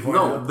 AOL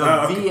 2.0? the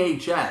Oh, okay.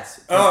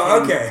 VHS. Oh,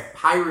 was okay.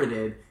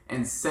 Pirated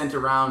and sent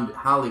around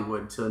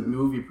Hollywood to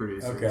movie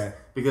producers. Okay.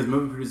 Because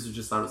movie producers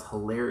just thought it was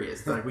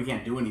hilarious. They're like, we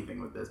can't do anything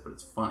with this, but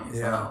it's funny as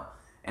Yeah. hell.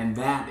 And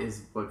that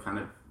is what kind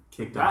of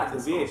kicked off The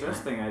this whole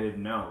VHS thing I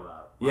didn't know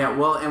about. Yeah,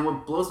 well, and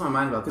what blows my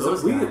mind about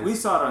those guys... We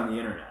saw it on the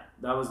internet.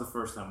 That was the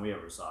first time we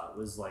ever saw it. It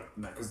was like,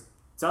 because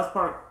South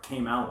Park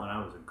came out when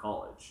I was in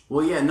college.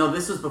 Well, yeah, no,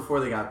 this was before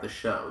they got the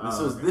show.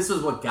 This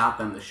was what got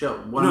them the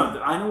show.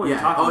 I know what you're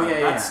talking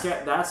about.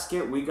 Yeah. That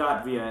skit we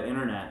got via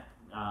internet.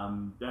 I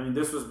mean,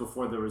 this was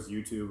before there was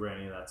YouTube or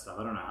any of that stuff.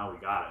 I don't know how we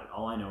got it.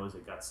 All I know is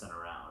it got sent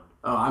around.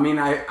 Oh, I mean,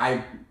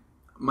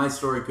 my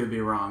story could be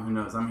wrong. Who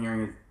knows? I'm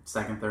hearing it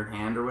second, third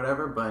hand or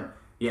whatever. But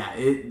yeah,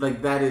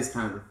 that is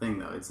kind of the thing,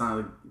 though. It's not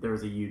like there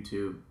was a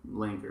YouTube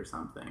link or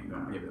something.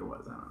 Yeah. Maybe there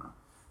was. I don't know.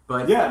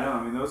 But yeah, no,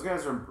 I mean, those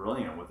guys are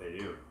brilliant at what they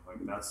do.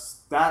 Like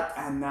that's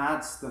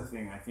the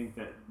thing. I think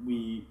that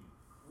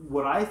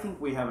what I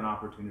think we have an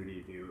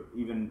opportunity to do,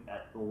 even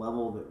at the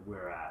level that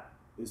we're at,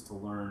 is to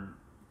learn.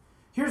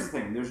 Here's the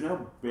thing, there's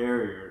no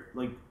barrier.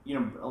 Like,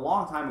 a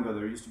long time ago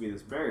there used to be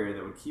this barrier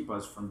that would keep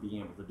us from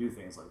being able to do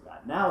things like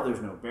that. Now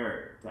there's no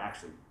barrier to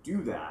actually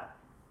do that.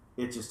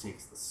 It just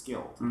takes the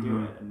skill to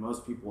do it. And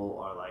most people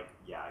are like,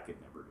 yeah, I could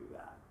never do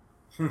that.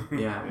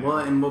 Yeah, well,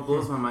 and what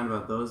blows my mind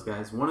about those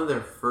guys, one of their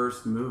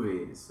first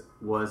movies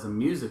was a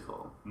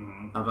musical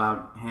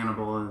about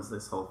Hannibal and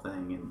this whole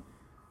thing,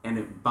 and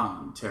it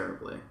bombed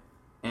terribly.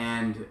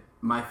 And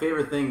my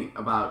favorite thing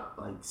about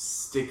like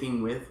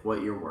sticking with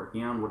what you're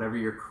working on, whatever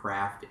your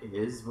craft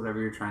is, whatever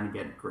you're trying to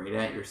get great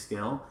at, your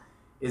skill,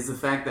 is the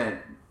fact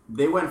that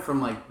they went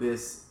from like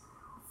this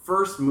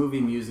first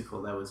movie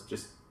musical that was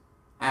just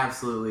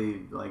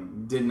absolutely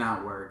like did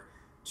not work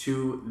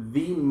to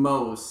the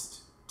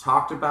most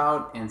talked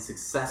about and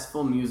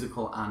successful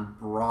musical on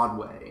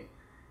Broadway.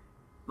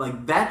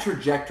 Like that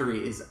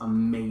trajectory is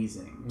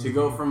amazing. To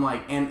go from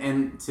like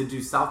and to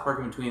do South Park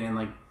in between, and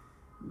like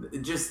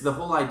just the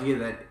whole idea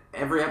that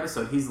every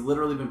episode he's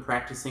literally been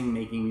practicing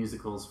making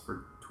musicals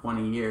for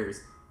 20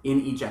 years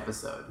in each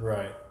episode.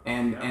 Right.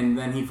 And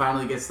then he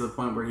finally gets to the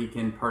point where he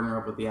can partner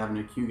up with the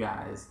Avenue Q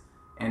guys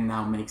and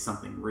now make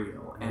something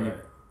real. And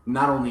it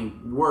not only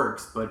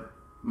works, but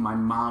my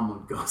mom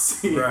would go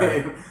see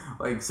it.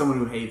 Like someone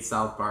who hates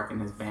South Park and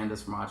has banned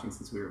us from watching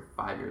since we were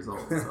 5 years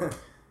old. So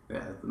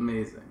yeah, it's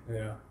amazing.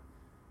 Yeah.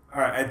 All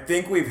right, I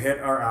think we've hit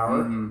our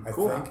hour. I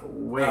Cool. think.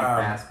 Way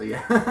past, but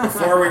yeah.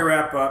 Before we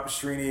wrap up,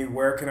 Srini,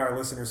 where can our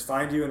listeners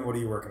find you, and what are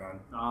you working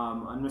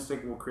on?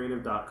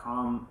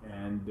 Unmistakablecreative.com,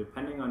 and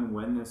depending on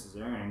when this is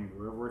airing,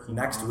 we're working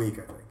next week,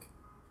 I think.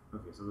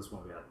 Okay, so this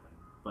won't be out then.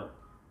 But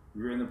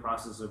we're in the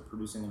process of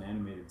producing an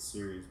animated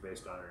series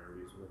based on our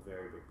interviews with a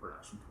very big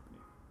production company.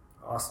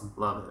 Awesome.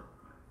 Love it.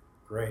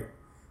 Great.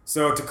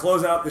 So to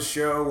close out the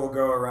show, we'll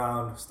go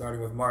around, starting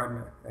with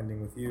Martin,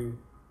 ending with you,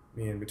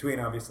 me in between,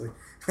 obviously.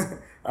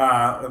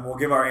 And we'll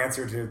give our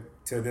answer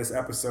to this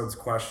episode's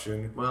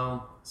question.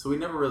 Well, so we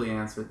never really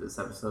answered this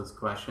episode's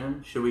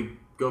question. Should we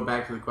go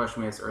back to the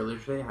question we asked earlier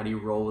today? How do you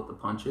roll with the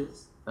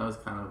punches? That was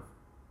kind of...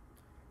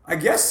 I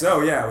guess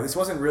so, yeah. This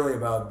wasn't really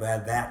about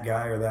that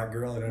guy or that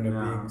girl. It ended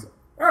up being...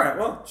 All right,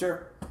 well,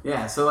 sure.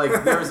 Yeah, so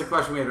like there was a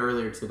question we had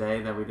earlier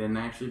today that we didn't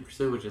actually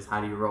pursue, which is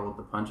how do you roll with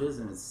the punches?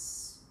 And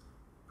it's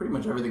pretty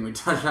much everything we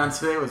touched on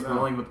today was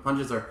rolling with the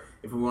punches. Or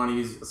if we want to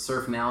use a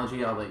surf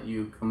analogy, I'll let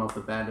you come up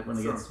with that when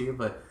it gets to you.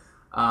 But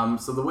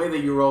so the way that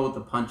you roll with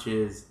the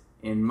punches,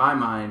 in my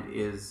mind,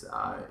 is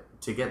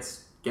to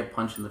get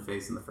punched in the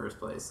face in the first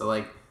place. So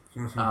like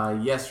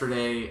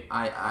yesterday,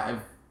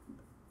 I've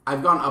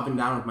gone up and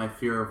down with my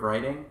fear of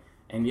writing.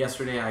 And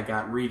yesterday I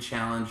got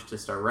re-challenged to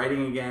start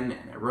writing again,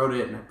 and I wrote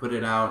it and I put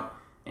it out,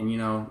 and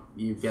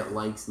you get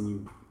likes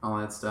and all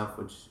that stuff,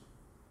 which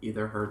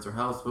either hurts or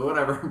helps, but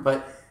whatever.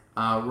 But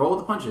roll with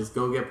the punches.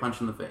 Go get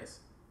punched in the face.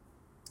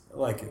 I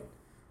like it.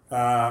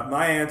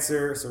 My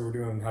answer, so we're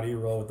doing how do you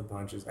roll with the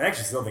punches. I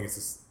actually still think it's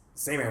the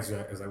same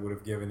answer as I would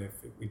have given if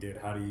we did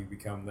how do you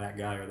become that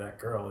guy or that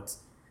girl. It's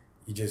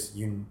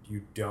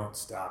you don't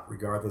stop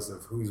regardless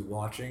of who's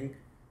watching,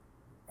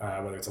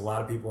 whether it's a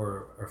lot of people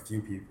or a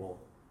few people.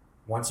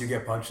 Once you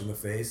get punched in the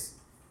face,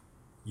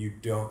 you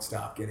don't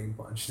stop getting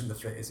punched in the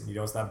face, and you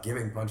don't stop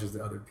giving punches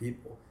to other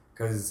people.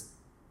 Because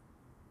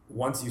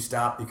once you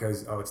stop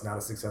because, it's not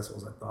as successful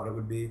as I thought it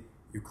would be,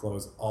 you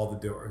close all the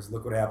doors.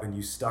 Look what happened.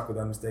 You stuck with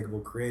Unmistakable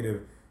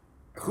Creative.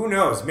 Who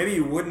knows? Maybe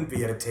you wouldn't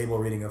be at a table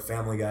reading a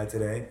Family Guy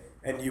today,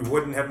 and you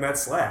wouldn't have met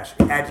Slash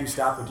had you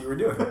stopped what you were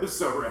doing. That was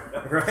so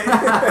random.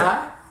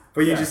 Right?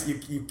 But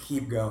you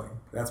keep going.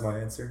 That's my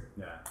answer.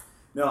 Yeah.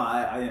 No,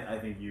 I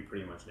think you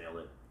pretty much nailed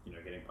it.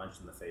 Getting punched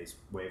in the face,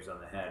 waves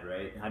on the head,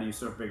 right? How do you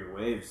surf bigger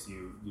waves?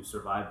 You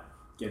survive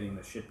getting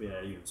the shit beat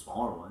out of even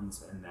smaller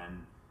ones, and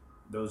then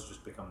those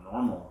just become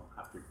normal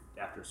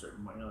after a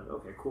certain point. You're like,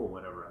 okay, cool,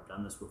 whatever. I've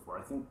done this before.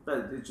 I think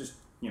that it's just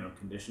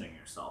conditioning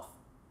yourself.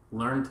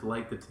 Learn to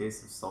like the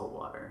taste of salt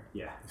water.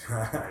 Yeah,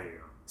 there you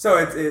go. So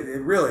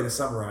it really, to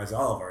summarize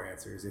all of our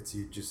answers, it's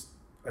you just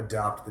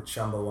adopt the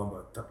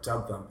Chumbawamba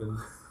tub thump and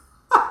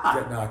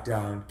get knocked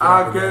down.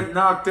 I get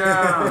knocked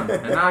down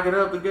and I get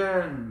up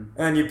again.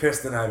 And you piss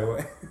the night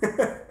away.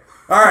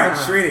 All right,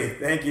 Srini,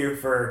 thank you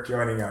for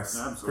joining us.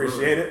 Absolutely.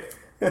 Appreciate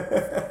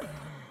it.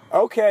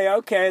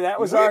 Okay, that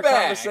was our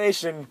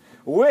conversation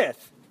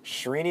with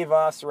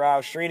Srinivas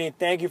Rao. Srini,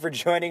 thank you for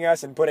joining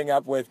us and putting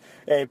up with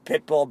a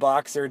pit bull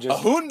boxer A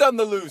just Hund on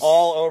the loose.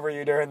 all over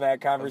you during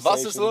that conversation.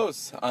 Was ist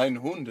los? Ein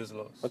Hund ist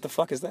los. What the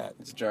fuck is that?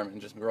 It's German.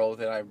 Just roll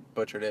with it. I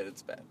butchered it.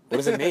 It's bad. What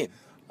does it mean?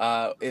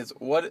 It's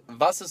what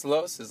was ist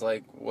los is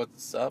like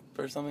what's up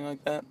or something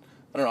like that.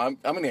 I don't know.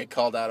 I'm gonna get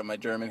called out of my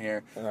German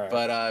here, All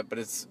right. but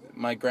it's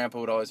my grandpa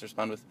would always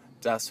respond with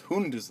Das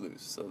Hund ist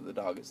loose, so the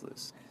dog is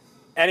loose.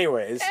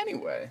 Anyways,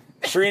 Anyway,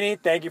 Srini,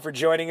 thank you for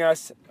joining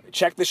us.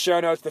 Check the show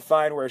notes to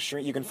find where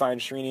you can find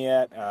Srini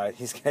at.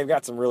 They've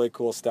got some really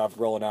cool stuff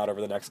rolling out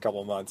over the next couple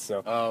of months.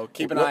 So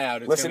keep an eye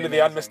out. It's listen gonna to be the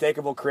amazing.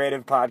 Unmistakable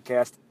Creative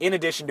podcast in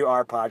addition to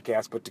our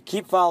podcast, but to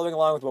keep following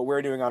along with what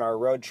we're doing on our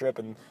road trip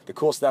and the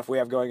cool stuff we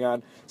have going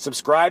on,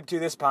 subscribe to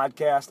this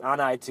podcast on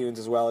iTunes,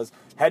 as well as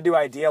head to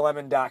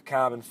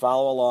idealemon.com and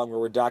follow along where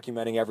we're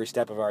documenting every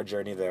step of our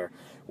journey there.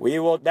 We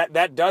will.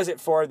 That does it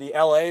for the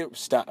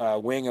LA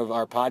wing of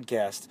our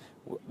podcast.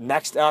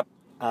 Next up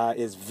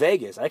is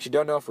Vegas. I actually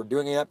don't know if we're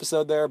doing an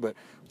episode there, but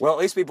we'll at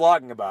least be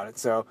blogging about it.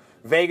 So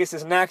Vegas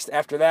is next.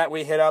 After that,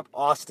 we hit up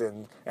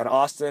Austin. And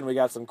Austin, we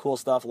got some cool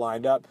stuff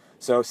lined up.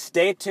 So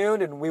stay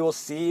tuned, and we will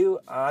see you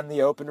on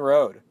the open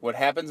road. What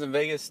happens in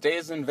Vegas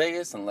stays in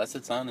Vegas unless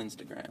it's on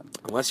Instagram.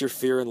 Unless you're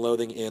fear and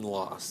loathing in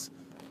loss.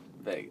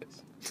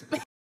 Vegas.